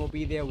 9,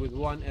 MOB there with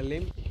 1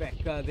 limb.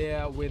 Becker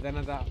there with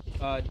another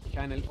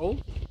channel O.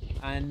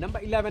 And number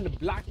 11,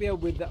 Black there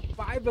with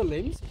 5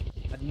 limbs.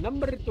 At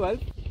number 12,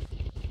 you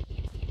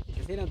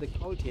can see the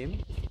call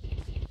team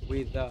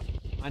with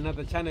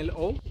another channel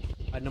O.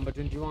 At number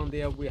 21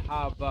 there we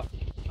have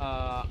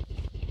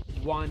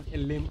 1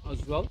 limb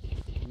as well.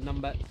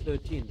 Number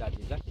 13, that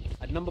is.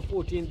 At number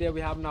 14 there we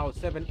have now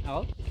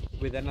 7L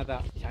with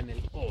another channel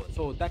O.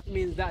 So that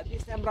means that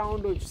this time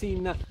round we've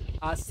seen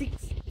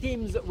 6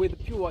 teams with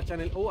pure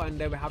channel O, and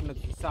we have the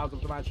south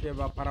of the match. We have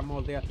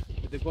Paramol there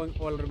with the going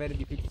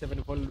already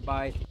 57, followed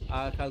by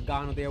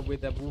Calgano there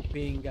with the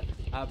whooping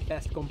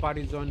best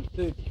comparison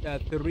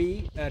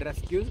 3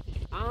 rescues,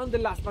 and the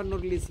last but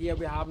not least here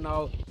we have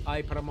now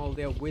Paramol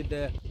there with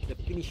the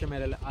finisher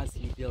medal as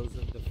he deals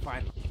the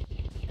final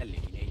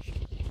elimination.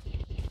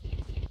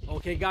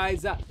 Okay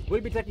guys,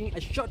 we'll be taking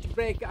a short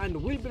break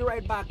and we'll be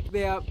right back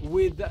there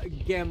with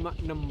game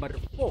number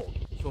 4.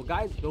 So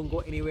guys, don't go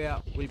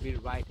anywhere, we'll be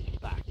right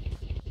back.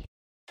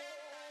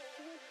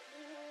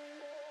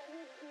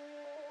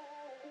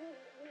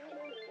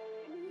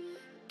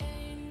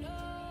 Ain't no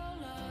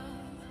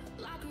love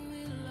like a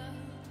real love,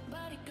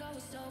 but it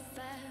goes so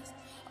fast.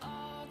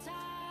 All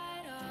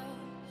tied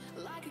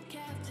up like a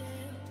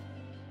captive.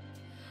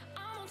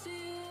 I'm to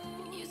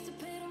you. Used to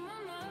pay to my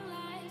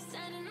life,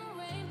 standing on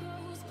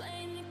rainbows,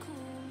 playing it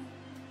cool.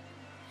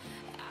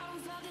 I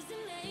don't felt this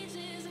in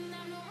ages, and I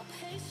know my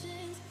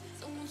patience.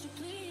 So won't you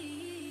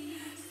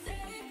please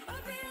stay a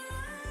bit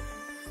longer?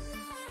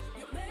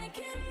 You're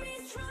making me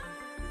stronger,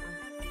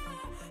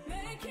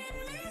 making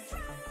me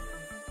stronger.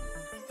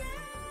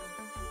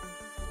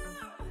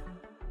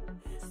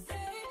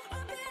 Stay a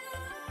bit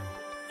longer.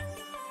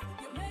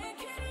 You're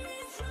making me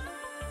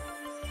stronger,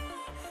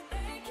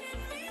 making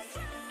me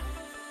stronger.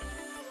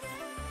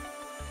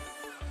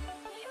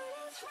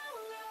 You're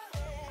stronger.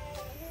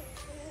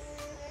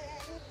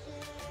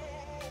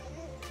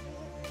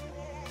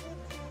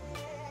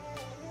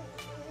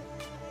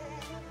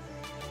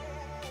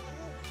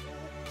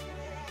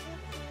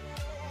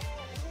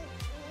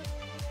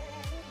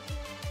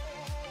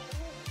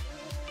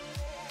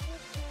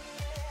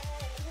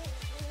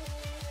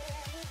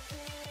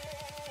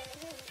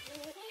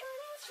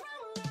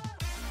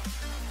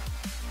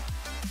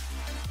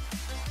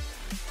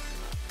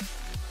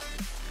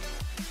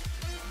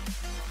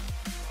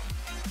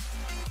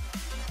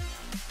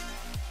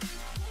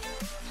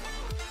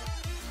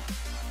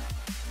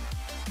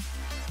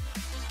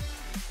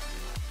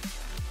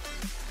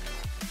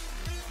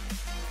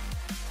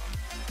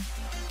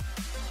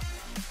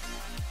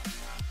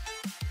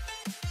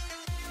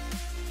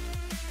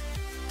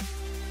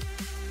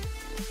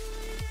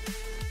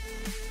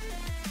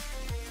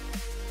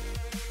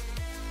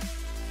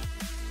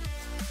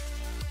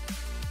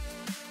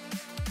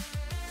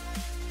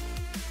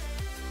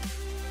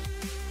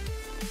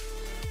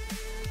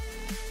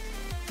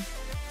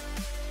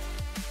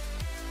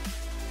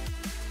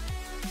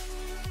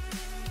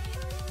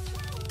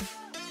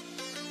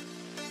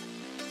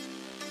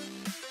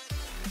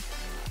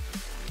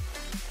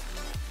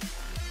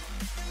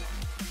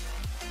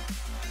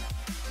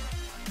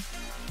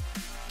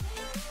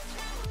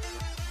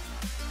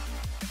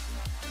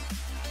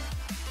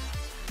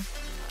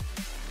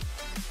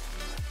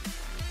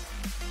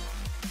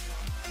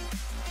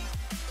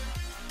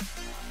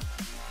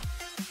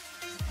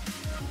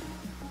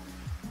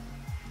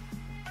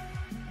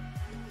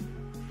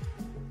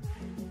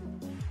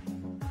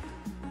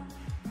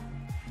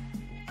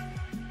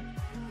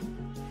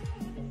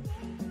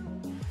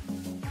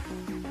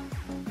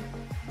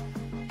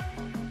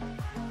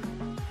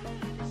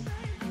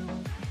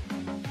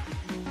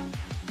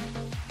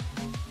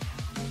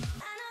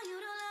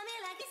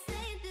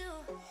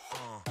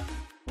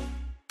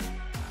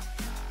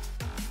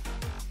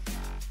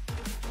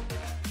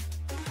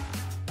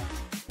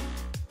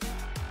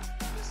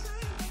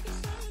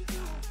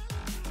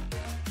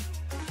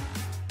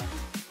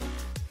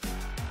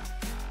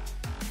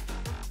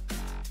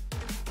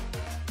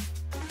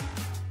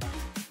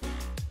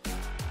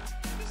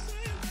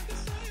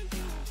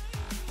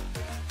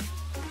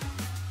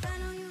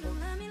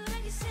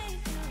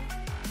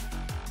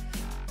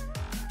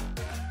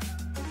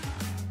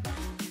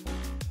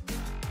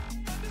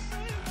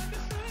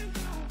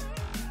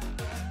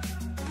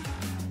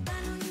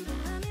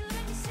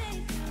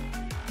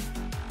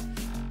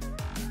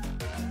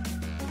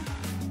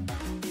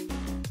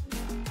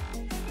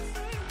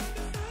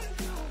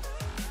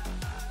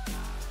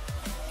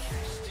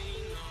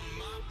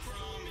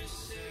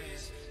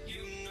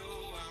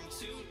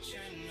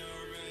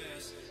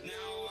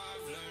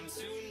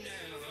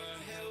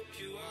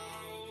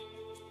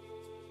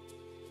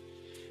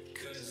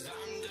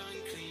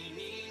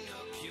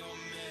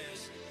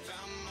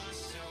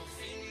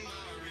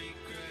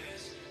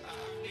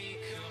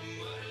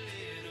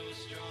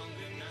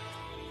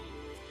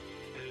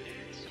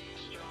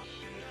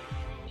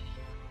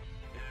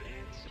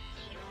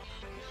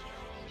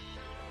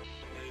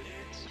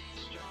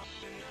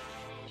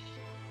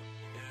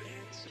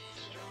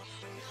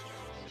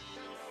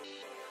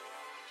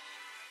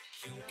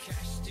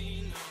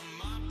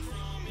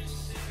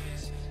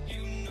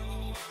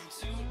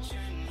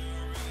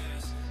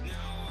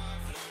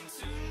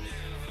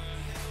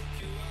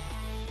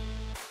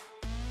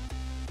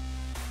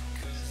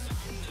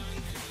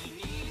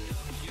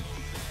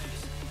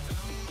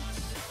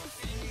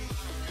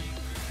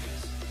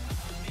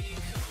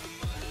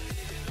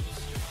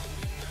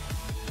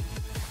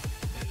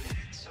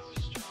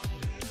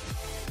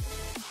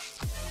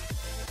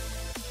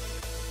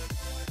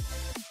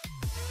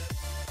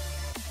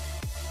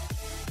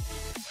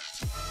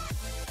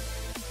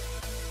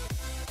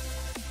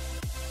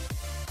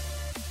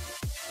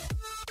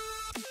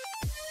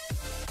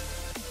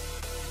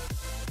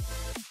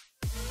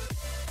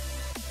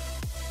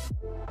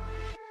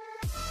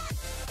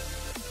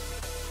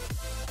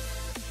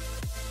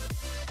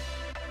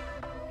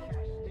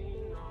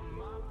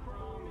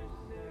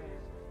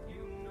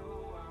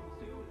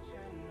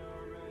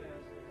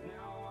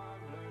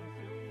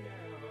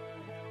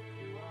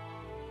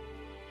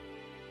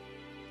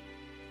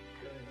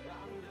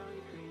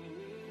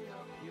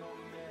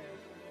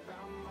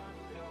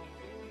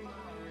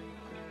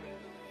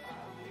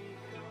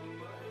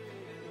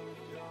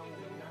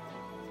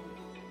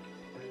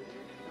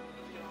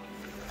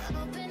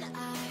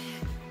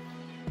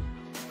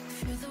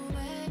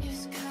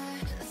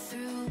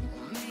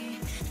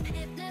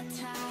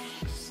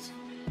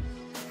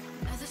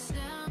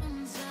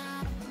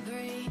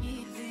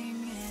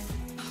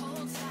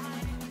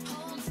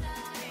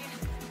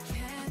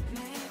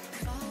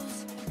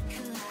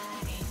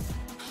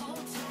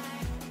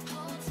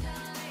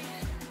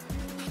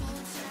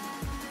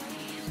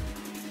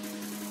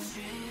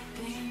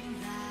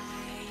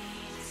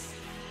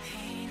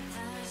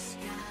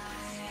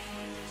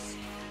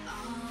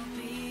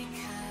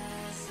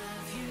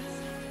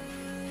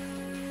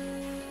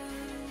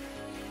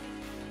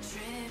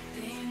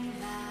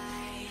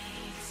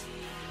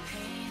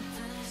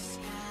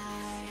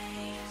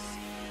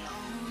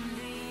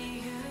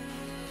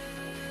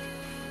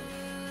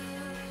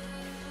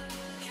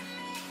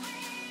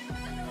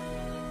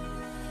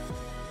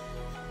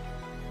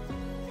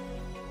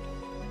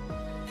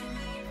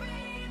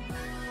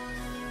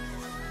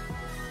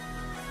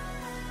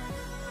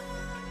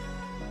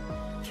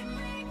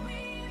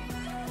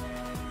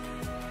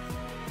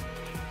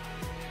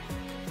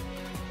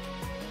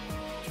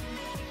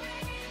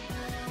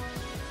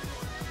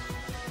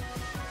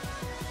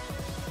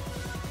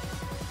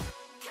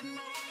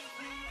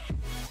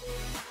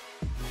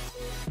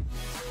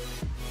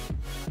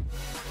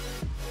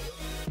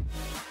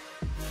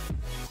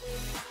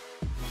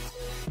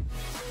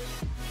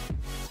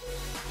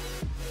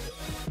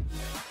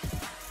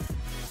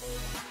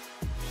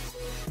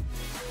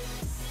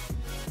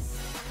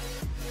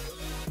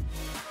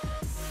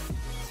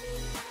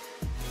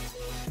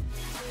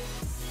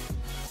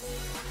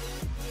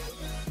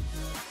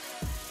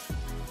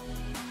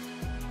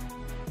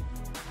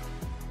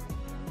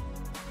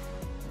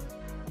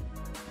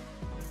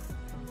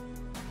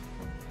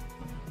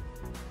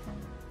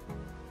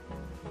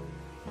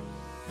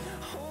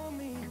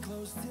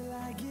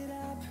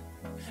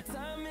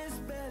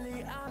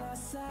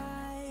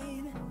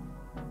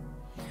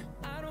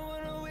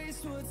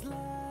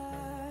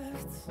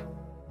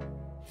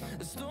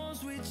 The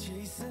storms we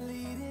chase are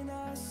leading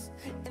us,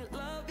 and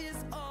love is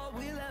all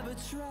we'll ever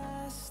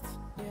trust.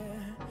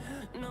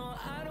 Yeah, no,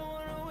 I don't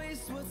wanna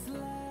waste what's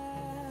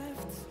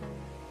left.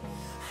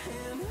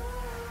 And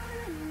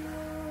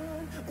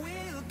on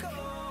we'll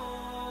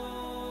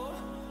go,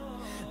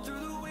 through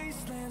the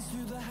wastelands,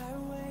 through the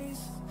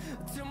highways,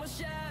 till my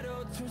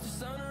shadow turns to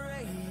sun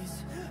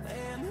rays.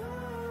 And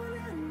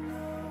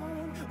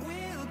on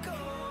we'll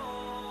go,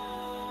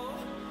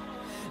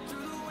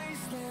 through the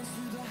wastelands,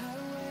 through the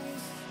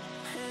highways,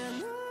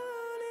 and on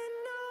we'll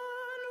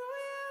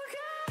go.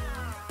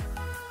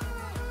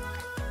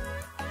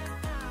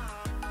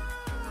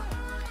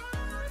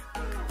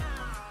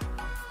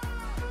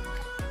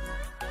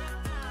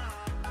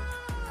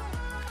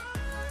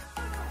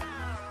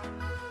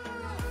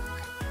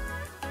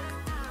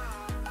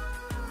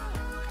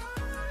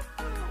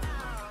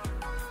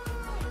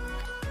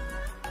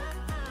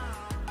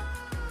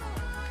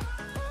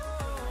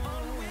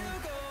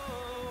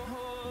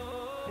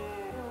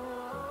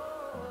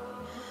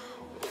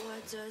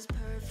 What does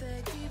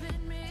perfect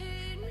even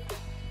mean?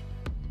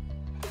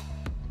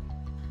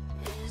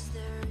 Is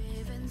there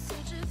even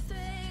such a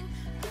thing?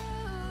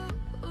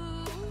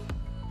 Ooh,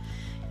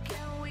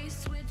 can we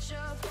switch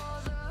up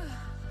all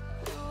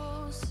the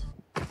rules?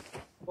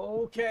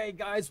 Okay,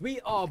 guys,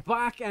 we are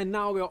back, and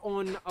now we're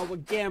on our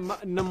game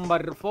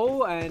number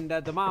 4, and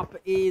the map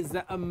is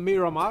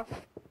Miramar.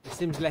 It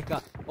seems like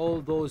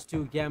all those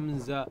two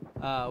games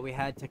we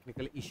had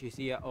technical issues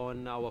here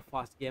on our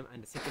first game,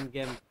 and the second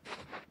game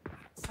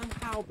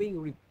somehow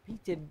being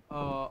repeated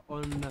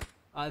on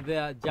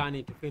their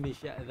journey to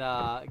finish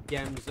the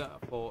games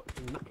for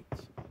tonight.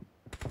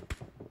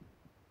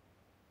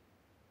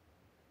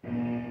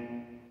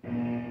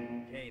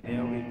 Okay,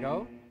 there we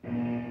go.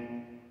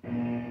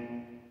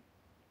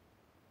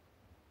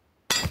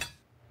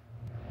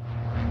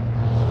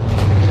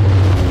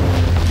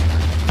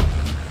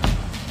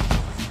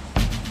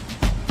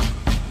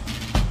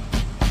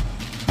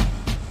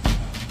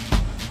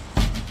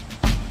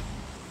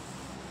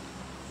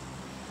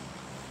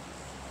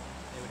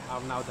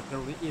 Now the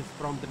career is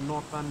from the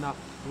northern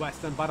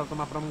western part of the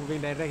map,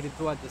 moving directly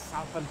towards the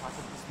southern part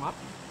of this map.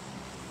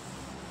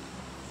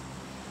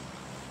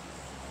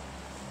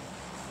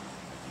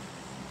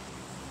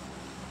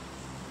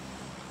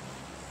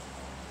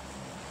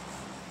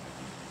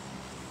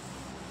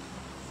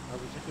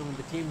 We're checking on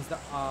the teams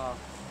that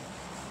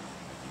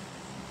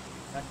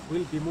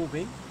will be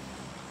moving.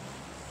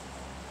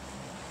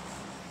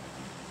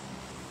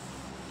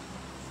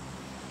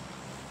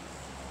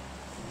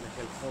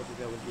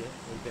 There will be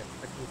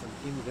expecting some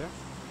teams there.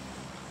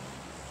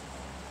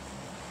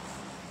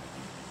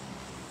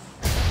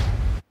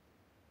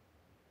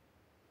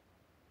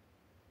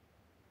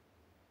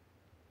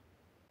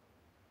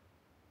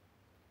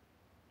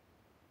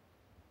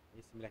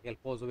 It seems like El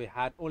Pozo we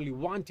had only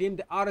one team,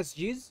 the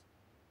RSGs.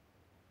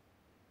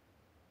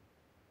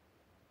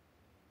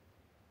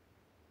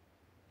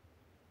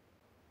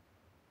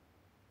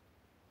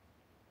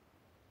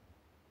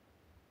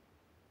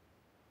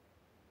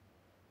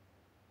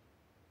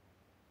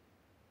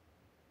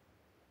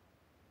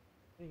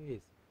 It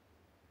is.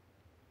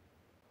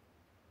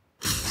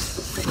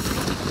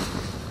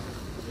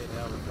 Okay,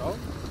 there we go.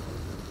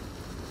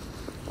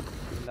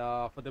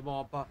 And for the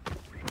mob,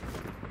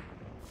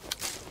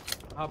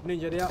 Up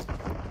Ninja there,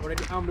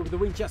 already armed with the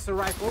Winchester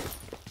rifle.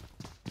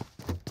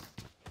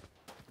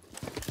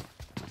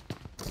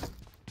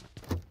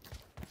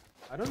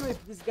 I don't know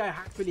if this guy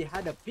actually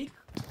had a pick.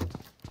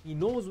 He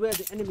knows where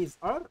the enemies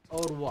are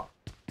or what.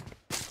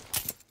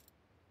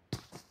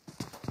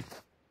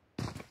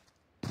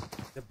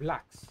 The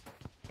blacks.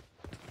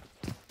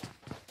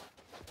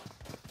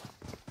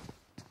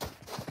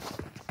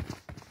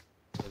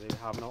 So they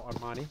have no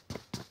Armani.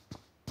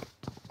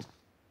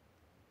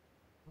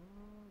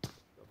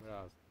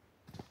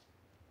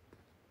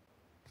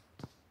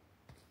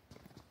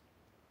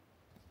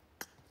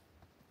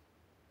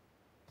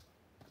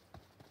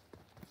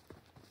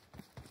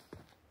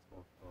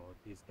 So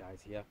these guys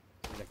here,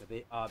 like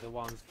they are the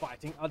ones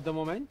fighting at the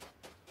moment.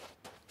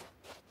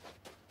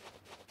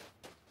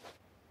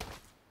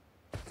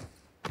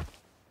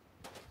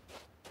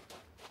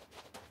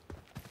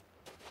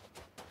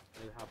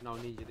 Now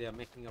Ninja, they are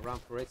making a run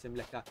for it. Seems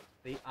like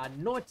they are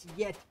not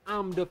yet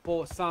armed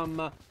for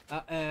some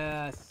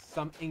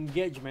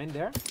engagement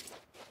there.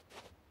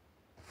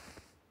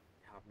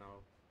 We have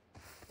now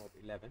mob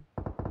 11.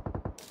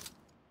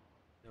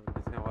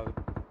 Now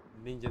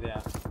Ninja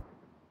there.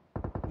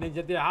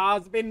 Ninja there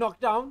has been knocked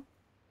down.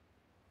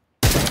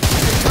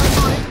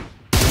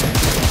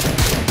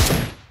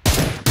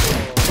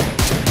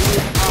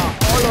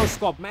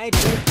 Holoscope, mate.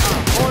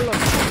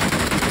 Holoscope.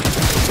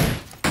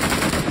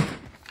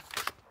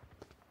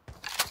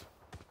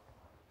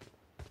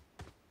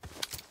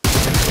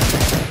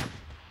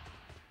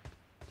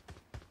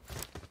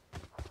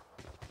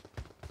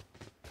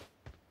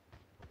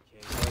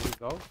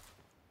 Go.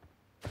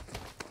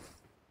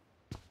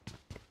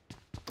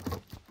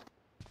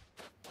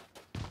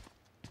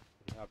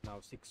 We have now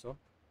 6 so.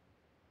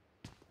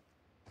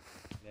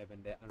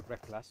 11 there and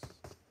reckless.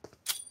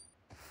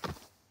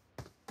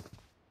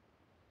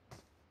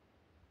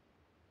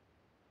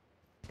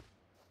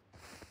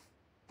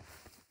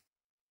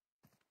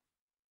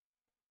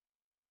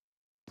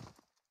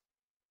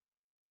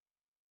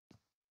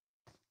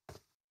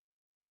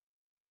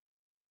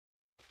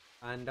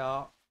 And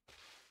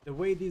the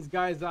way these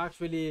guys are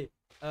actually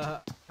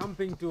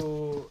camping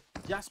to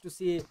just to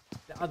see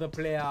the other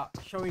player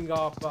showing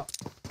up,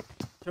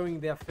 showing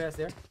their face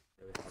there.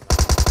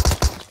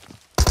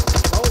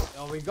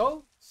 There we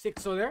go.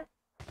 6 over there.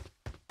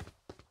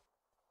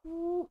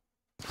 Ooh.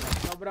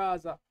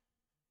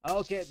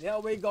 Okay, there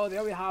we go.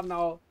 There we have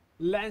now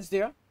Lance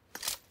there.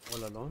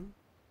 All alone.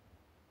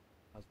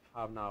 As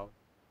we have now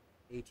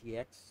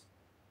ATX.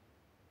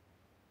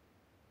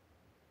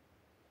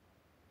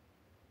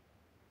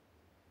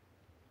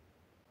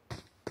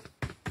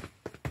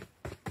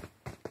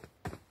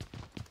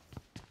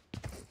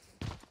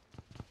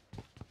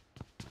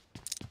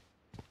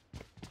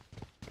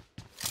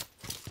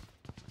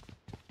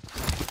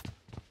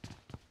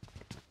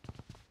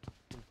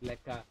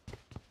 Like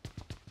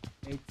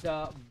it's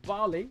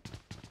Valley,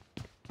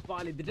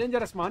 the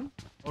dangerous man,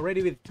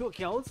 already with 2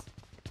 kills.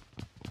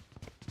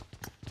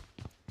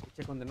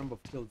 Check on the number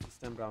of kills this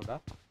time round,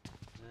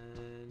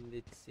 and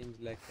it seems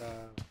like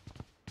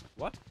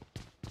what?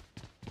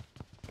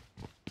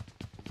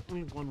 There's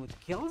only one with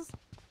kills.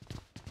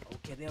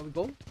 Okay, there we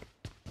go.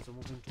 So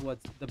moving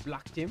towards the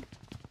black team.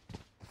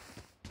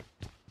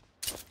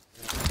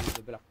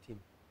 The black team.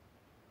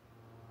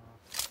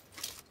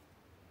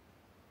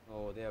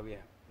 Oh, there we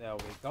are. There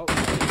we go.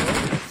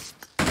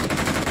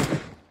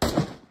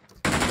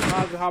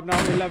 We have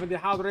now 11. They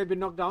have already been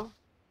knocked down.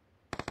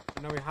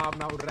 Now we have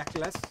now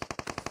reckless.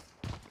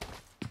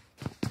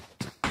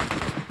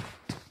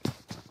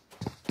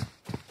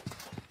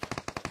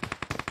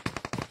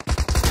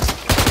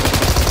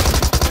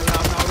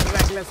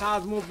 Reckless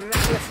has moved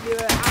recklessly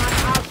and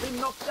has been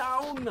knocked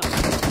down.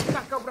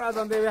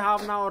 And there we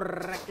have now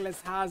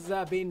reckless has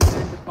been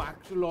sent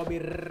back to lobby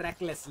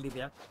recklessly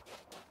there.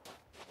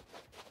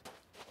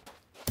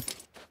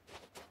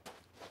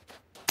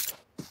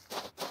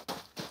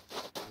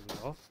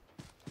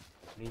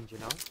 Ninja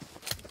now.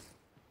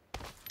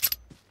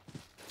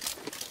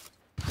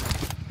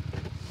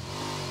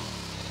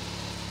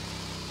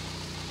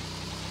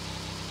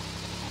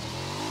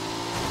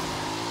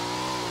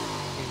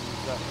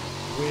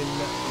 Will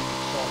be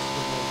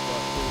possible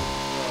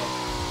to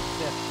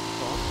set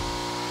from.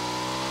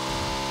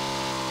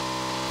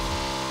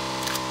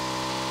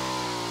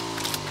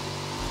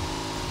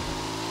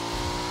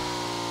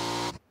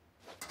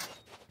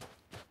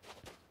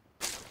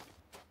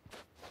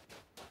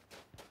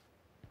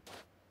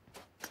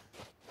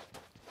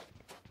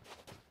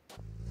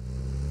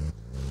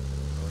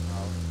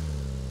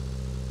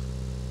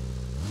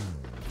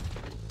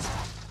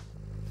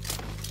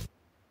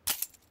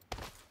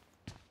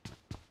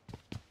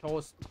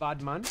 Toast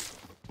Badman.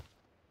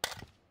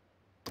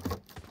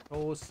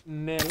 Toast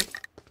Nell.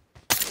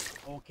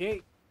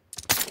 Okay.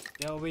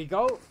 There we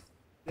go.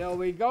 There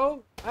we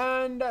go.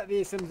 And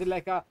this seems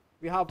like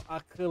we have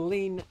a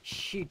clean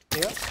sheet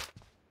there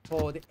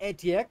for the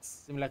ATX.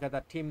 Seems like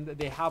that team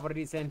they have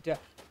already sent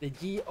the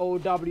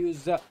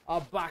GOWs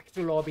back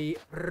to lobby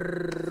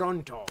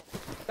pronto.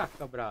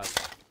 Takabras.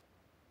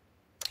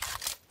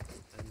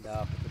 And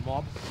for the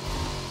mob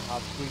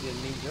have Sweden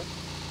Ninja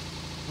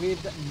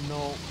with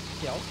no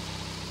kill.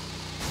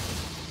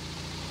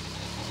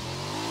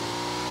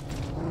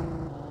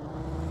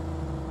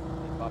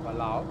 Baba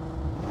Lao.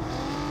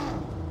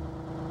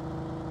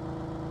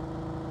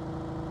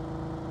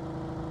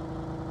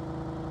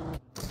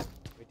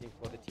 Waiting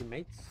for the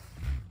teammates.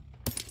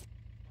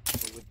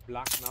 So with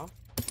black now.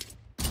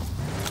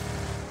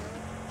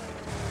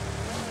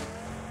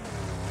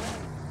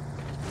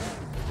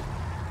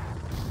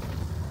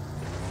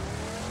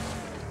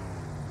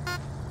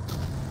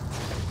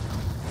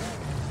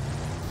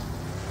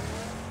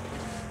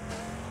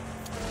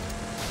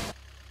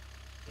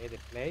 They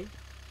play.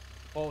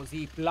 For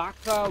the black,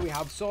 we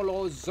have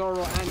Solo,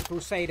 Zoro, and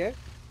Crusader.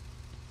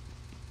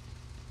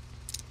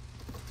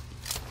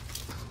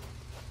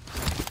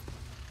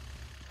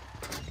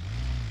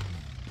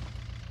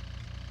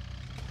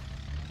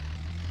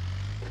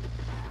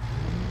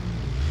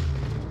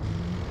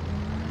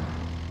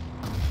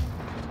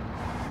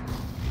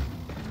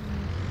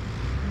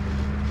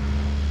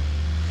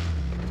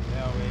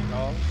 There we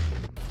go.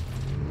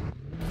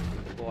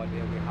 Board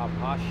here we have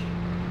Hush.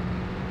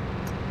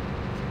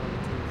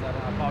 That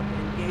are about to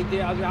engage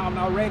there as we have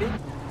now ready. We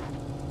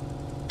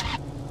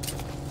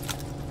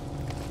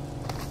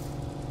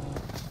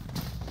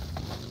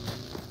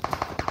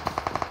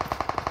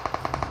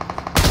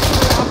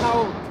have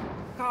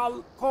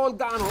now Cole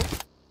Gano.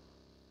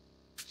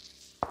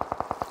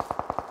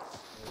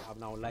 We have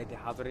now Light the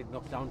Hazard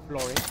knocked down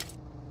Flory.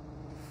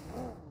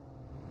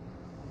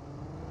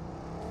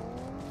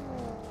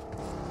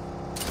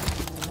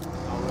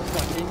 Now we're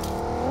starting.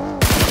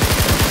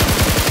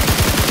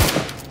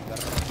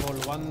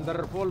 One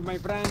Wonderful, my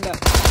friend. There we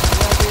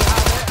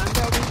have it. And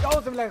there we go.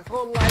 Something like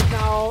whole light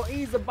now.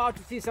 He's about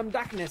to see some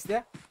darkness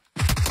there.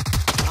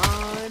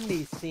 And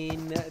he's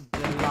seen the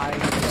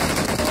light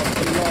of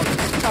the Lord.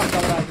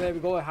 There we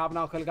go. I have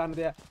now Kalgan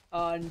there.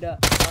 And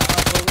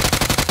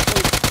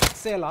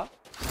Sailor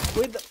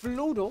with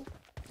Fluto.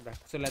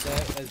 So there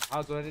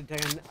has already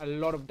taken a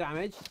lot of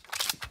damage.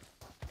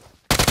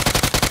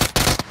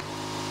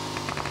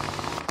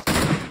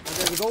 And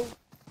there we go.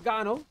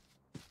 Gano.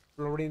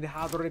 Florin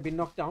has already been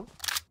knocked down.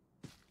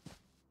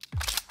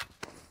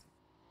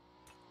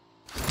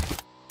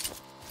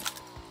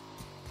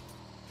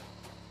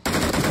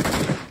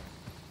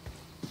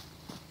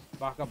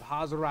 Backup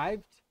has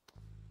arrived.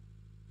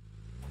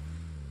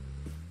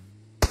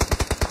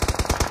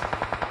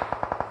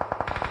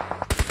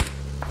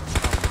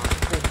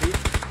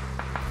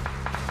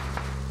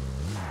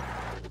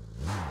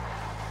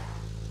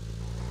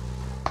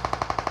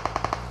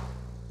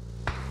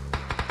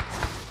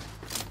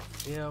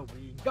 Here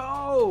we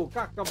go.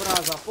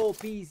 Kakabraza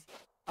 4-piece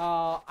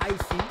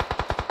IC.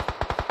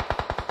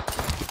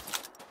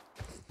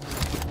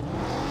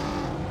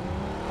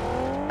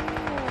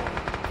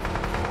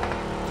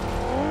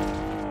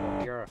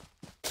 Here.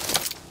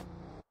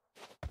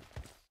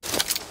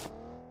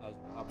 As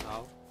we have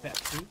now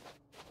Pepsi.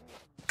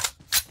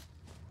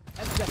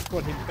 Let's just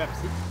call him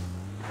Pepsi.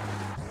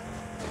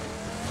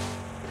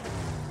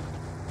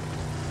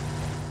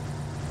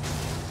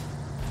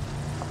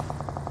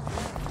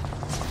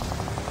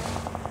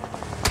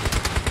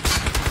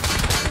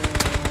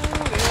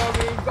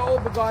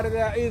 Bugatti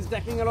there is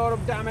taking a lot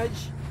of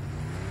damage.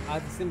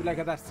 It seems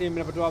like that same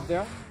level drop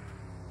there.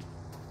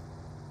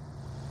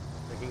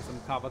 Taking some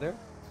cover there.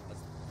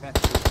 That's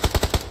Pepsi.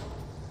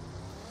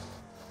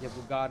 Yeah,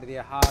 Bugatti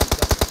there has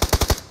taking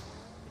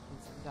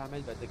some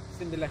damage, but it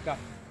seems like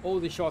all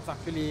the shots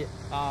actually,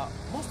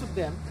 most of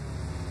them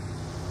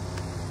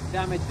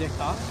damage their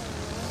car.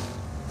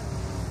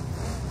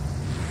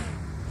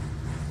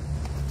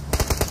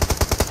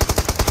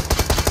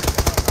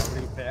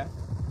 Real fair.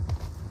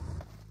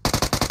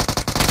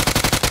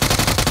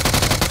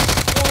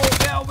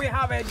 We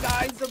have it,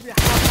 guys. We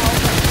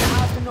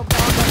have been knocked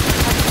down.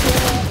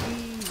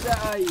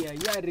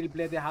 Yeah, real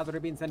play. They have already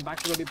been sent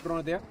back to the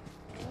Bruno there.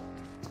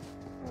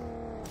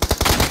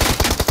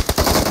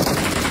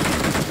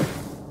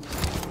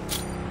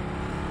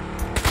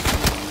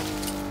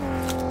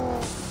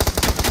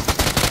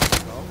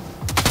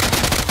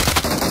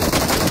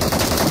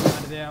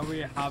 And there we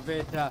have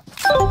it. Five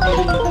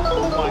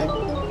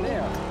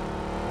player.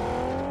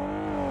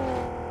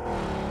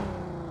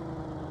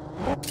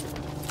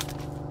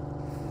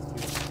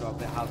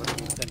 They have already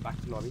been sent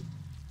back to lobby.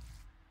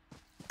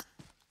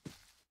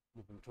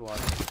 Moving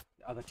towards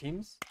the other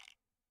teams.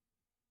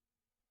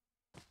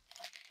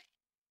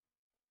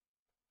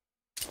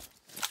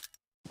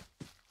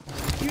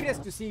 Curious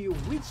to see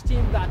which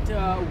team that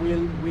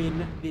will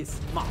win this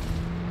map.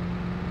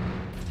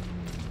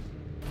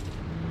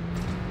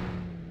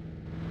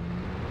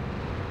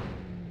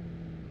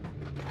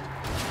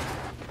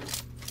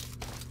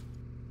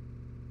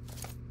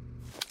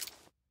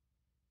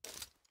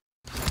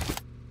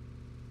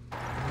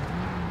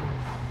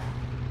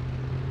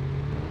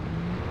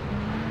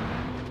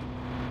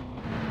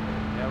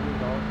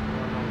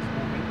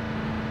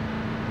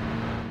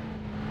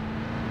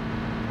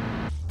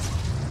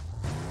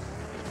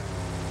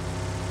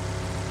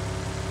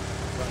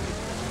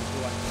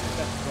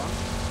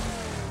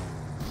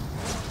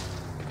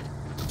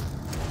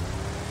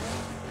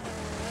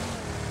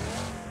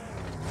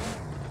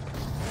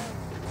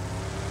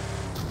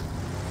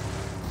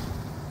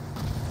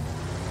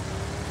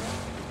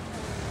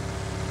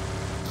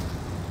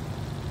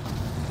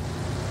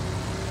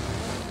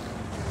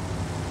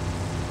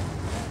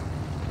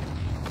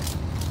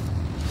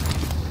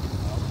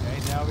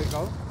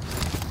 Go.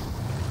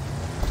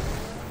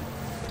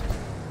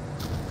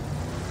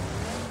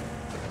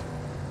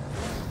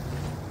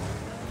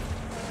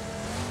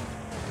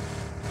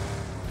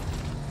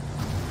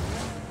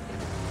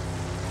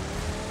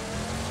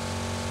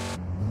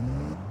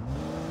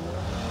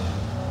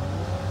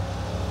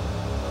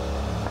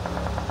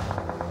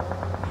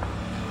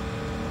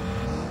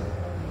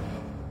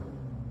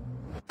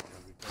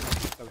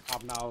 So we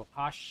have now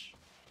Hush.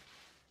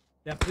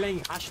 They're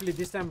playing Ashley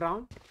this time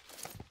round.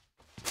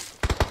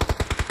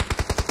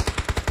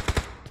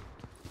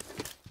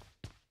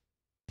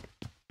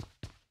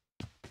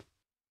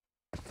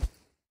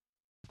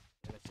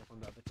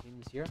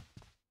 Here.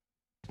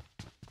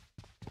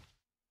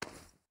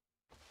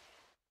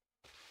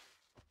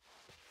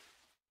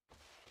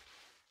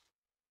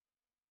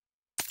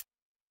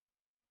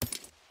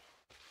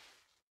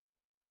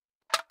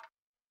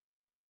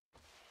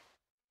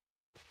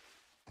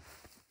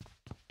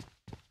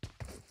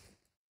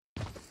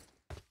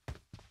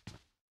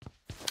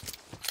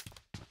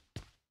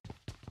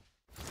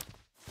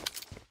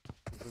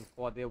 Moving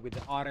forward there with the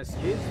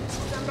RSG.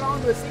 This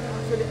round we're seeing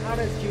actually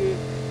RSG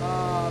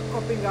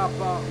coping up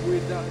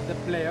with the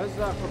players,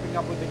 coping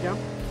up with the game.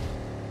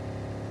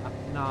 Up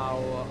now,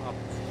 up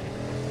to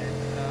 10,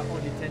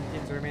 only 10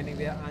 teams remaining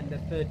there and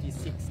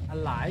 36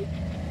 alive.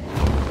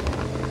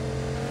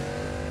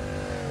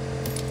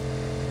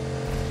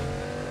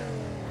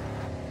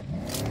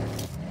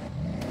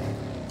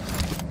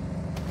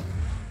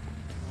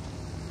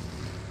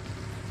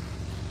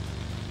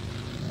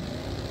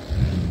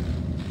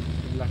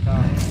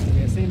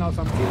 We are seeing now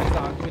some teams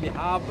actually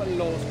have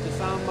lost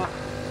some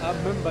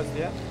members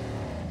there.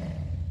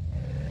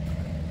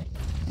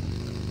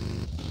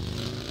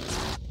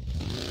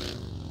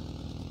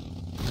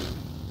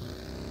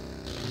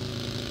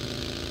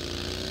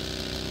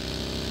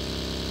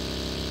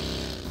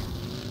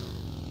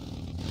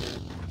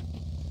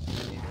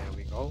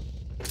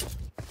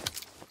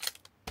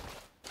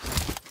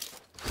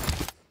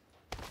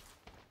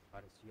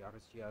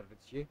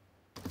 RSG.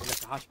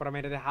 The hash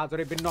parameter has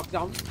already been knocked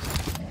down.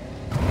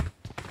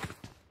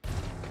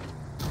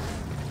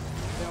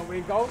 There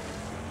we go.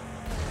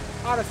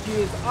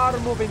 RSGs are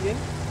moving in.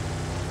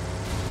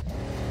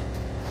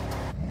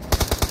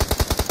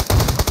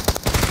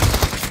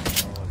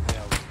 Oh,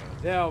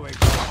 there we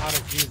go.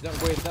 RSGs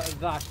with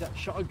that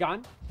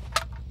shotgun.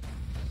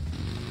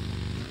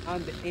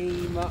 And the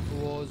aim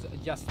was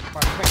just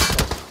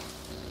perfect.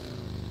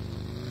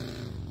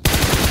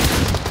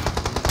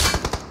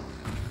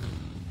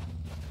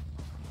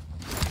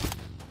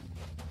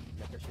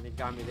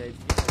 Giving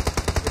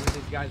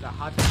these guys a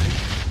hard time.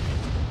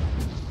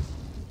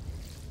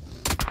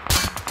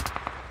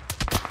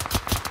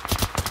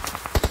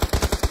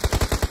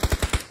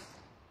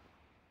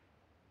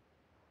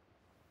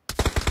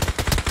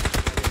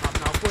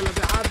 Now Fuller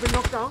has been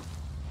knocked down,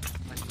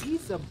 and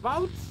he's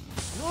about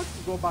not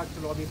to go back to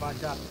lobby,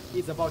 but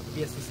he's about to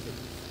be assisted.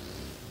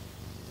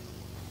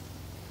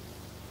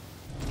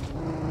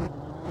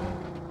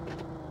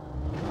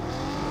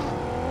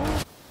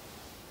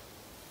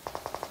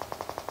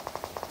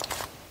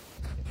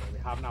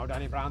 Now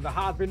Danny Brown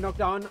has been knocked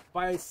down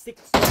by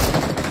 6.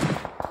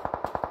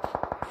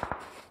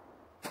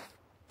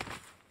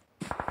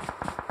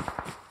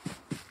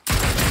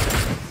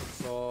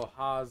 So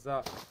has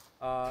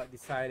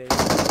decided to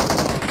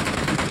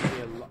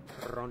kill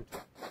Toronto.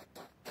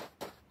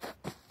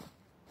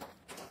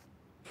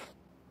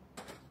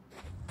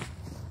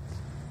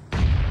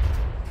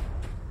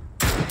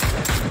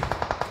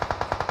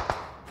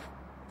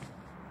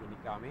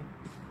 Kinikami.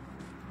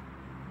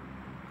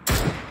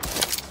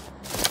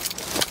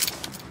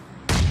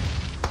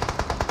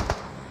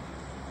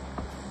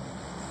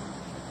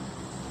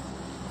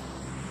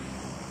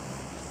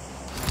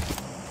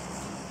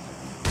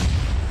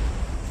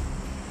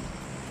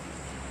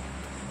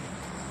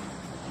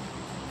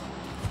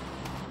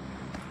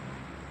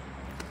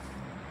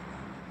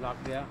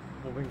 Block there,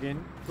 moving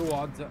in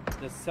towards the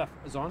safe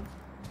zone.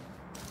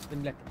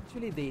 And like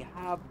actually they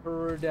have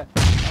heard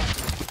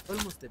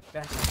almost the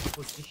best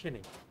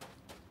positioning.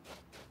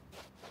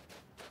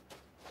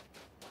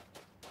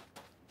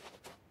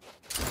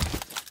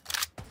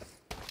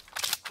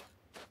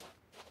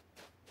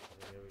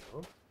 There we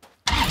go.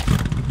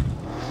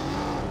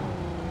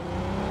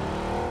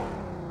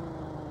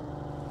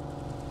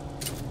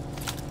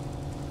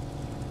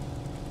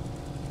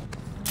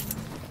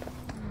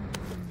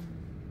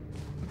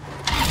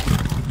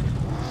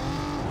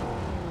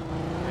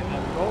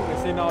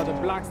 Now the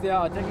blacks there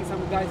are taking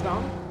some guys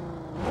down.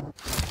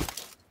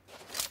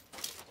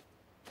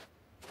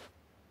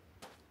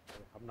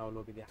 We have now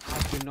lobby there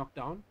has been knocked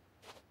down.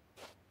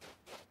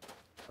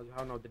 As we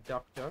have now the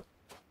doctor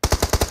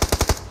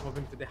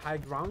moving to the high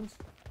grounds,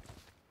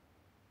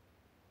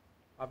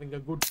 having a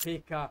good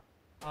pick at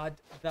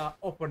the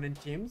opponent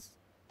teams.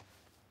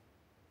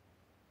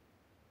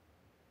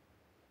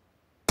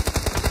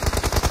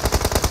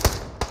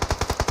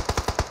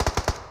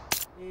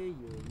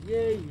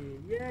 Yay.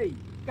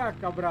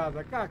 Caca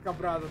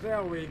brother,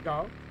 there we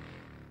go.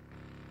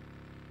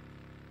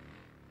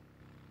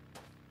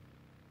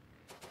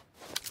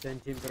 Ten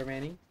teams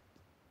remaining,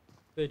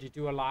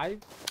 32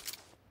 alive.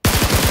 We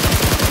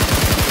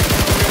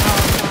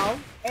have now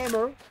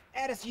Emmer,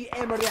 RSG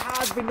Emmer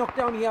has been knocked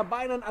down here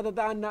by none other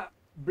than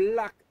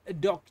Black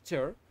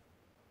Doctor.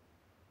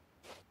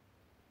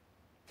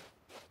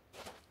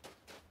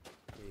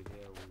 Okay,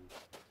 there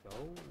we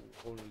go.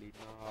 Only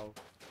now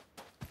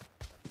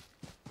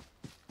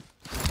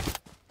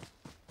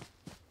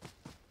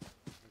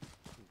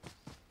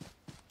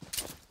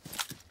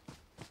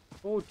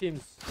 4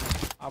 teams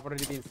have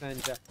already been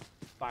sent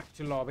back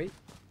to lobby.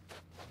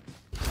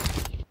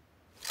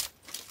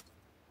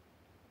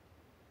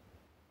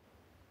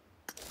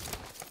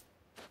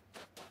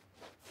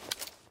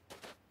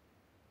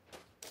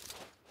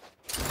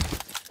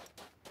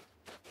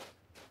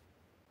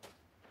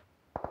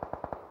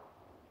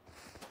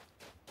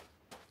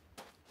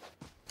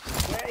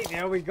 Okay,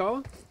 there we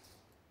go.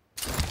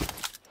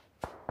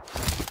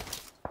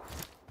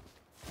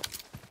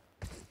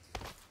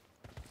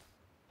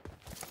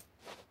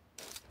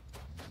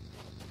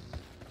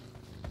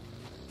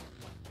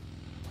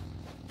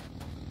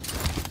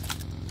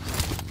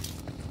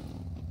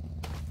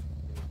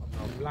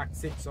 Black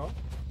 6 off.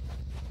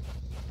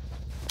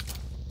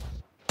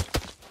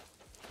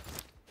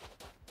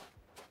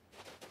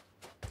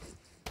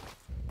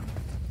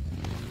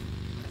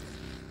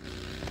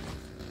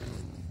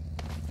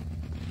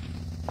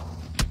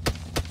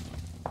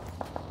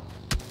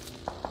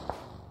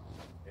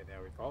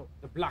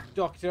 Black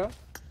Doctor.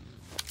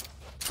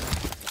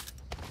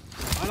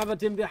 Another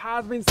team that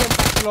has been sent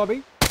back to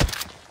lobby.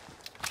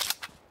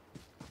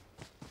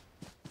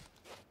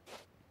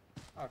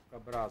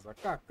 Cacabraza,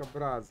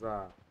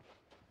 cacabraza.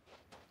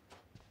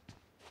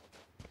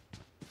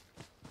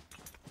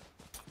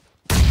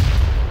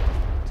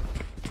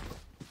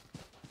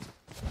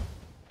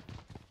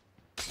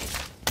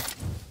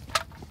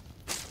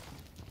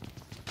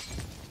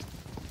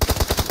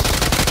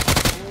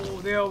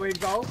 Oh, there we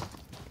go.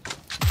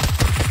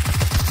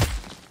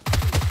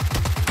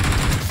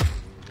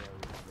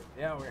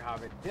 There we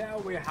have it. There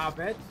we have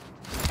it.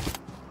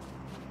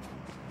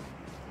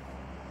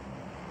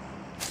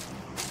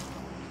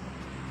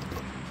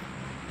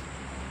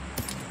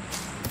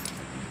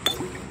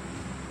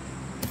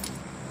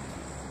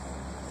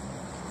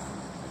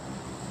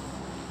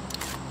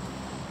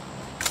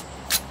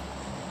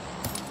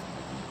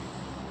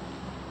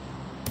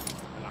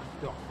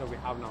 So we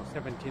have now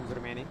 7 teams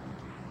remaining.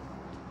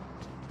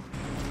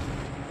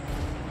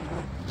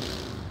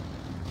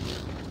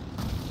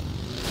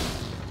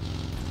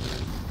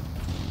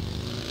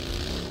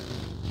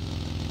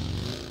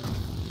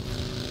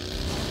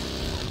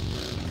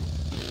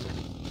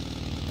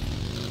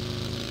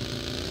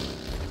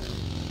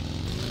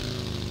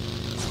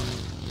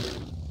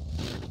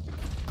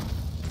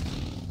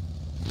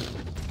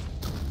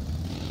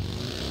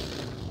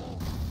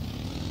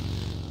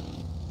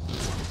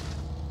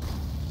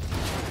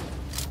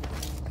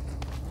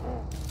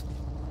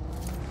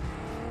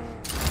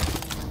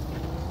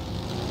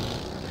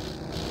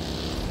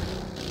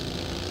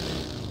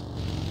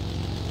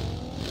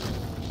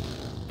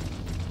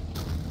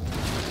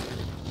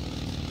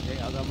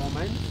 Other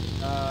moment.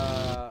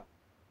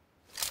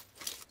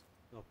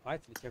 No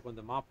fights. Let's check on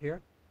the map here.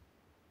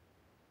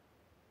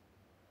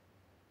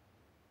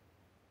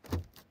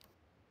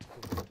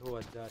 Moving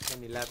towards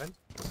 10-11.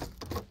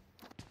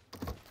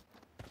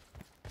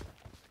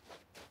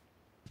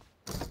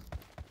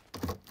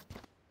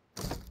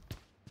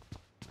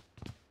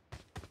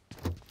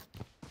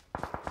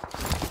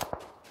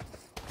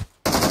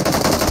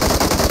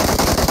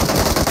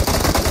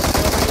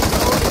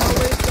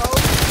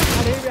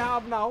 And here we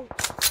have now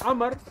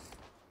Amar.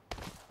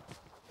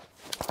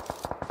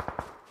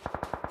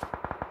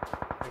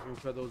 Making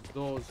sure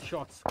those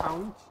shots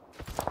count.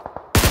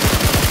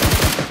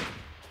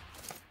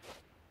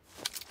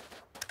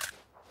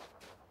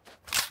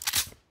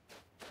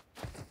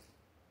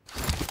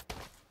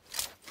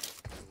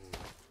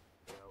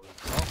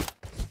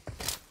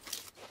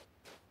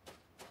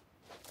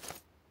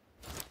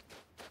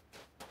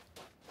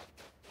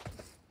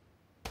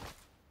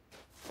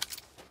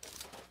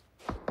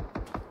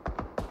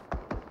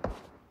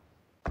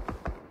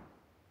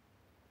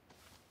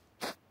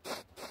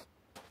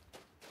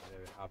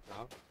 Up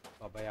now,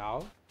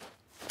 Babayao.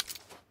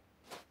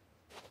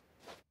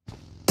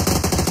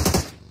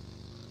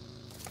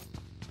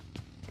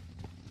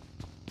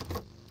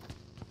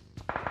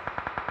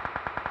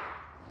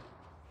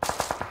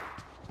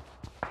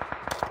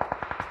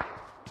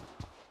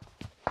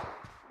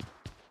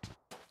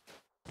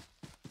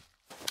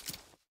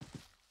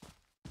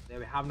 There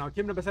we have now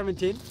team number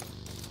 17.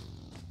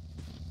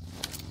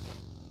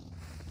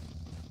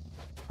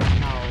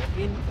 Now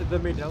in the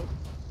middle.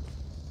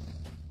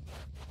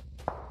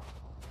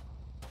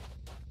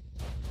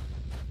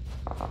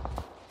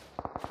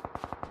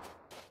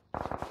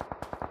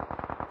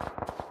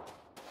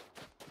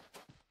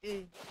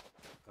 Okay,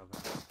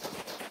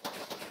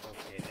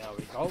 there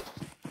we go.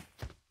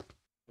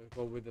 We'll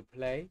go with the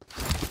play.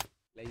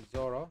 Play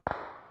Zoro.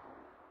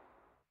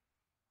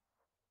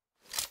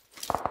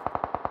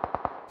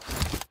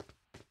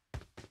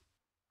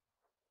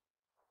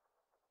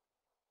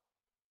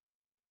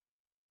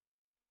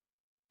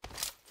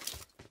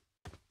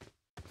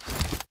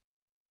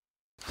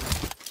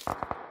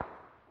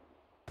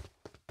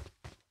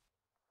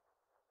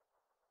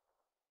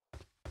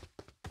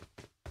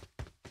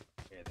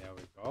 Okay, there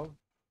we go.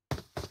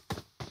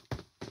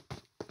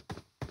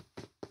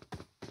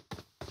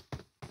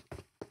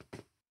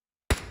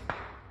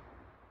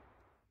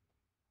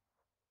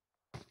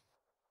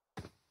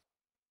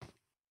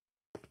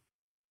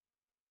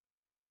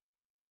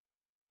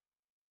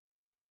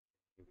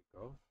 Here we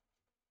go.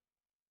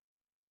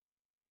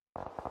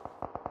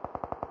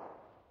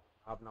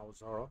 Have now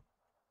Zoro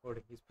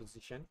holding his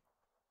position,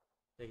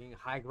 taking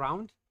high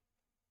ground.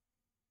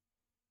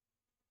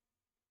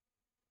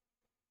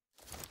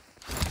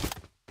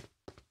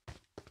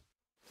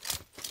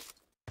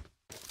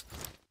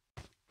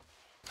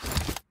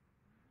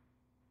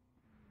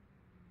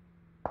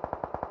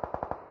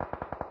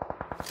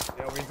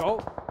 There we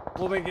go.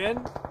 Moving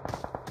in.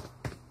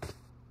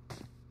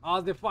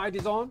 As the fight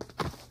is on,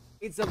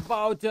 it's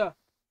about to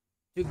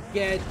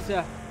get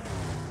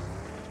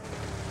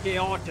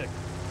chaotic.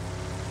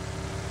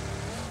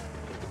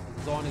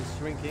 The zone is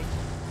shrinking.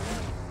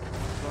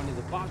 The zone is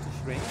about to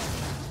shrink.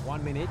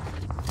 1 minute.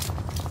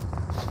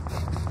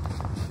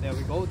 There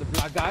we go. The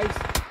black guys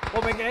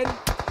moving in.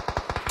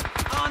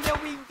 And there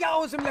we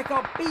go. Some like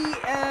a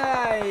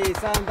PA.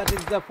 And that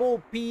is the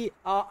 4P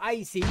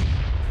IC.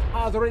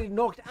 has already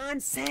knocked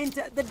and sent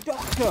the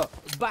doctor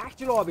back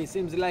to lobby.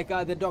 Seems like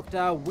the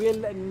doctor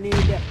will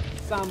need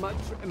some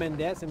treatment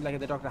there. Seems like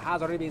the doctor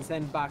has already been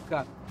sent back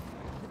to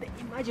the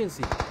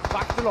emergency.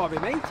 Back to lobby,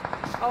 mate.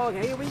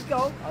 Okay, here we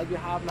go. As we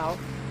have now.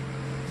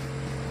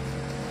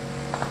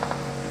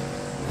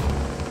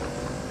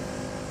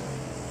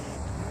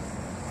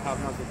 Have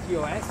now the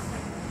TOS.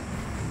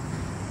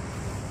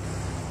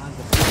 And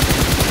the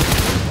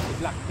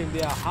black team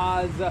there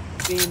has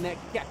been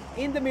kept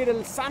in the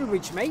middle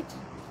sandwich, mate.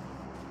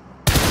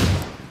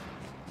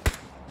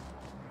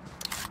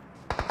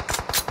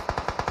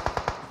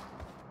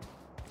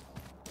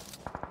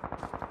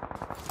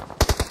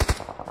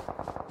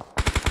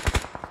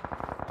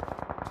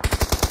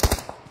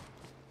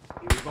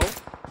 Here we go.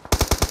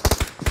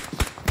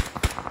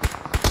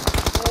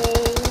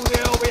 Oh,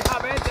 there we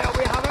have it. There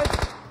we have it.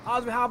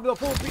 As we have the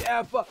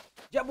 4PF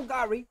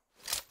Jabugari.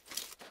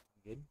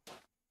 Good.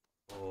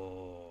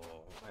 Oh,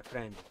 my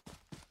friend.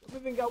 We're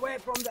moving away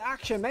from the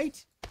action,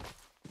 mate.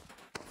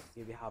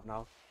 Here we have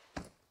now.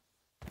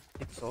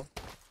 Pixel.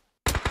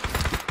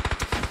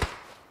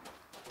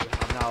 We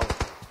have now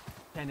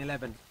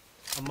 10-11.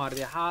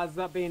 Amardia has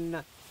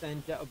been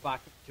sent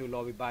back to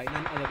lobby by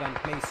none other than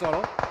Play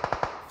Solo.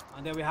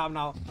 And then we have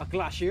now a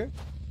clash here.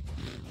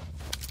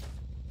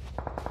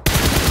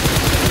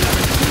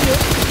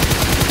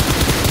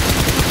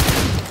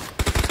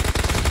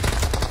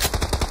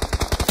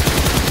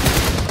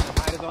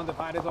 The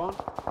fight is on.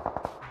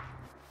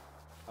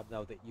 Up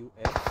now the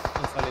US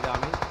on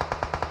Solidami.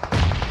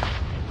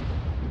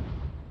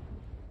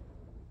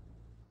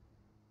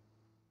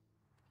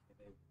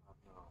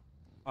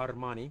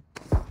 Armani.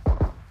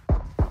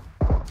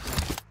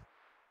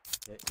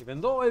 Yeah, even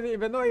though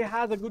he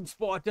has a good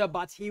spot,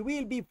 but he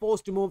will be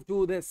forced to move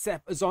to the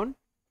safe zone.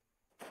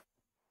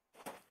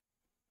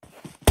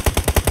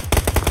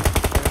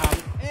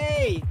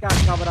 Hey,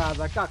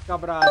 Kakabraza.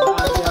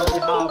 And there we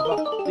have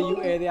the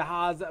UA there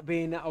has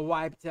been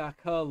wiped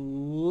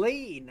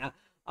clean.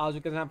 As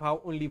you can have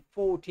only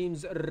 4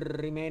 teams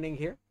remaining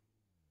here.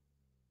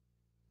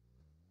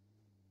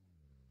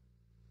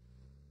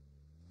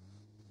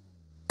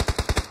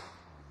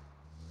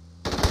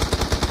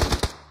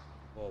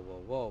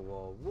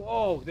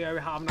 Whoa. There we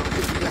have now. The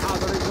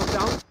has already dropped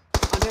down.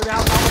 And there we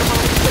have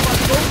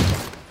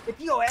the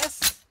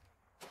POS.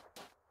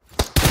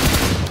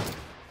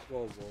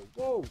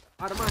 Whoa.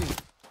 Armani.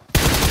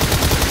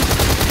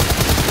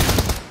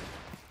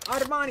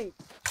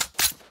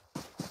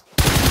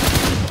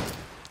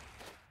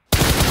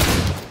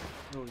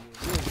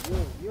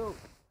 Yo.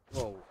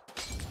 Whoa.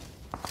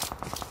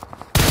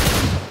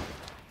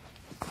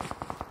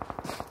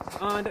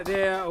 And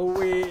there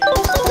we go.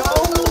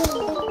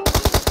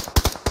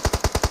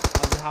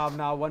 And we have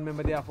now 1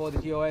 member there for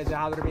the TOS. They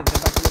have already been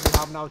sent back. We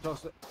have now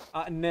Toss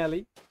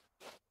Nelly.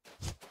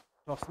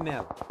 Toss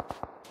Nell.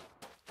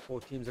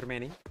 4 teams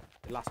remaining.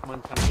 The last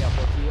one comes here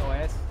for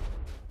TOS.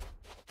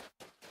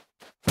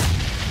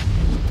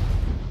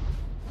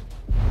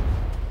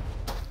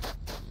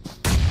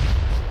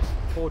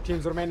 Four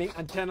teams remaining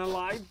and 10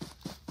 alive.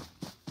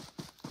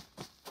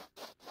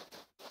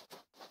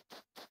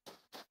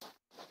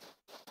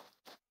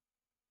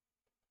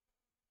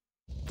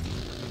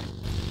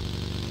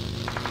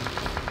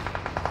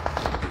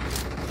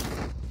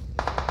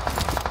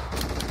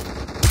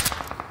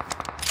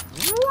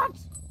 What?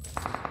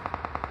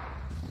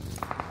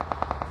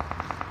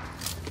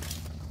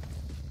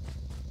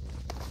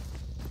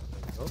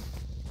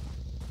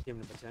 Team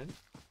number 10.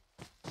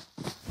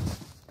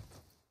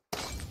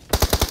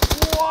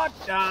 What?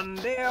 And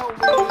there we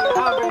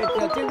have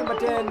it. Team number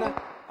 10.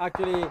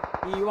 Actually,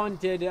 he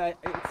wanted,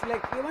 it's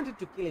like he wanted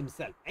to kill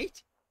himself,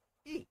 right?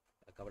 Hey,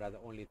 Kabra,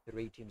 only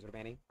 3 teams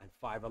remaining and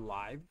 5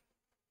 alive.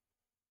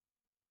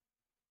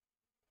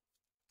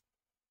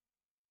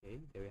 Okay,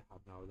 there we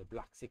have now the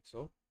Black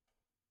 6-0.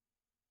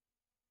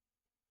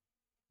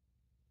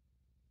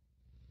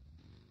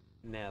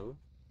 Nell.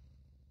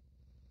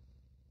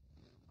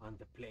 And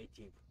the Play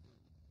team.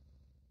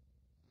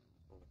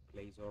 So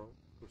Blazer,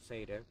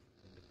 Crusader,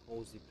 and the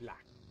Cozy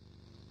Black.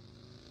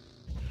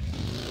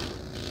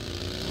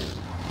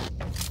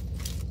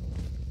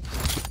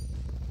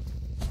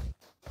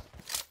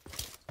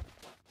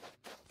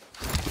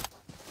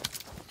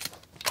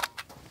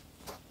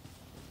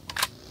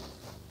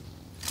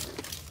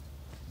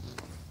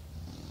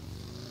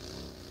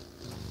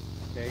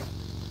 Okay.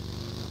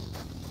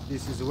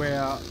 This is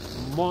where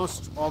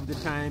most of the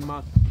time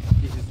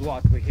this is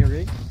what we're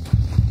hearing.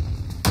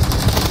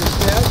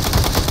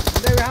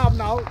 There we have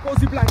now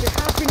Cozy Blanket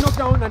has been knocked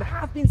down and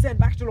has been sent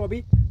back to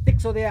lobby.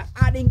 So they are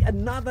adding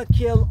another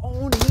kill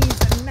on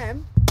his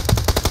name.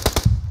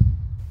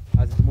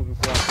 As it's moving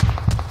forward.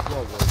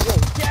 Whoa.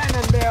 Again,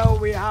 and there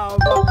we have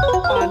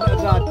and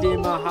that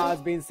team has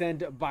been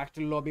sent back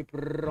to lobby.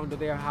 Pronto,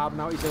 they have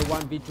now it's a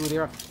 1v2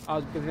 there.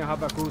 As you can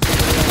have a cruise.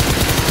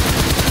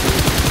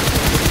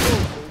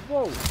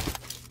 Whoa.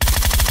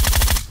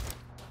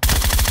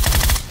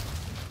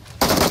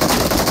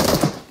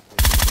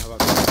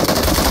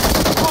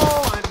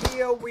 Oh, and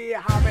here we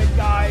have it,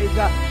 guys.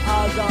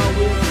 As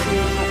we've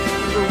seen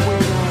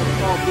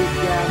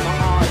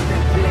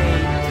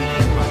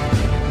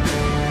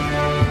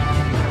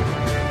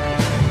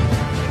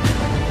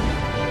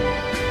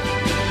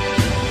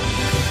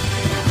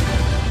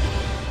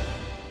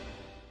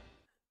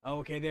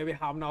Okay, there we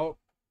have now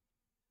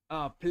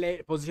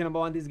play position number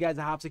 1. These guys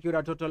have secured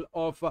a total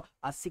of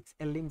 6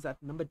 elims.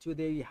 At number 2,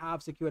 they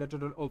have secured a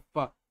total of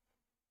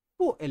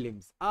 4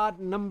 elims. At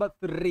number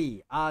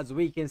 3, as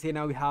we can see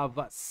now, we have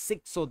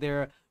 6 so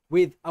there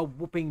with a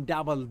whooping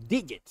double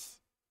digits.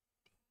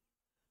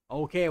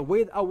 Okay,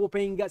 with a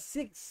whooping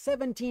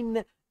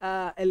 17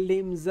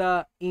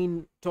 elims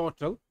in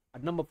total.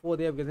 At number 4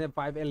 there, we have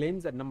 5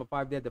 elims. At number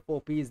 5 there, the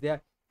 4 Ps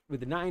there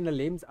with 9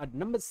 elims. At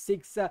number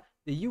 6,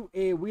 the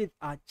UA with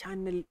a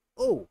channel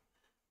O.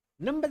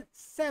 Number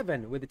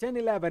 7 with the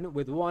 1011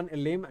 with 1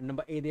 elim. At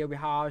number 8 there, we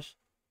have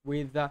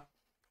with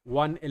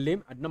 1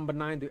 elim. At number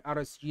 9, the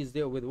RSG is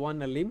there with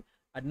 1 elim.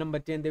 At number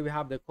 10 there, we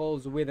have the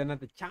calls with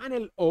another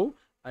channel O.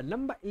 At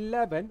number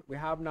 11, we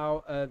have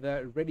now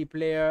the ready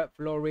player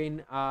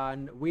Florin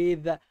and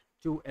with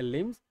 2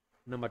 elims.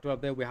 Number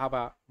 12 there, we have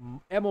a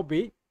MOB,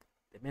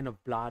 the Men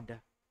of Blood,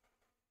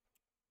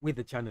 with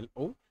the channel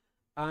O.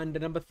 And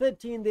number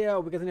 13 there,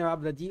 we can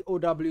have the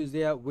GOWs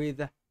there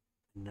with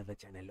another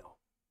channel O.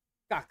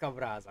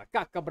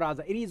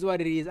 Kakabraza, it is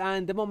what it is.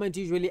 And the moment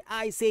usually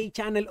I say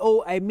channel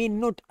O, I mean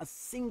not a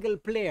single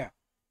player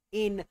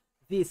in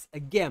this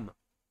game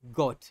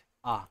got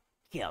a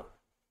kill.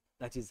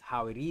 That is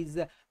how it is,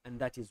 and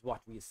that is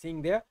what we're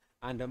seeing there.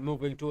 And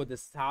moving to the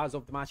stars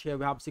of the match here,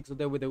 we have 6 of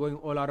them with the going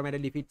all out medal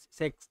defeat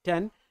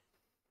 6-10,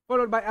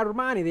 followed by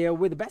Armani there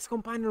with the best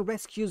companion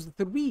rescues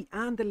 3,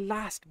 and the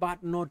last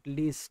but not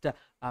least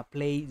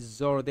play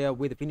Zor there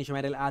with the finisher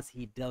medal as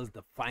he does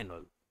the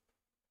final.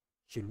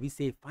 Should we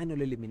say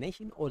final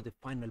elimination or the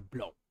final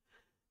blow?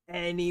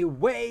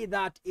 Anyway,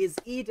 that is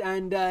it.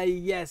 And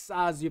yes,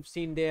 as you've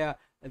seen there,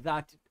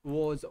 that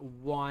was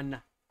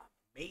one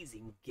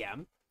amazing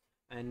game.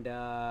 And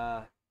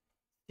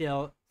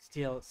still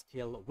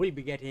we'll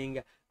be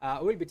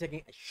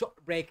taking a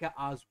short break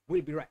as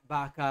we'll be right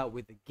back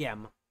with the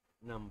game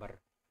number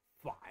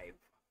 5.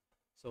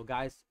 So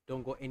guys,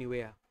 don't go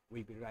anywhere.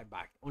 We'll be right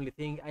back. Only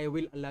thing I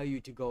will allow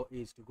you to go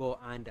is to go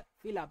and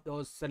fill up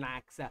those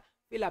snacks,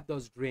 fill up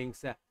those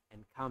drinks,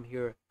 and come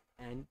here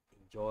and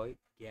enjoy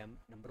game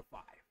number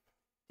 5.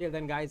 Till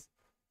then guys,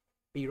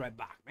 be right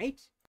back,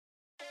 mate.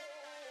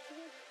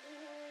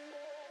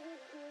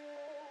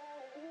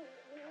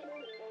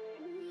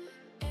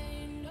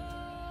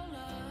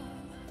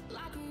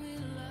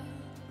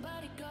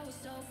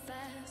 So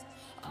fast,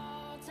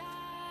 all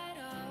tied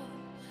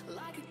up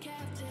like a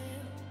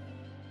captive.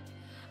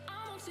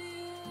 I'm to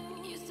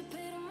you. Used to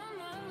pay to my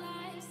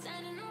life,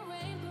 standing on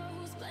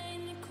rainbows,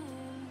 playing it cool.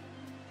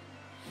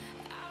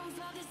 I don't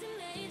felt this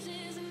in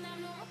ages, and I've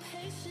no more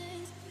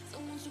patience. So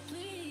won't you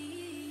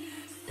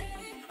please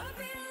stay or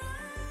be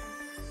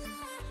alive?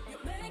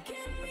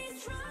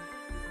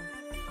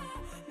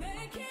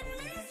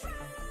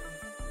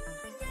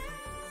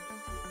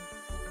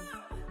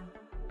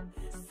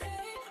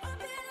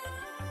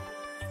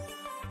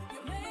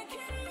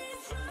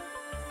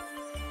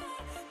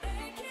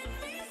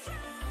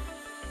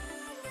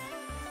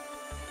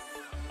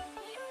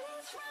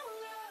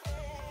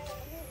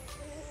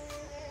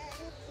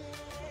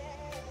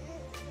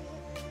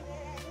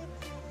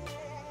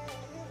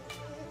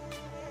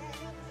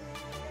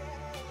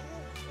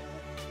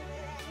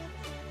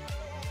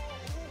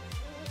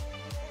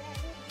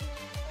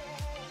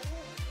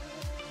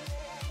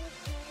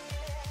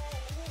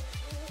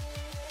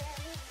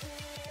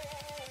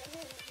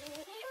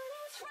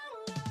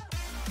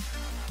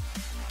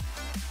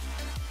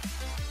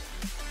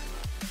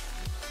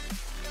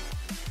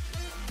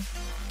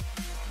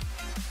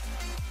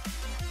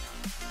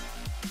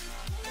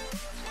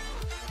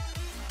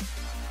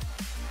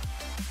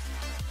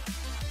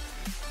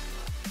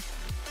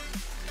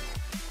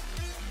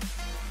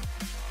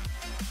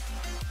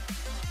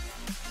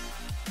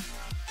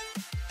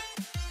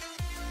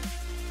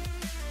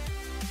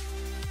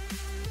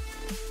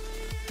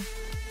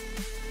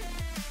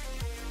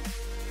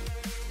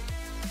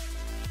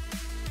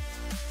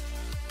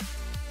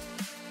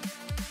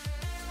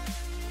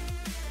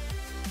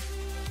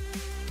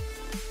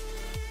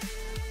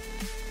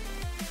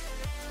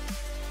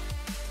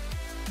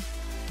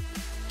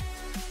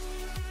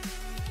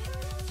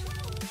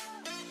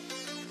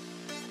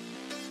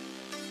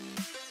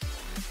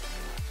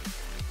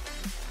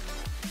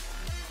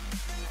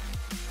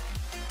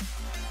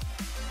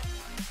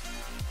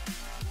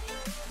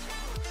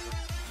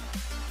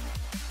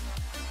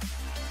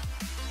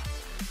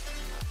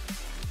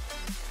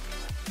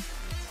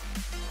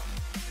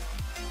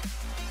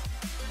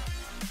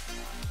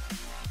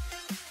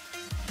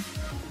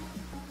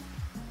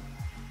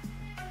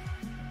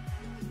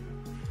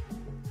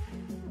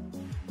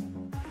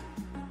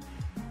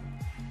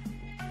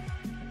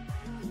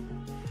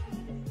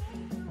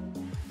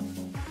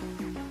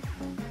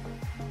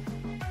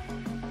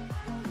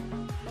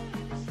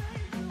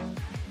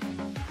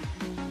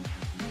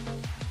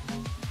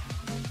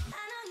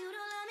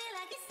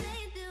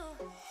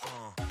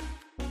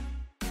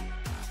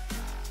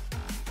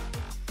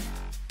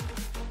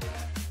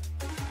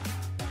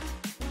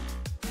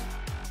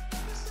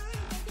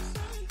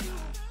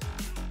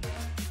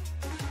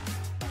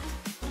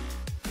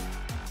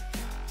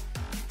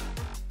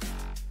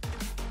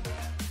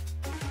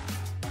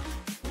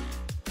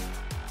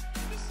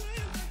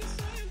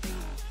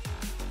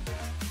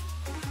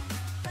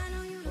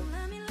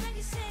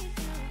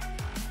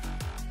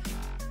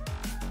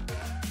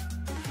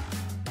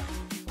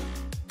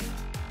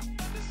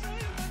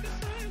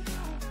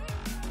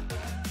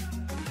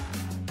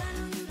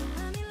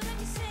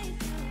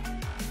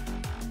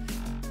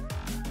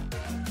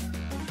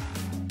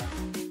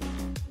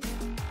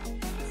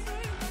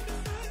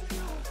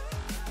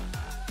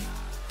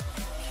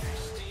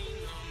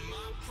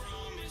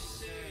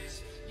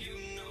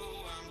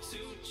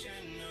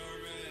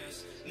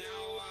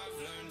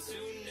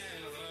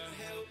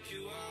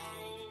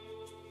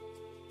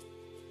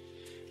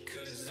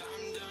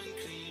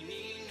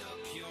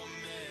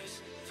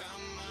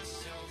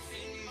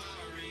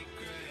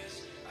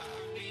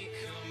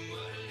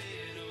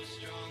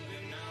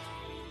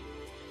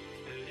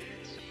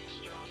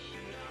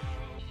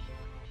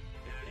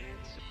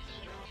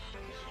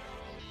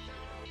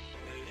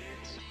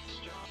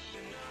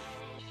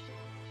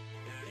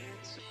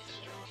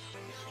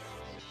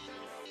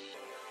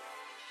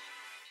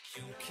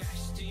 You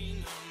cashed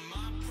in on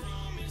my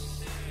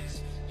promises.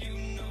 You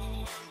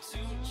know I'm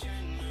too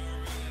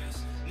generous.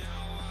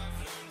 Now I've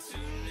learned to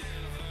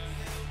never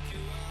help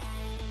you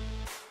out.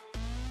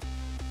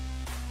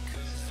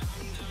 'Cause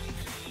I'm done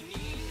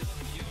cleaning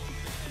up your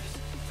mess.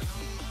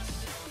 Found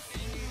myself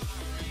in my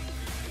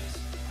regrets.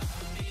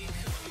 I've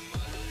become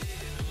a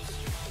little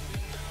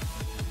stronger now.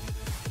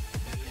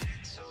 A little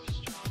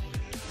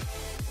stronger now.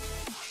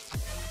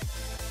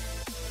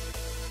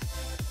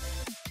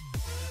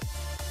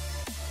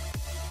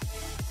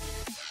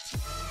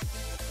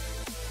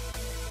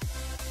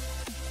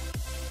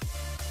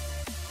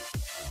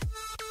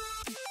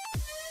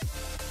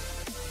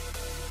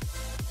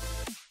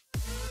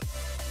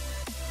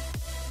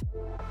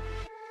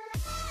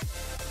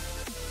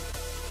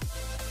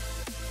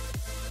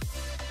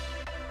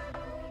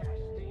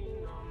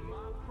 Casting on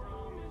my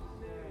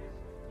promises.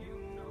 You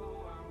know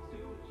I'm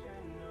too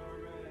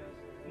generous.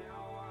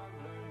 Now I've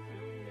learned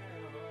to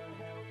never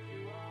help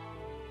you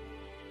out.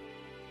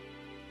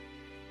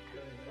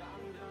 'Cause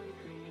I'm done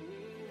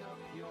cleaning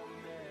up your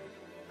mess.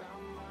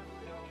 Found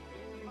myself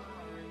in my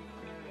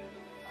regrets.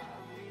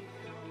 I've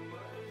become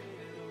a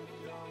little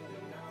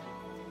stronger now.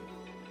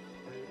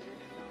 A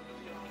little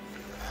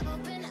stronger.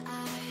 Open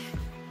eye,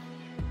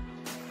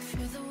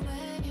 feel the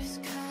waves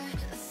cut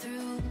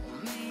through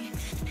me.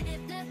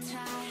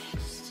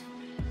 Hypnotized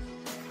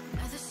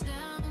by the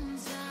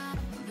sounds I'm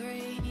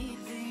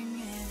breathing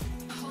in.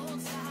 Hold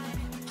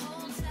tight,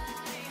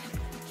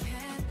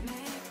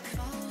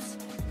 chemicals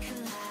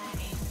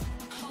collide.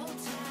 Hold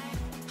tight,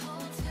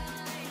 hold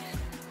tight,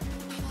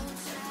 hold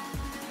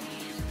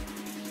tight.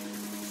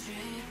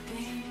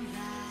 Dripping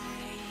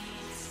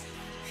lights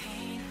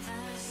paint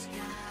the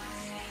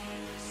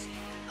skies,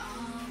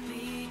 all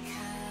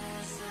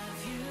because of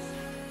you.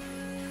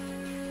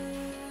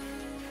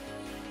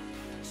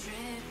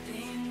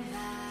 Dripping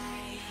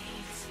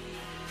lights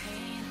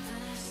paint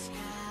the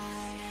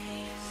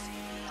skies,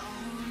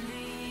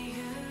 only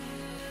you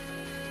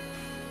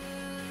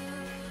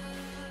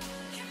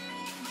can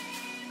make me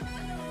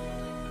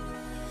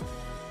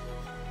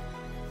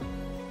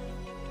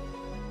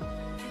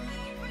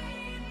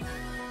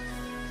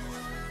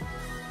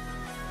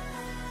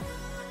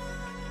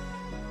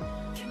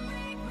can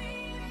make me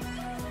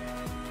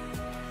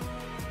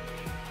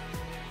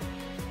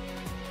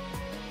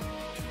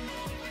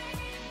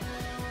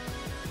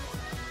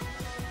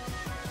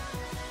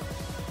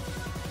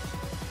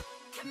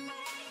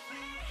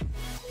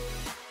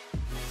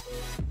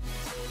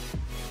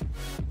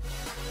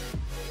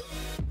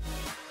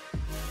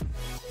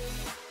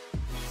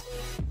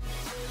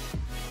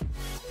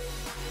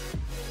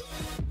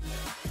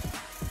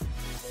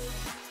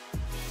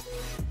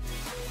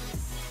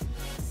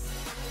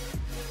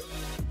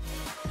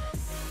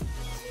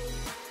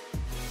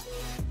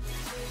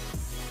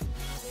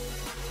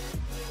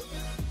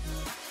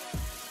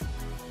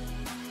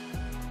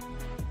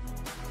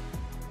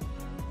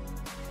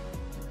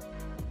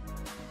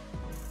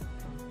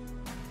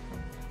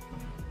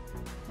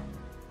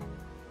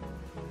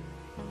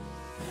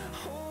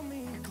Hold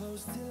me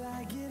close till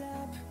I get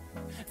up.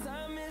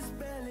 Time is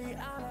barely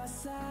on our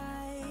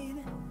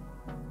side.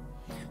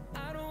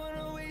 I don't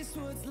wanna waste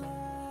what's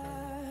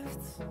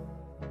left.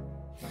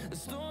 The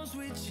storms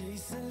we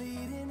chase are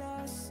leading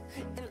us,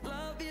 and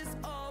love is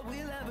all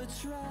we'll ever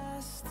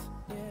trust.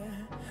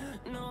 Yeah,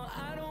 no,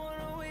 I don't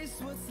wanna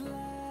waste what's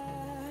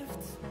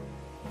left.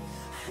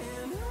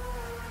 And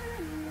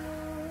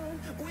on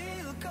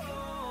we'll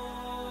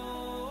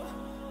go,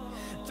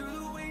 through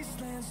the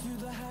wastelands, through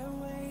the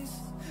highways,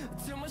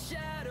 till my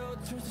shadow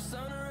turns to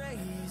sun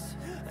rays.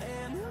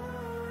 And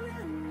on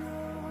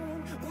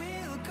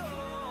we'll go,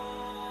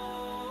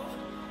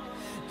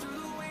 through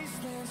the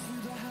wastelands,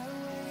 through the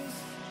highways.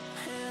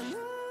 And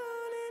on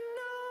we'll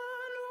go.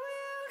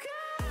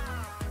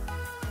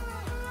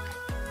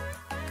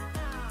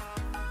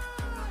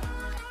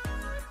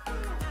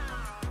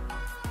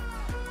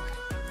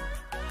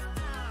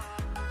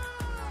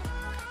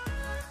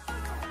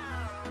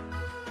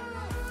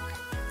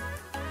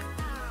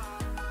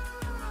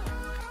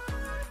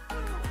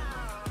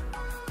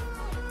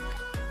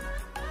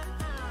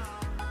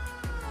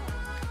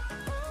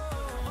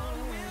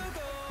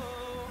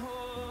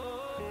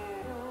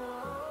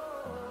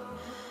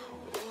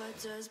 What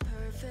does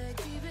perfect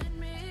even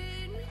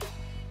mean?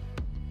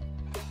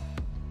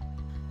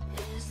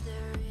 Is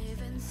there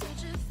even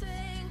such a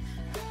thing?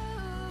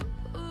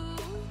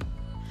 Ooh,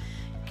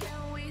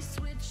 can we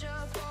switch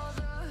up all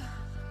the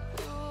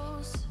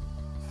rules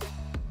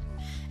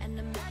and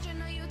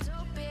imagine a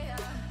utopia?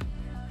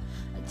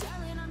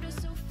 Darling, I'm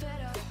just so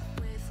fed up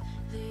with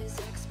these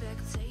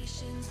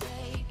expectations.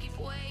 They keep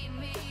weighing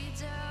me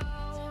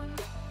down.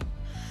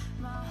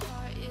 My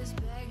heart is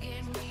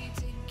begging me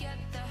to get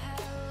the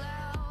hell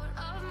out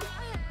of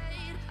my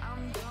head.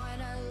 I'm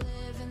gonna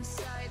live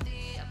inside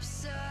the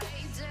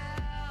upside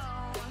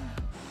down.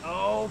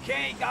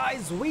 Okay,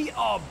 guys, we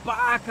are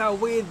back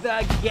with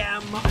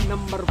game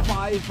number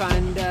 5,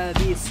 and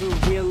this will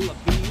be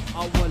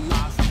our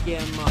last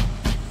game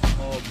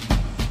of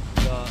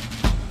the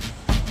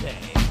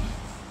day.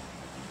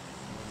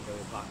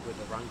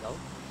 go.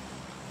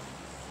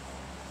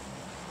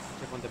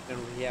 Check on the plan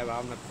over here.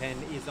 Harmattan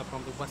is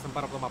from the western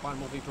part of the map and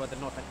moving toward the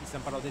north and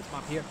eastern part of this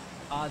map here.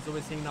 As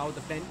we're seeing now,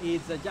 the plan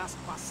is just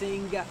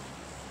passing,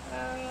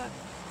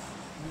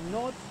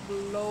 not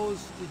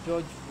close to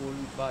Georgeful,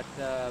 but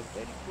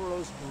very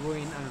close to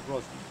Ruin and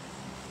Roslyn.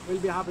 We'll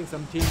be having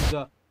some teams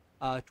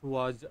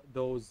towards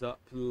those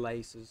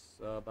places,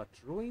 but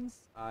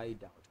Ruins, I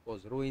doubt,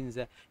 because Ruins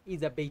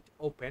is a bit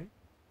open,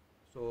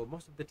 so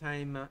most of the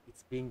time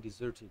it's being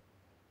deserted.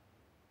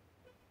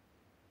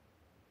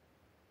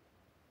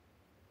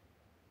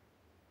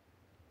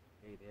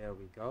 Okay, there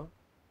we go.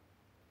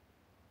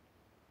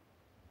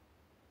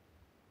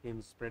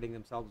 Teams spreading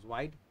themselves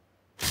wide.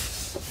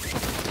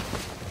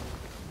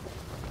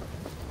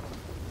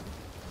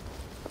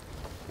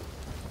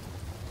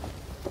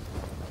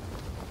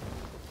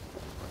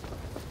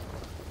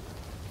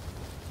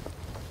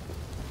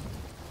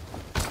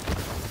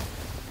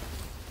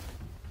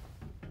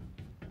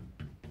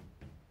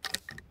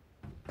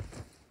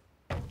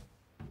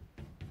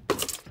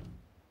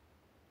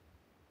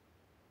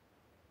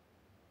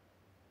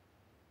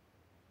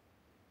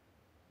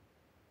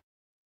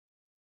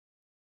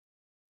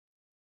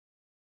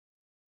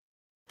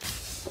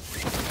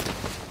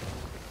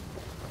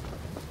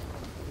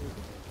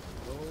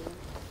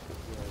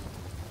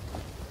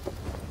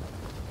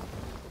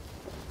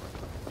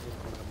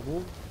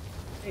 Move.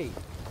 Hey,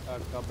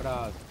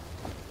 cabras.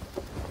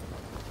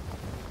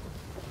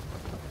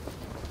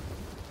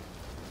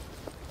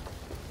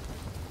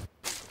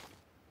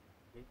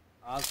 Okay.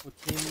 As for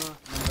team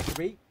number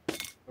 3,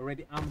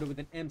 already armed with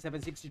an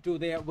M762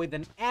 there with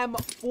an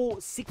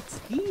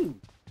M416.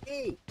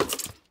 Hey,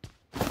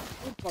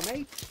 good for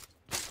mate.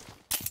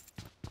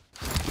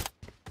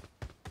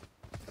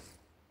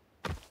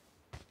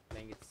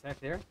 Playing it set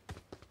there.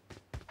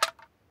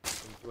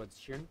 Looking towards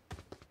Shin.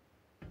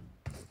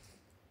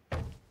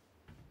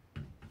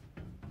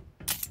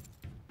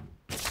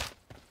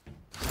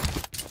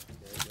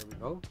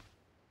 Go.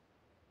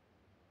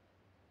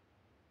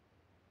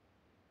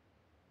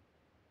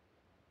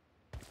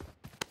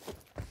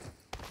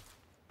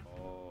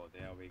 Oh,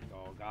 there we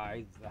go,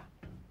 guys.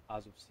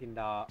 As we've seen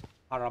the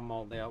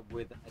Paramount there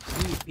with a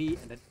DP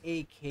and an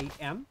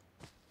AKM.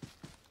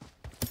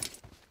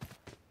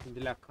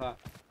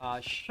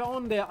 Like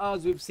Sean there,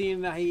 as we've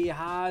seen, he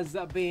has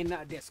been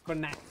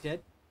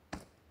disconnected.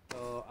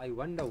 So I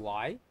wonder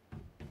why.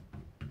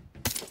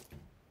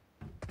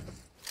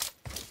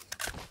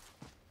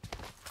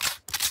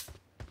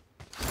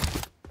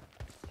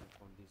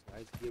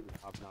 Here we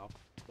have now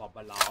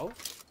Babalao.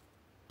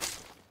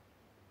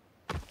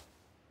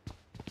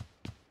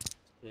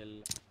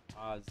 Still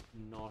has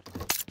not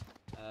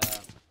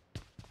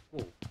oh,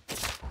 okay,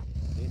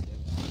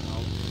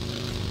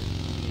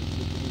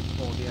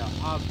 now they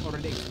have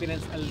already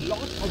experienced a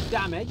lot of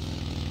damage.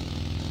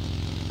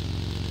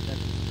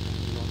 That's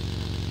not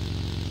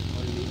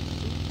only 2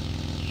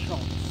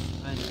 shots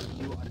and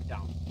you are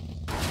down.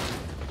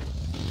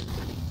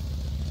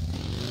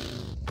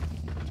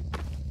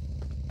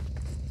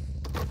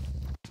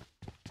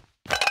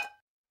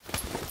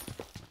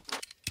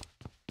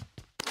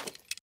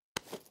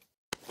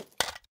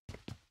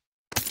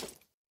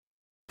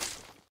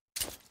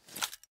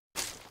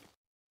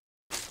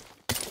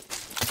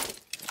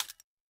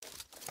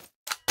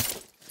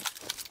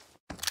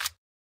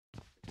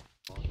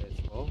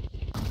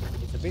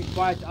 A bit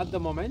quiet at the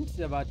moment,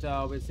 but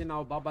we'll see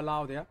now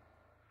Babalao there.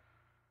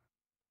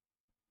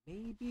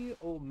 Maybe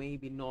or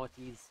maybe not,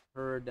 he's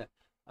heard,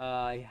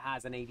 he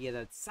has an idea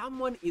that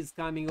someone is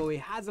coming, or he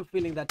has a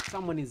feeling that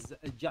someone is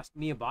just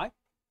nearby.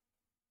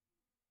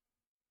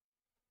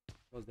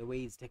 Because the way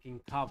he's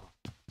taking cover.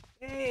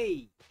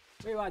 Hey!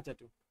 Where watch it?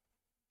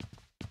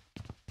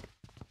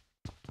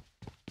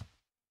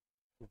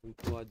 Moving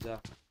towards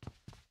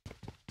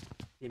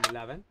team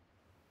 11.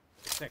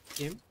 Protect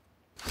him.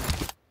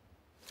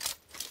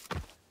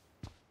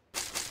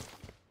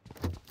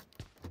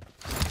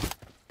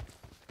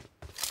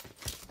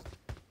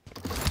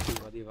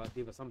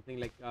 Diva, something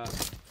like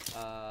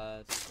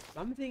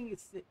something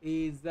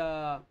is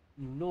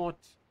not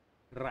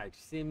right.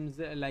 Seems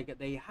like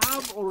they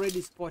have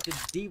already spotted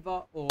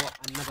Diva or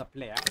another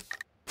player,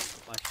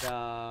 but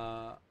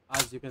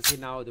as you can see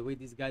now, the way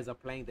these guys are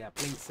playing, they are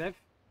playing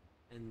safe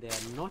and they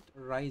are not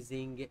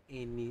raising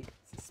any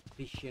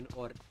suspicion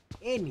or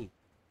any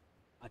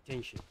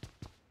attention.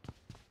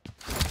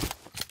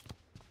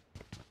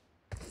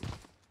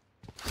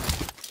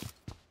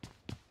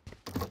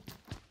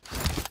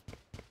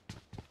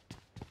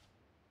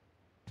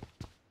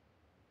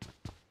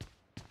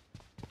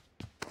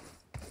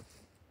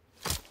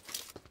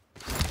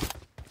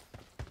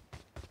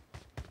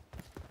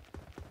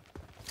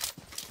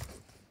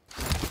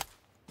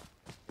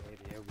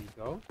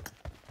 Go.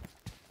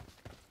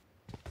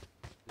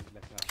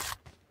 Like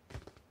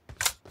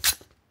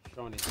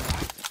Sean is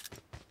back.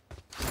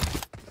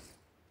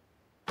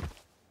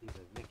 He's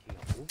making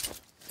a move.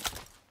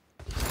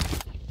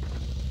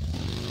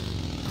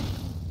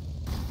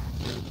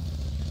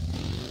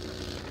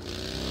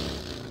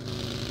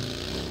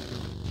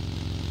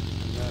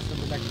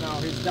 And like now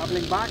he's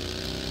doubling back to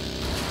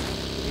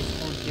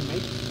his own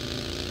teammate.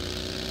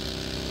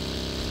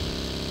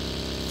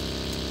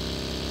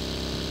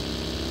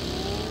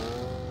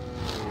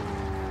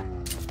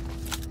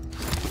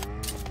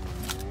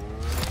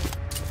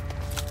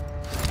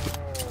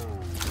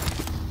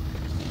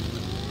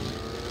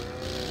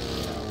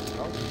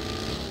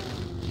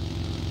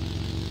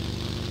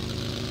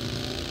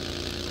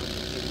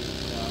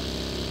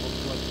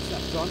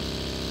 John.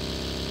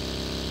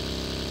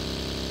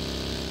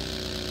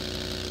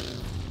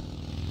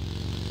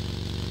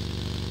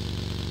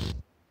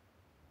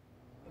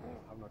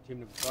 Have now team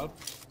number 12.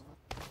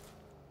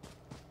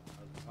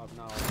 Have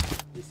now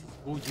this is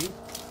Fuji.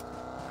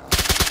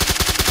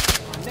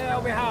 And there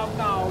we have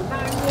now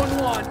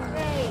 911.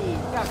 Hey,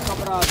 Kaka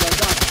brother,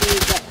 that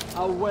is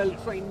a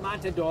well-trained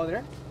matador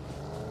there.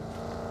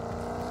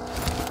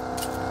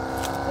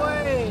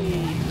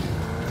 Way.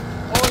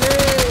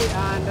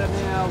 And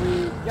there we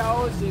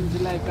go. Seems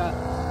like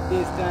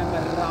this time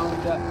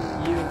around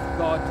you've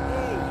got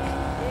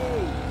hey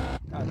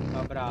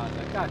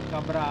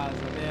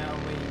Cacabraza. There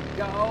we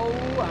go.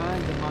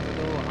 And the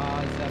Matador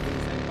has been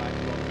sent back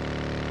to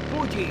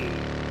Fuji.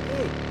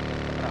 Hey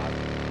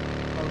Cacabraza.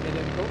 Okay,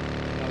 there we go.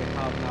 And now we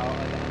have the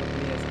other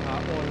players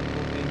are all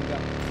moving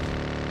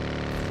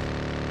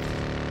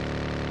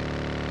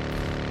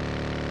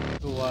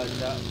towards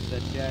the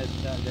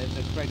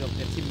threat of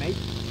their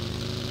teammate.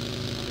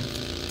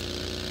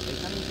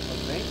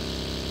 Okay.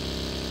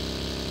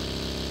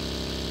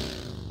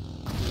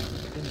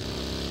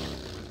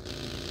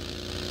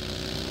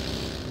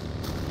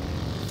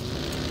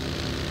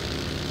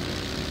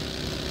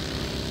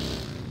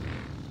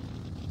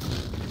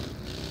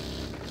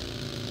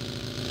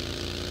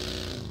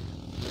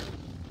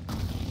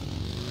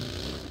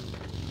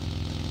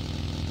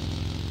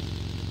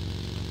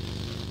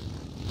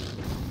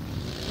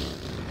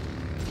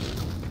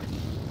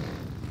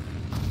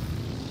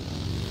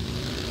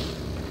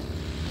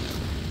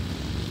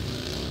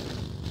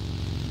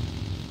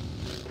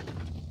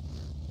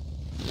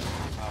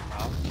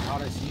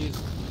 RSGs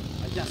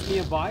are just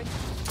nearby.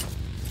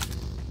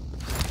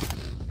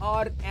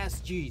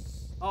 RSGs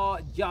are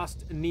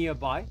just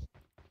nearby.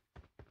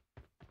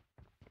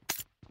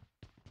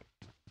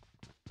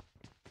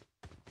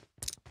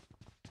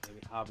 There we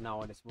have now.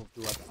 Let's move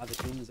to the other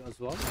teams as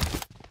well.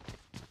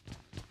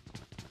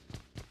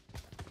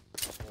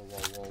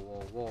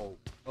 Whoa.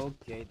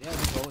 Okay, there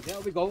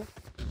we go.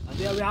 And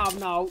there we have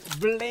now.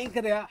 Blink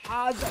there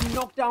has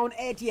knocked down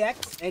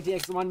ATX.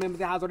 ATX, one member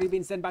that has already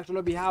been sent back to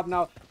lobby. We have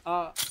now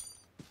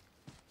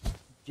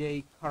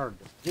J Card.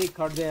 J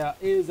Card there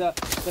is the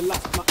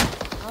last man.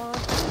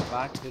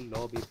 Back to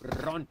lobby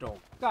pronto.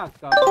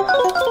 Kaka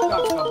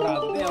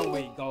brother. There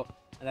we go.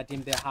 And that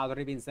team there has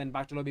already been sent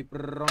back to lobby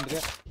pronto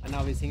there. And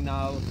now we're seeing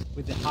now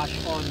with the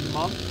hash on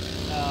mom,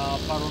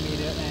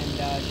 Parameter and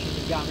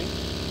Shinigami.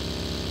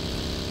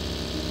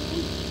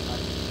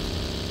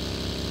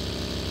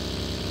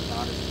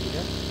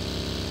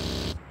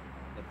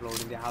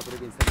 Deploying the hard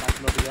against the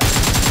back load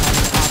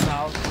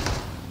now.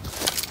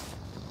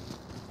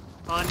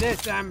 On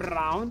this time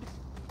round.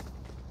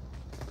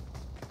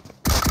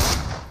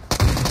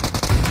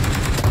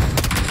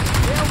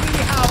 There we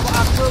have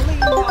a clean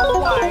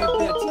wipe.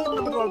 The team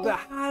number 12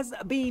 has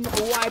been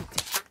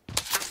wiped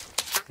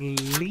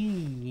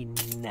clean.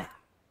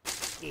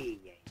 Okay,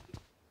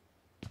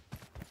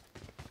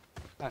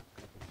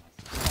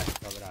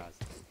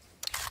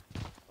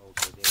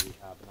 there we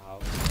have now.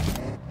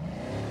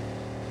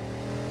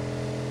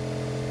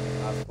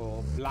 As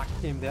for black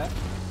team there,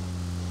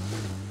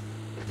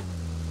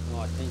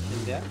 no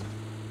attention there.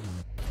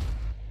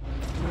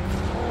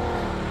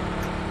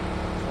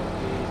 So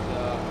is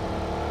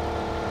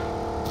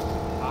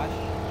hash.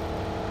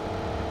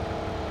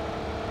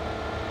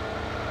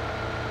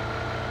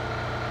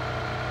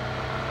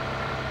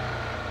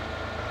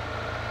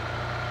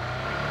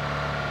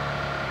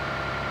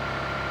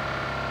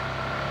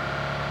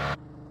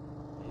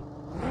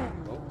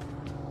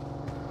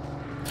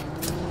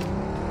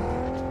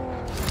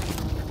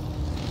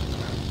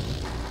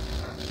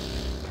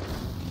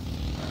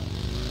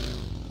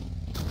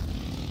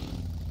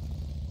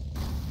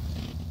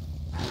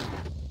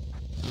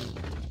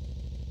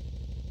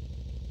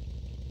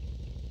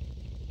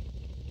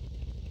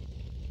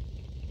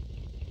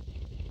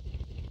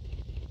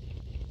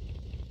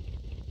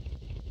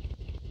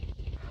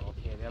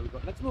 There we go.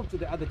 Let's move to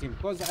the other team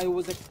because I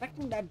was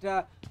expecting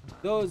that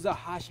those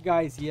hash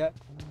guys here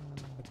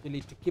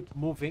actually to keep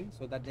moving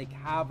so that they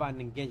have an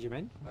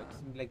engagement. But it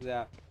seems like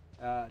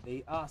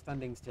they are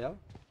standing still.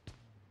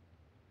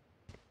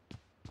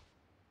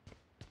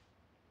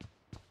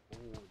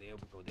 Oh, there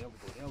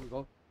we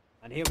go.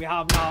 And here we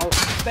have now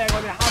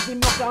Begon has been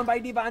knocked down by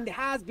Diva and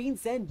has been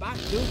sent back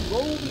to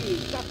Gobi.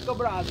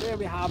 Kakabra. There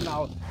we have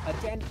now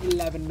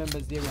 10-11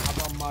 members. There we have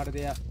Ammar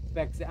there,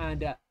 Specs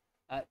and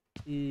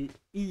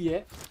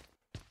EA.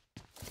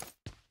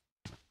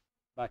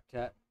 But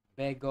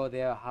Bego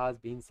there has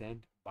been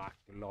sent back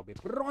to lobby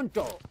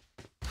pronto.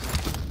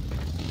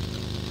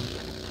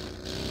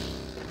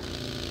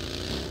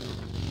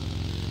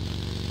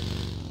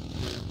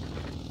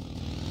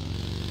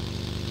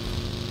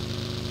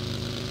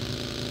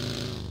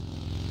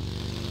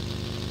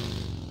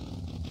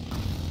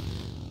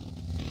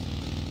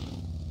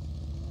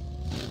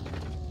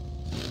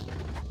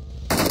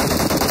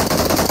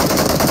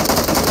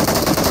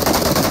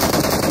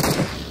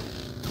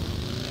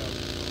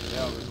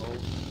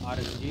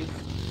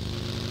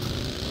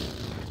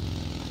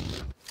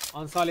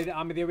 on solid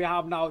army there. We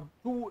have now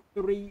 2,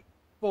 3,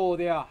 4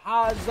 there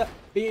has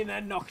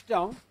been knocked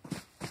down.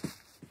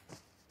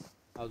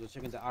 I was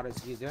checking the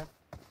RSGs there.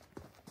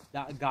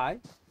 That guy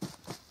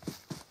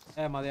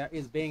Emma there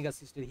is being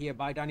assisted here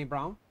by Danny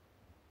Brown.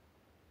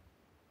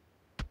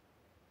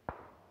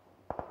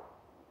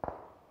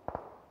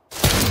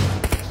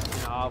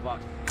 Now, but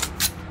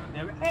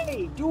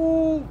hey,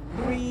 2,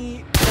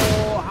 3,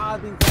 4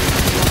 has been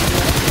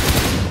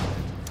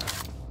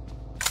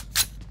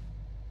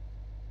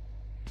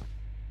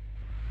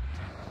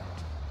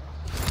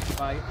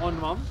by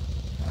Onmam.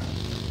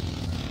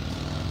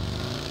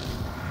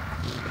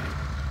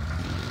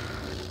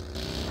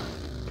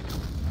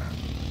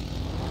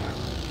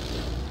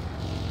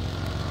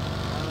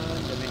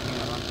 And they're making a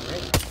run for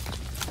it.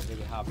 There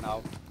we have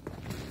now.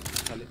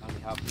 And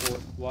we have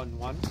 4-1-1.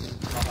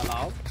 Not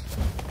allowed.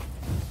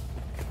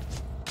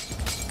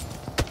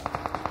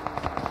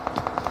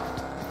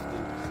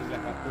 Seems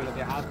like a Wheeler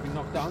there has been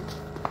knocked down.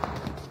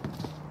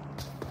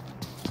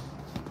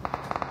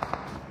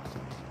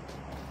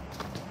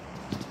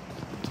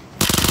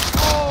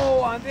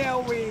 And there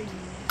we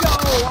go,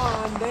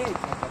 and they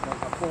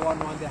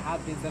 4-1-1. They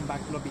have been sent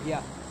back to lobby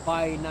here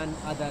by none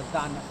other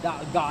than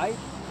that guy,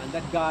 and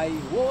that guy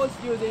was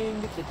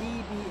using the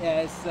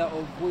DBS,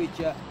 of which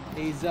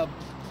is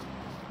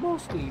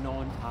mostly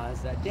known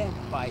as Death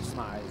by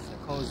Smiles,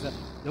 because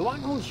the one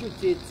who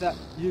shoots it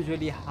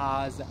usually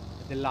has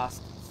the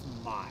last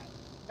smile.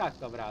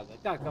 Taka brother,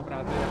 they have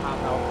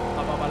now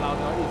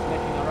Ababalado is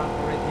making a run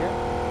for it here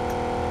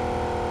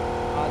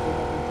as we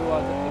move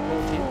towards the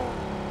goal team.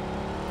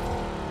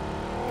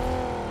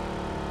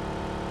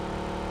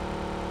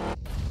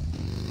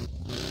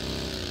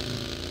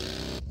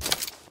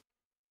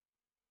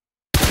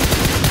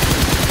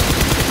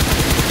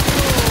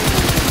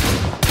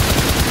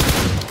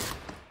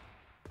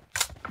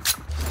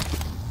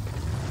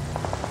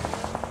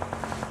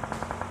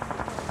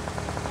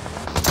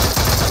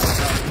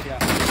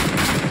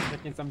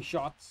 Some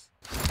shots,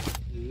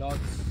 lots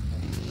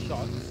of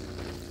shots.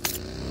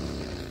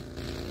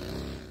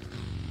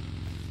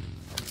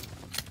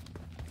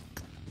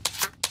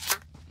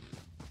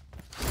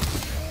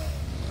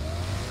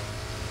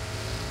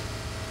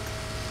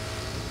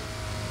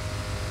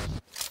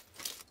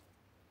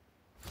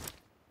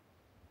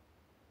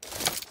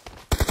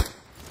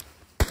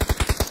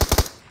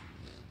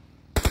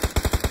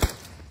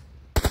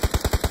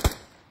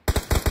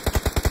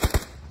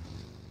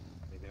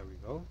 Okay, there we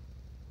go.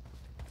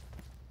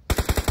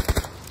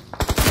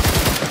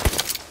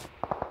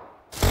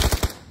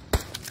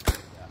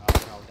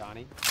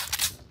 Donnie.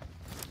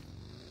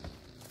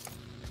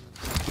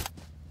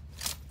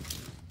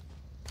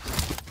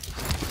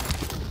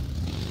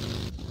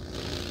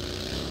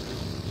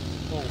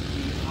 Oh,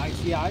 the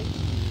ICI.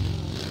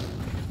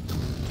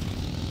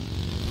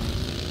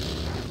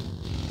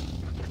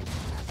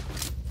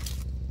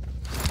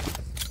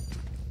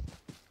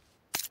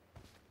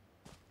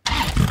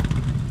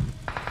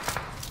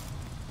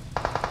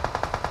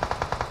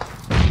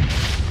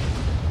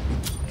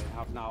 They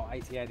have now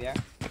ICI there.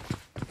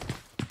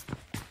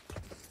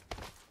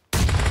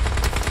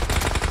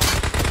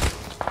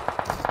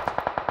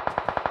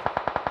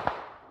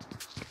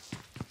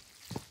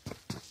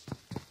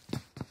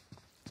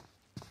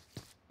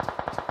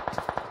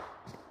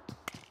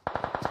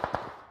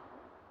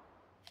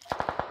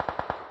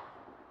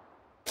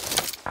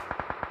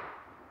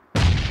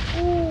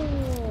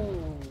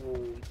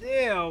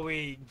 There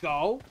we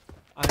go.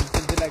 And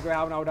something like we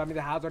have now done, it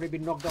has already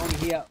been knocked down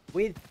here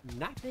with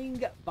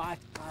nothing but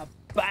a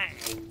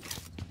bang.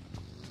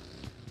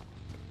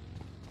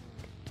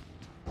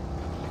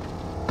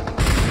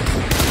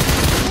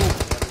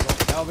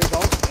 There we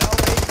go.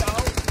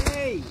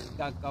 Hey,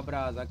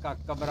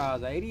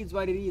 Kakabraza. It is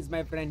what it is,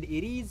 my friend.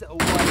 It is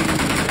what it is.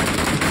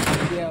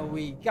 And there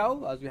we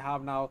go. As we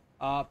have now,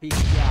 PC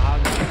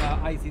has,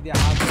 I see there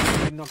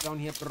has been knocked down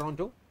here,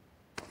 Toronto.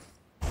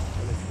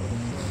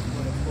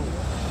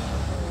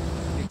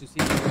 To see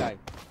this guy.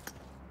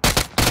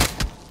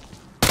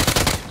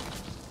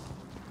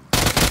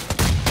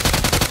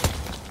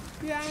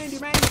 Behind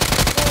him, man.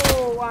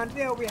 Oh, and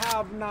there we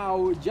have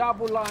now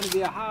Jabulani.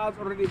 There has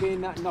already been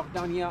knocked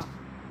down here.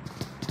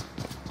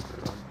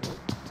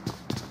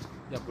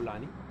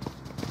 Jabulani.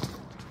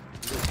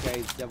 This guy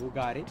is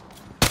Jabugari.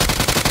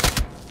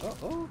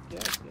 Oh, okay.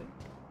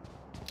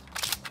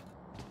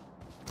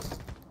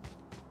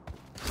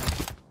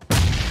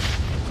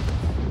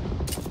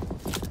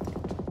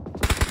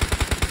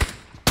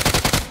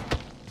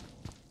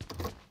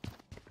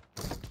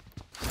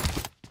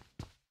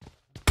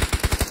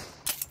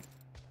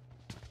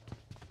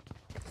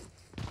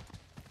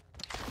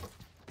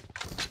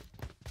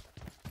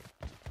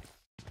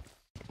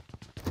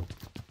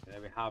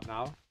 There we have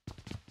now.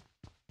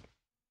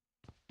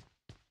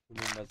 The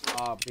members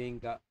are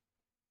being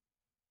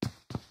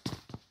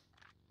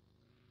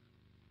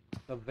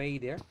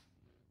surveyed there.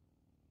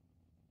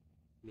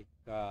 Click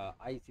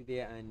IC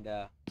there and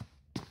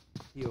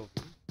POV.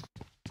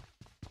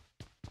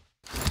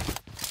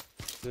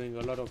 Doing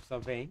a lot of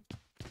surveying.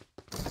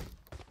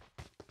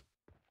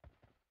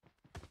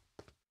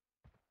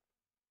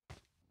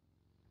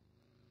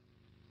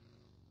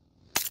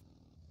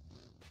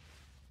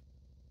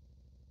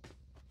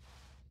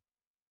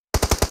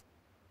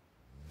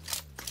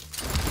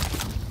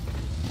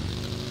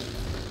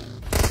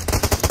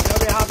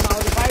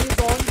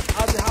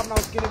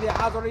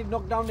 has already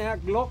knocked down a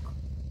Glock.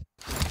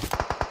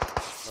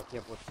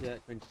 Okay, what's here?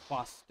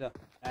 21st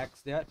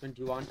X there,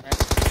 21X.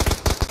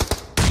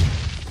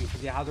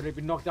 He has already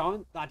been knocked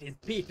down. That is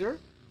Peter.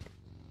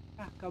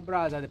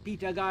 Brother, the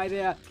Peter guy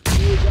there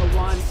is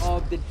one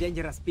of the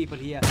dangerous people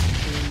here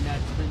in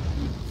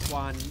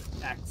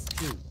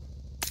 21X2.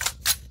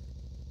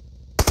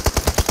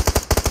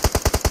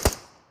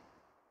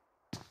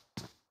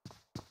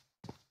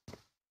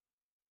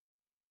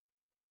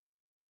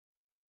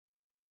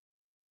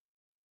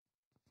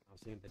 I'm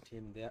seeing the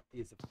team there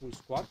is a full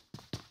squad.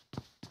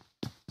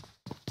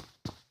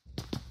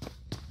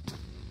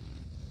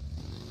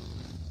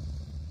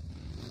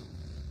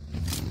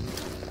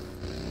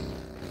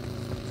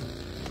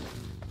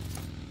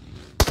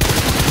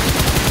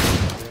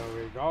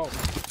 Go.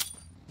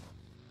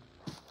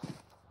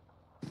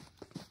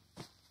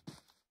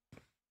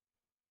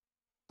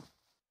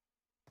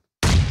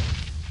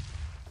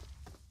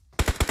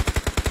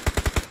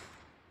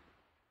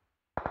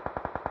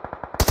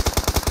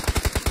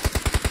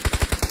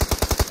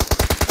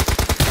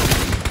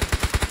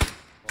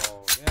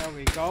 Oh, there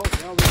we go.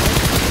 There we go.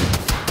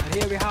 And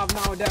here we have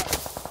now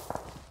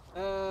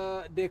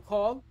the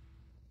call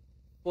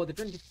for the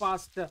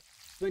 21st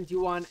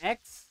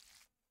 21X.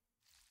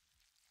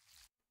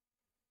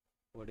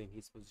 Holding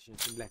his position.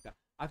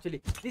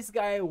 Actually, this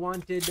guy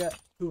wanted to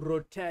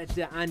rotate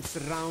and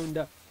surround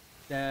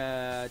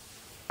the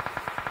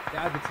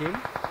other team.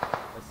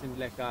 It seems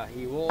like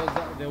he was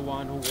the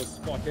one who was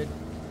spotted,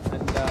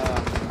 and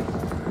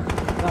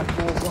that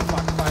move was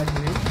backfired to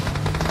him.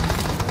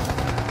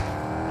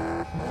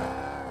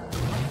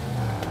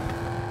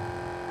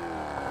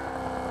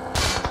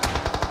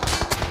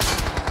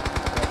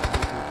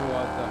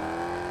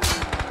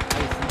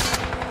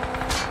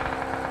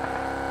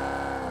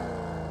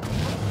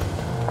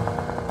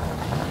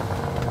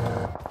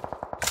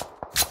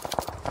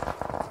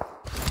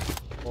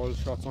 All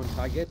shots on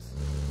targets.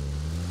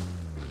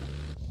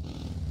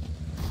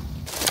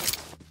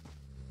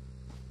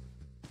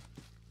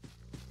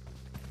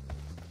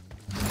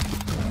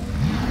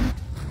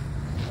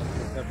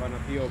 Step on a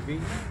POV.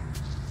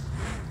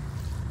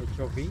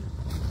 HOV.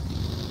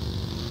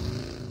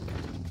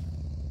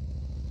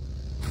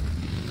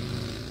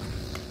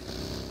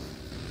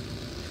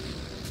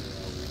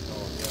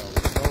 There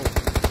we go.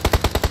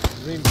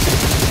 Rim.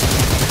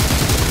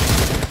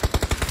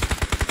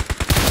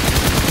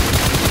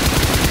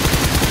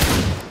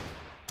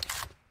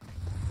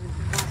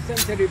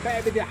 Century,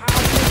 baby, the house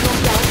is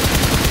knocked down.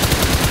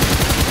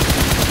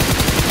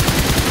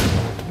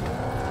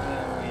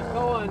 There we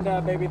go,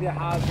 and baby, the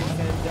house is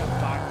sent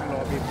back to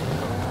lobby.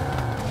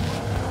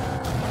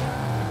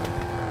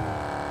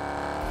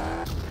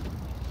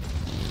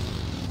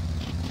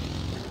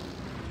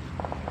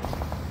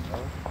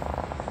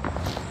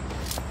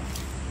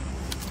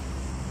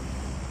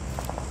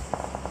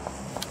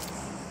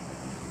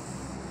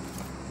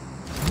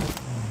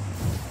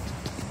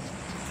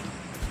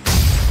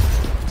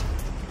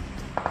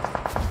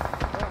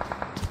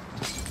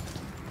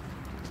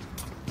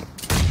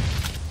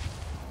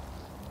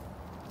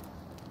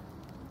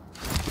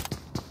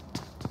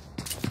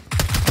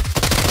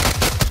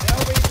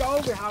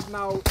 We have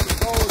now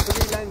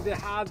three lines. They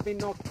have been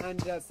knocked and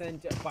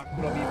sent back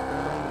to lobby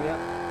from there.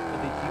 So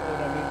the GOW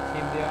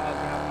team there, as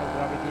we have now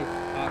Gravity,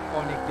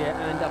 Conic there,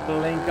 and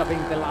Blank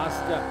being the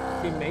last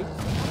teammate.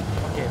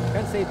 Okay, we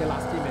can't say the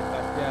last teammate,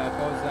 but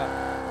because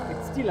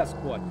it's still a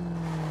squad.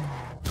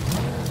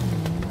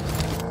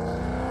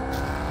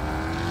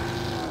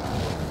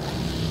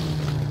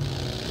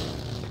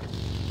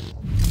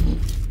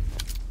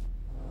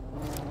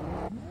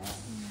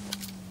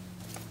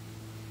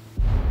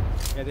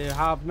 They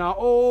have now,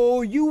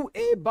 oh,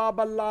 UA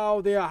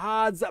Babalao, there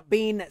has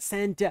been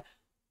sent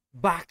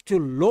back to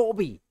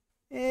lobby.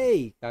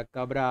 Hey,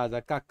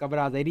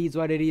 Kakabraza, it is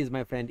what it is,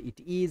 my friend.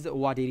 It is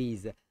what it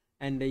is.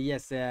 And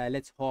yes,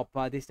 let's hope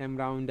this time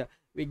round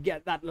we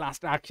get that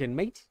last action,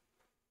 mate.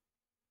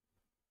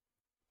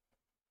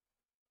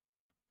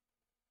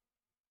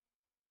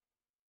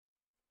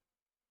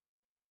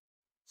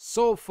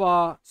 So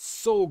far,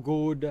 so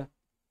good.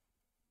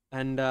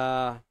 And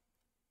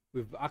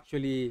we've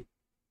actually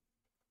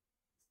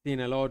seen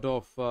a lot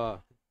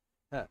of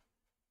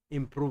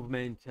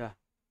improvement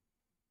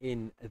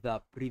in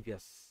the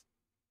previous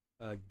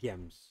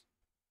games.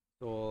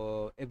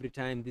 So every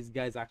time these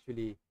guys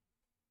actually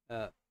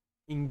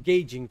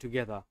engaging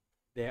together,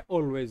 they're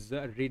always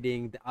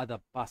reading the other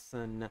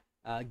person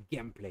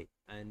gameplay,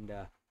 and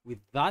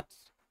with that,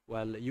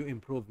 well, you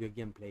improve your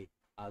gameplay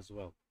as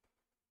well.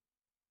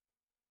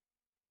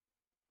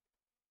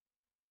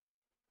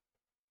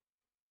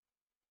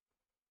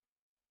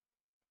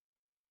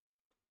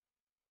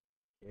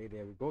 Okay,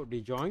 there we go.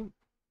 Rejoin.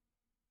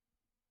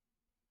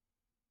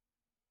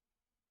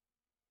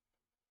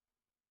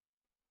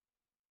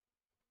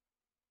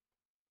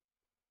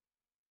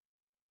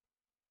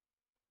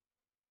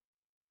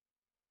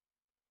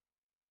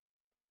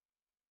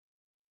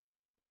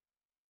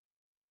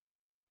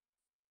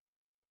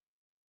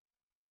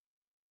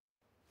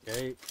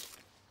 Okay.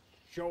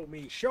 Show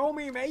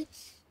me, mate.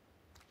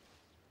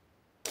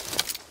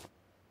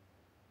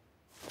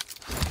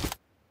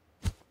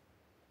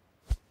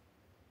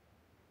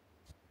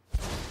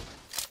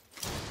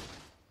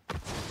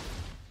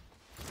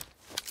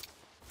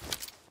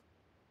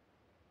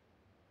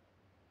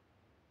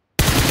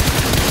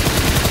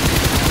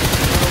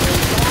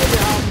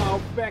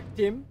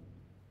 team.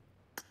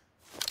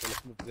 So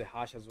let's move to the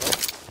Harsh as well.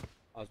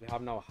 As we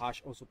have now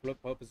Harsh also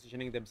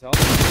positioning themselves.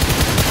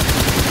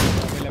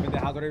 11, they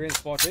have already been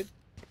spotted.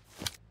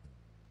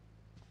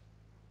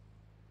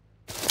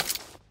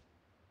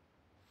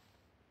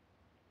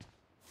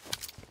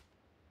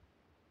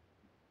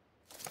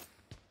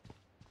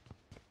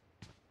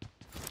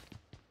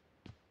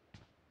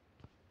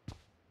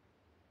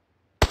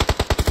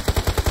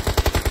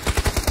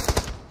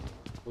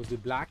 Was the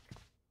black?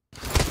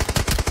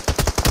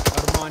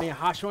 Armani,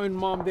 Hasho and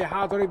Mom, they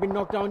have already been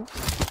knocked down.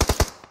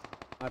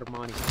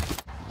 Armani.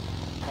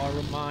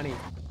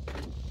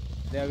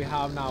 There we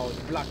have now.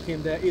 The black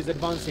team there is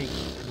advancing.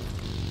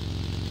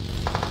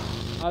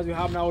 As we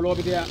have now,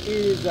 lobby there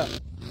is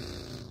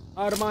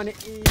Armani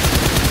is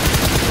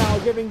now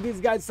giving these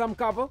guys some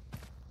cover.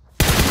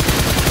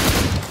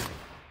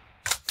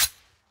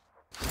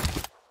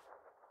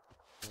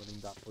 Holding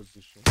that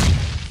position.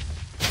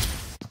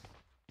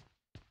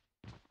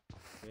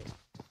 Okay.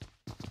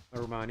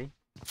 Armani.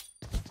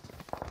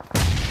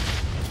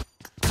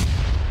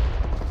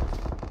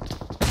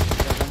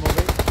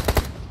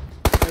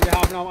 We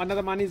have now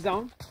another man is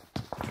down.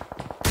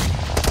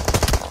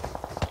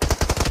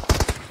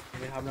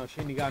 We have now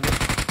Shinigami.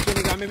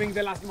 Shinigami being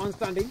the last man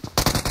standing.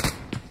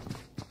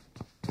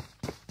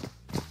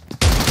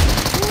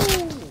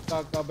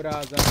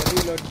 Kakabraza,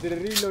 the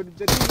reload.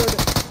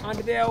 And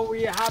there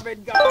we have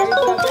it, guys. The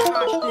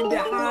Hash team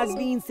that has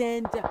been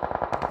sent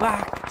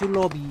back to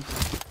lobby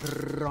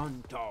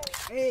Toronto.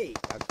 Hey,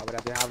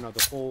 Kakabraza, they have now the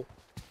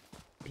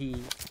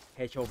 4P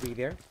HOB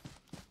there.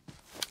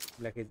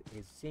 Like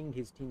he's seeing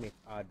his teammates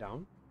are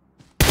down.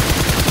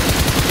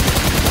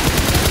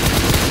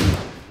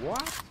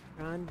 What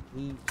can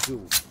he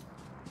do?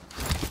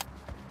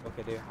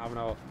 Okay, they have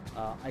now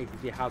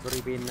ICT has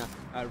already been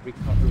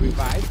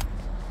revived.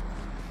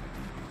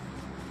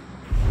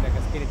 Like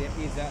a spirit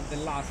is the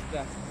last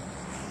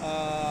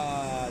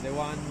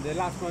the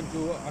last one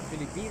to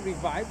actually be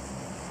revived.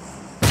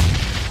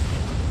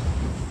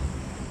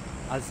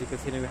 As you can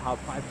see, now we have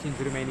 5 teams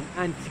remaining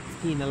and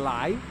 16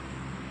 alive.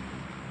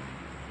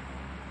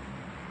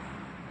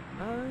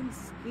 And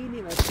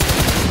Skinny,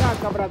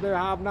 brother,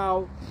 have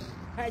now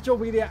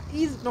HOB there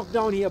is knocked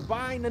down here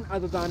by none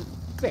other than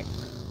Peck.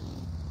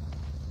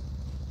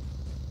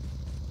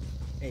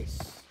 S.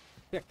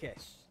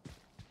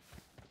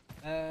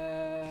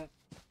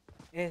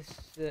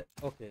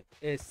 Okay,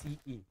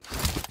 SCE.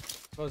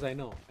 Because I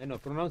know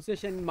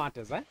pronunciation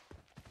matters, eh?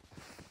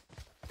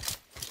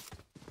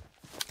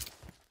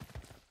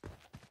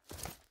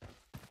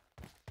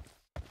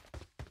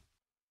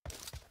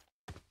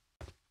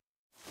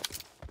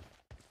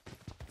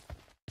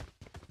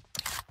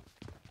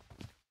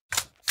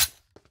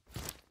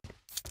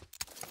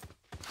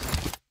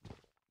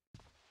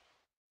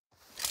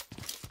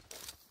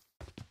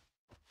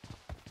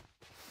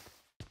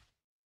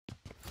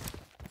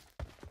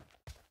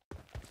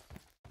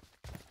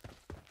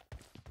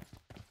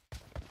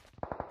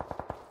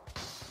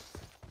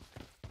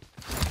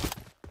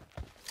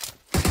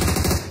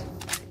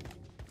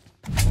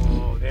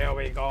 There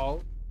we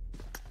go.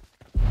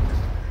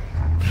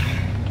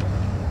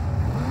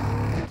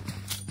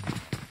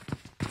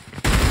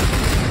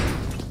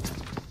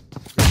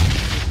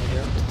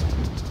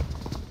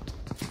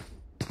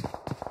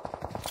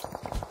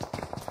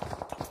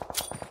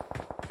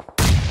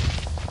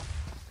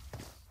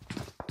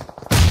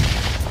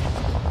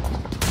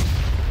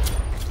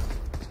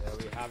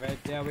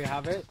 There we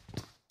have it.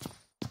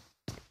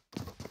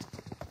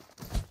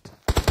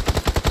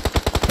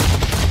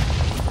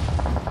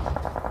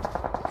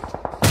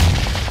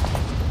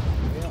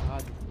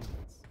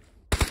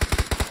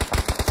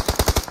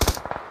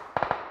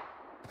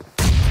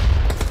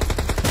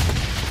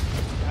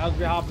 As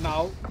we have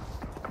now,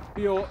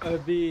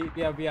 POV,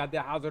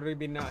 there has already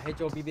been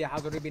HOB, there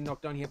has already been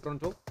knocked down here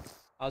pronto.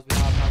 As we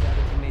have now the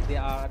other teammates, they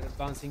are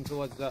advancing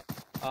towards their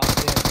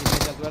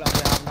teammates as well. As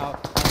we have now,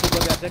 people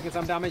they are taking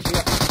some damage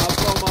here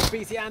from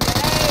PC and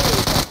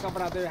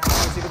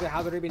they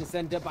have already been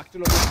sent back to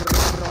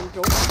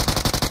Toronto.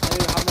 And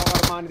we have now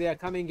Armani, they are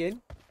coming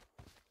in.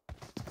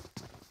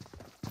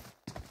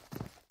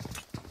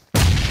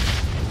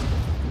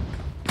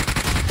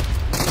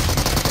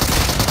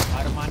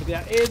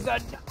 There is a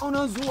down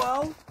as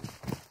well.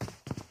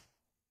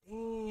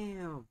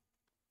 Damn.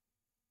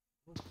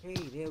 Okay,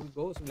 there we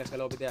go. So like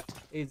over there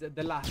is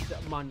the last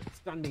man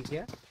standing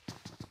here.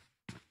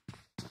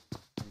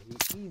 And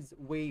he is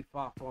way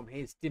far from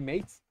his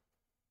teammates.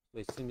 So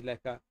it seems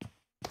like a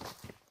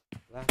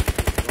that is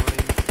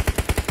going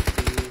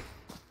to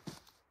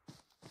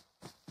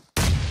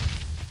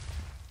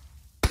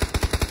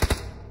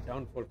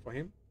downfall for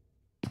him.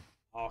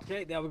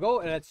 Okay, there we go.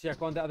 Let's check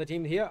on the other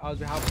team here as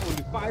we have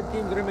only 5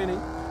 teams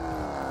remaining.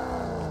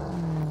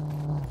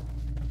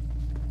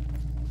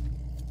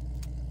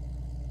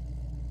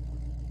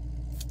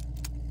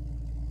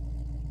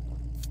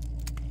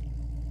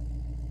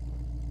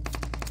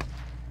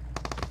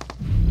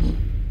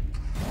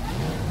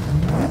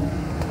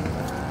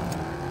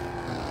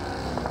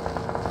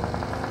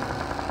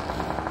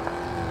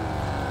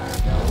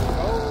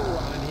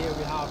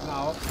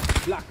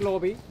 Black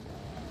lobby.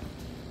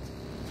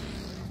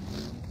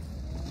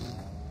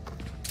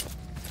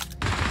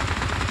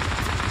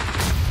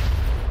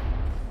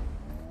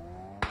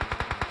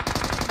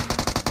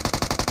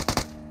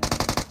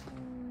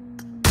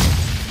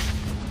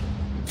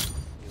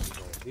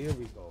 Here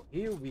we go.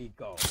 Here we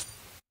go.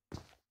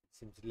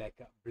 Seems like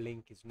a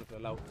blink is not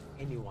allowed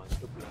anyone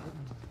to blink.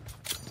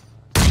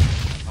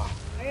 Ah,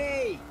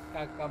 hey!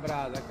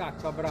 Caccabrasa,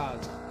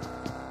 caccabrasa.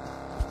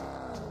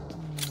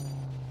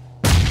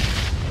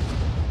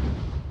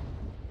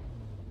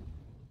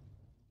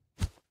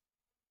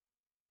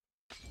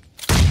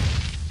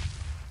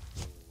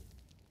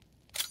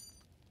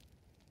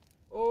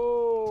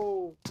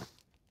 Oh!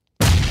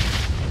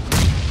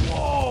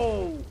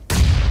 Whoa!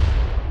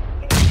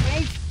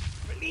 Nice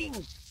blink!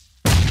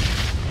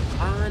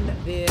 And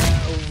there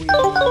we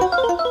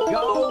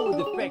go.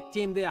 The fake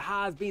team there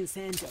has been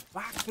sent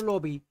back to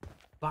lobby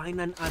by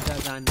none other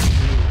than Blink.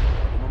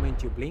 The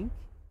moment you blink,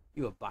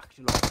 you are back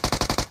to lobby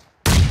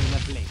in a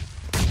blink.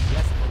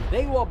 Yes, and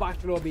they were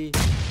back to lobby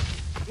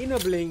in a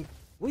blink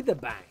with a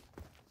bang.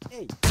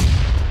 Hey. Okay,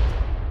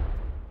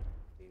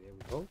 there we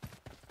go.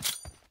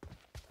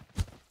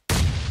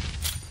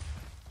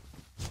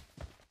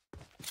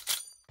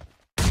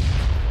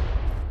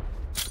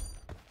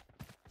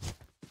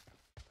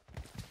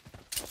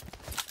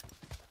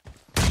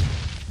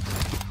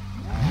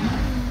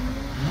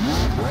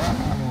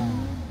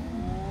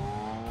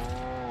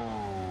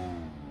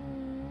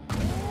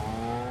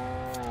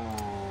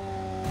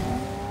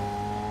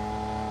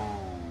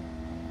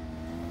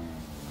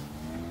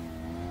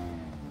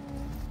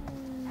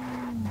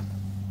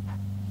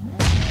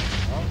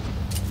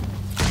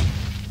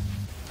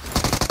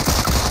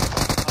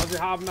 We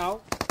have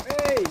now.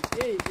 Hey. You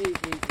got it.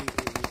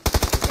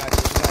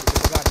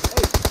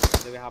 Hey,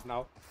 there we have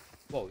now.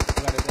 Whoa, you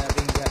got it there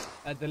being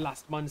the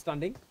last man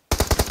standing.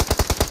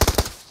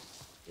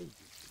 Hey.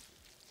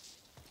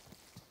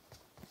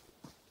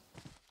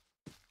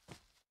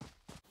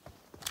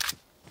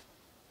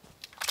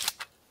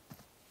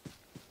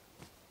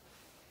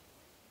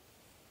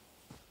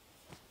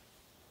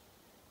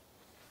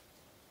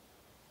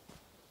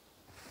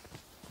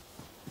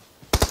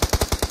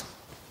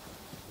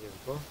 Here we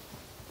go.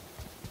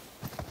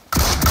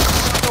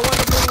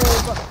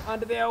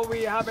 And there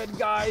we have it,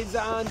 guys,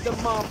 and the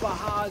map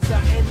has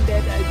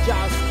ended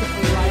just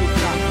like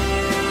that.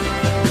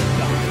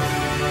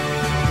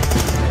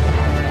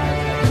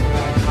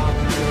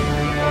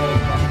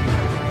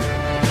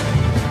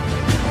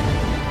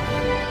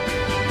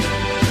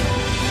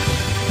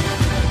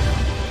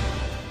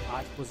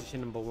 At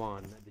position number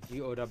 1, the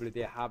GOW,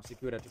 they have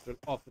secured a total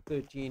of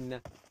 13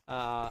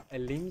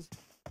 limbs.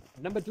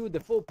 Number 2, the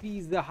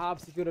 4Ps, they have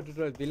secured a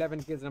total of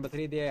 11 kills. Number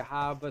 3, they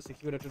have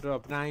secured a total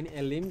of 9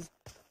 limbs.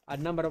 At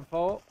number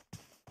 4,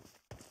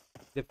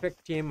 the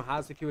fake team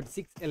has secured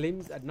 6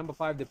 limbs. At number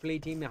 5, the play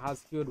team has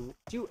secured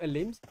 2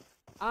 limbs.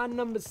 And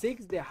number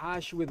 6, the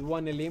hash with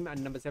 1 limb.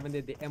 And number 7,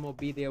 the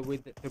MOB there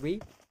with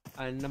 3.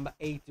 And number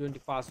 8,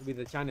 21st with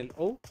the channel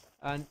O.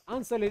 And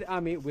Unsolid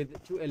Army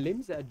with 2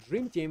 limbs. A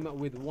Dream Team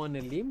with 1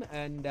 limb.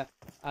 And the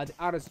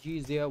RSG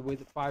is there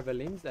with 5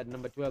 limbs. At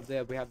number 12,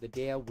 there we have the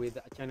Dare with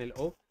a channel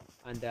O.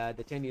 And the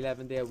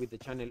 10-11 there with the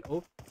channel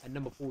O. At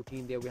number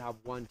 14, there we have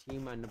 1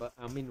 team and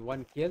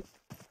 1 kill.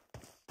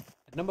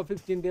 At number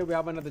 15, there we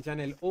have another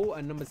channel O.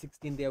 And number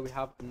 16, there we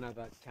have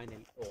another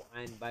channel O.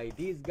 And by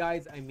these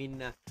guys, I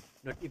mean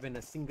not even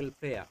a single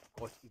player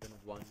got even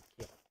 1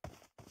 kill.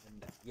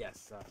 And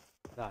yes,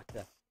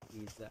 that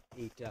is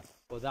it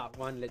for that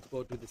one. Let's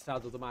go to the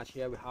start of the match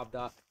here. We have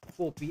the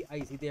 4P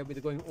IC there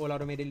with going all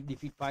out medal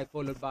defeat 5,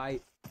 followed by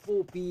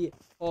 4P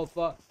of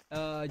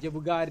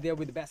Jabugar there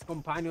with the best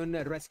companion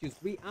rescues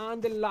 3,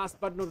 and the last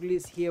but not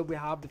least here we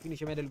have the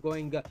finisher medal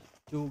going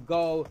to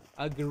go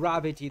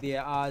Gravity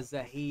there as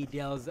he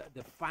deals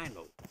the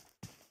final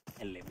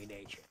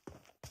elimination.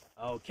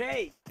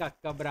 Okay,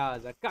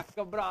 Caccabrasa,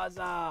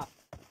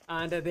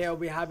 and there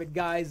we have it,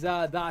 guys.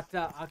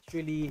 That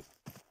actually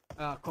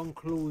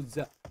concludes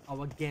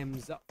our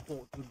games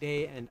for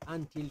today, and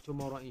until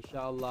tomorrow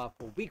inshallah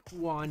for week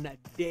 1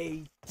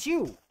 day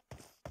 2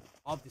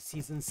 of the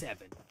season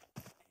 7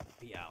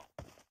 NPL.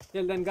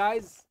 Till then,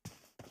 guys,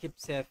 keep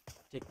safe,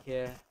 take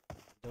care,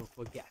 don't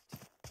forget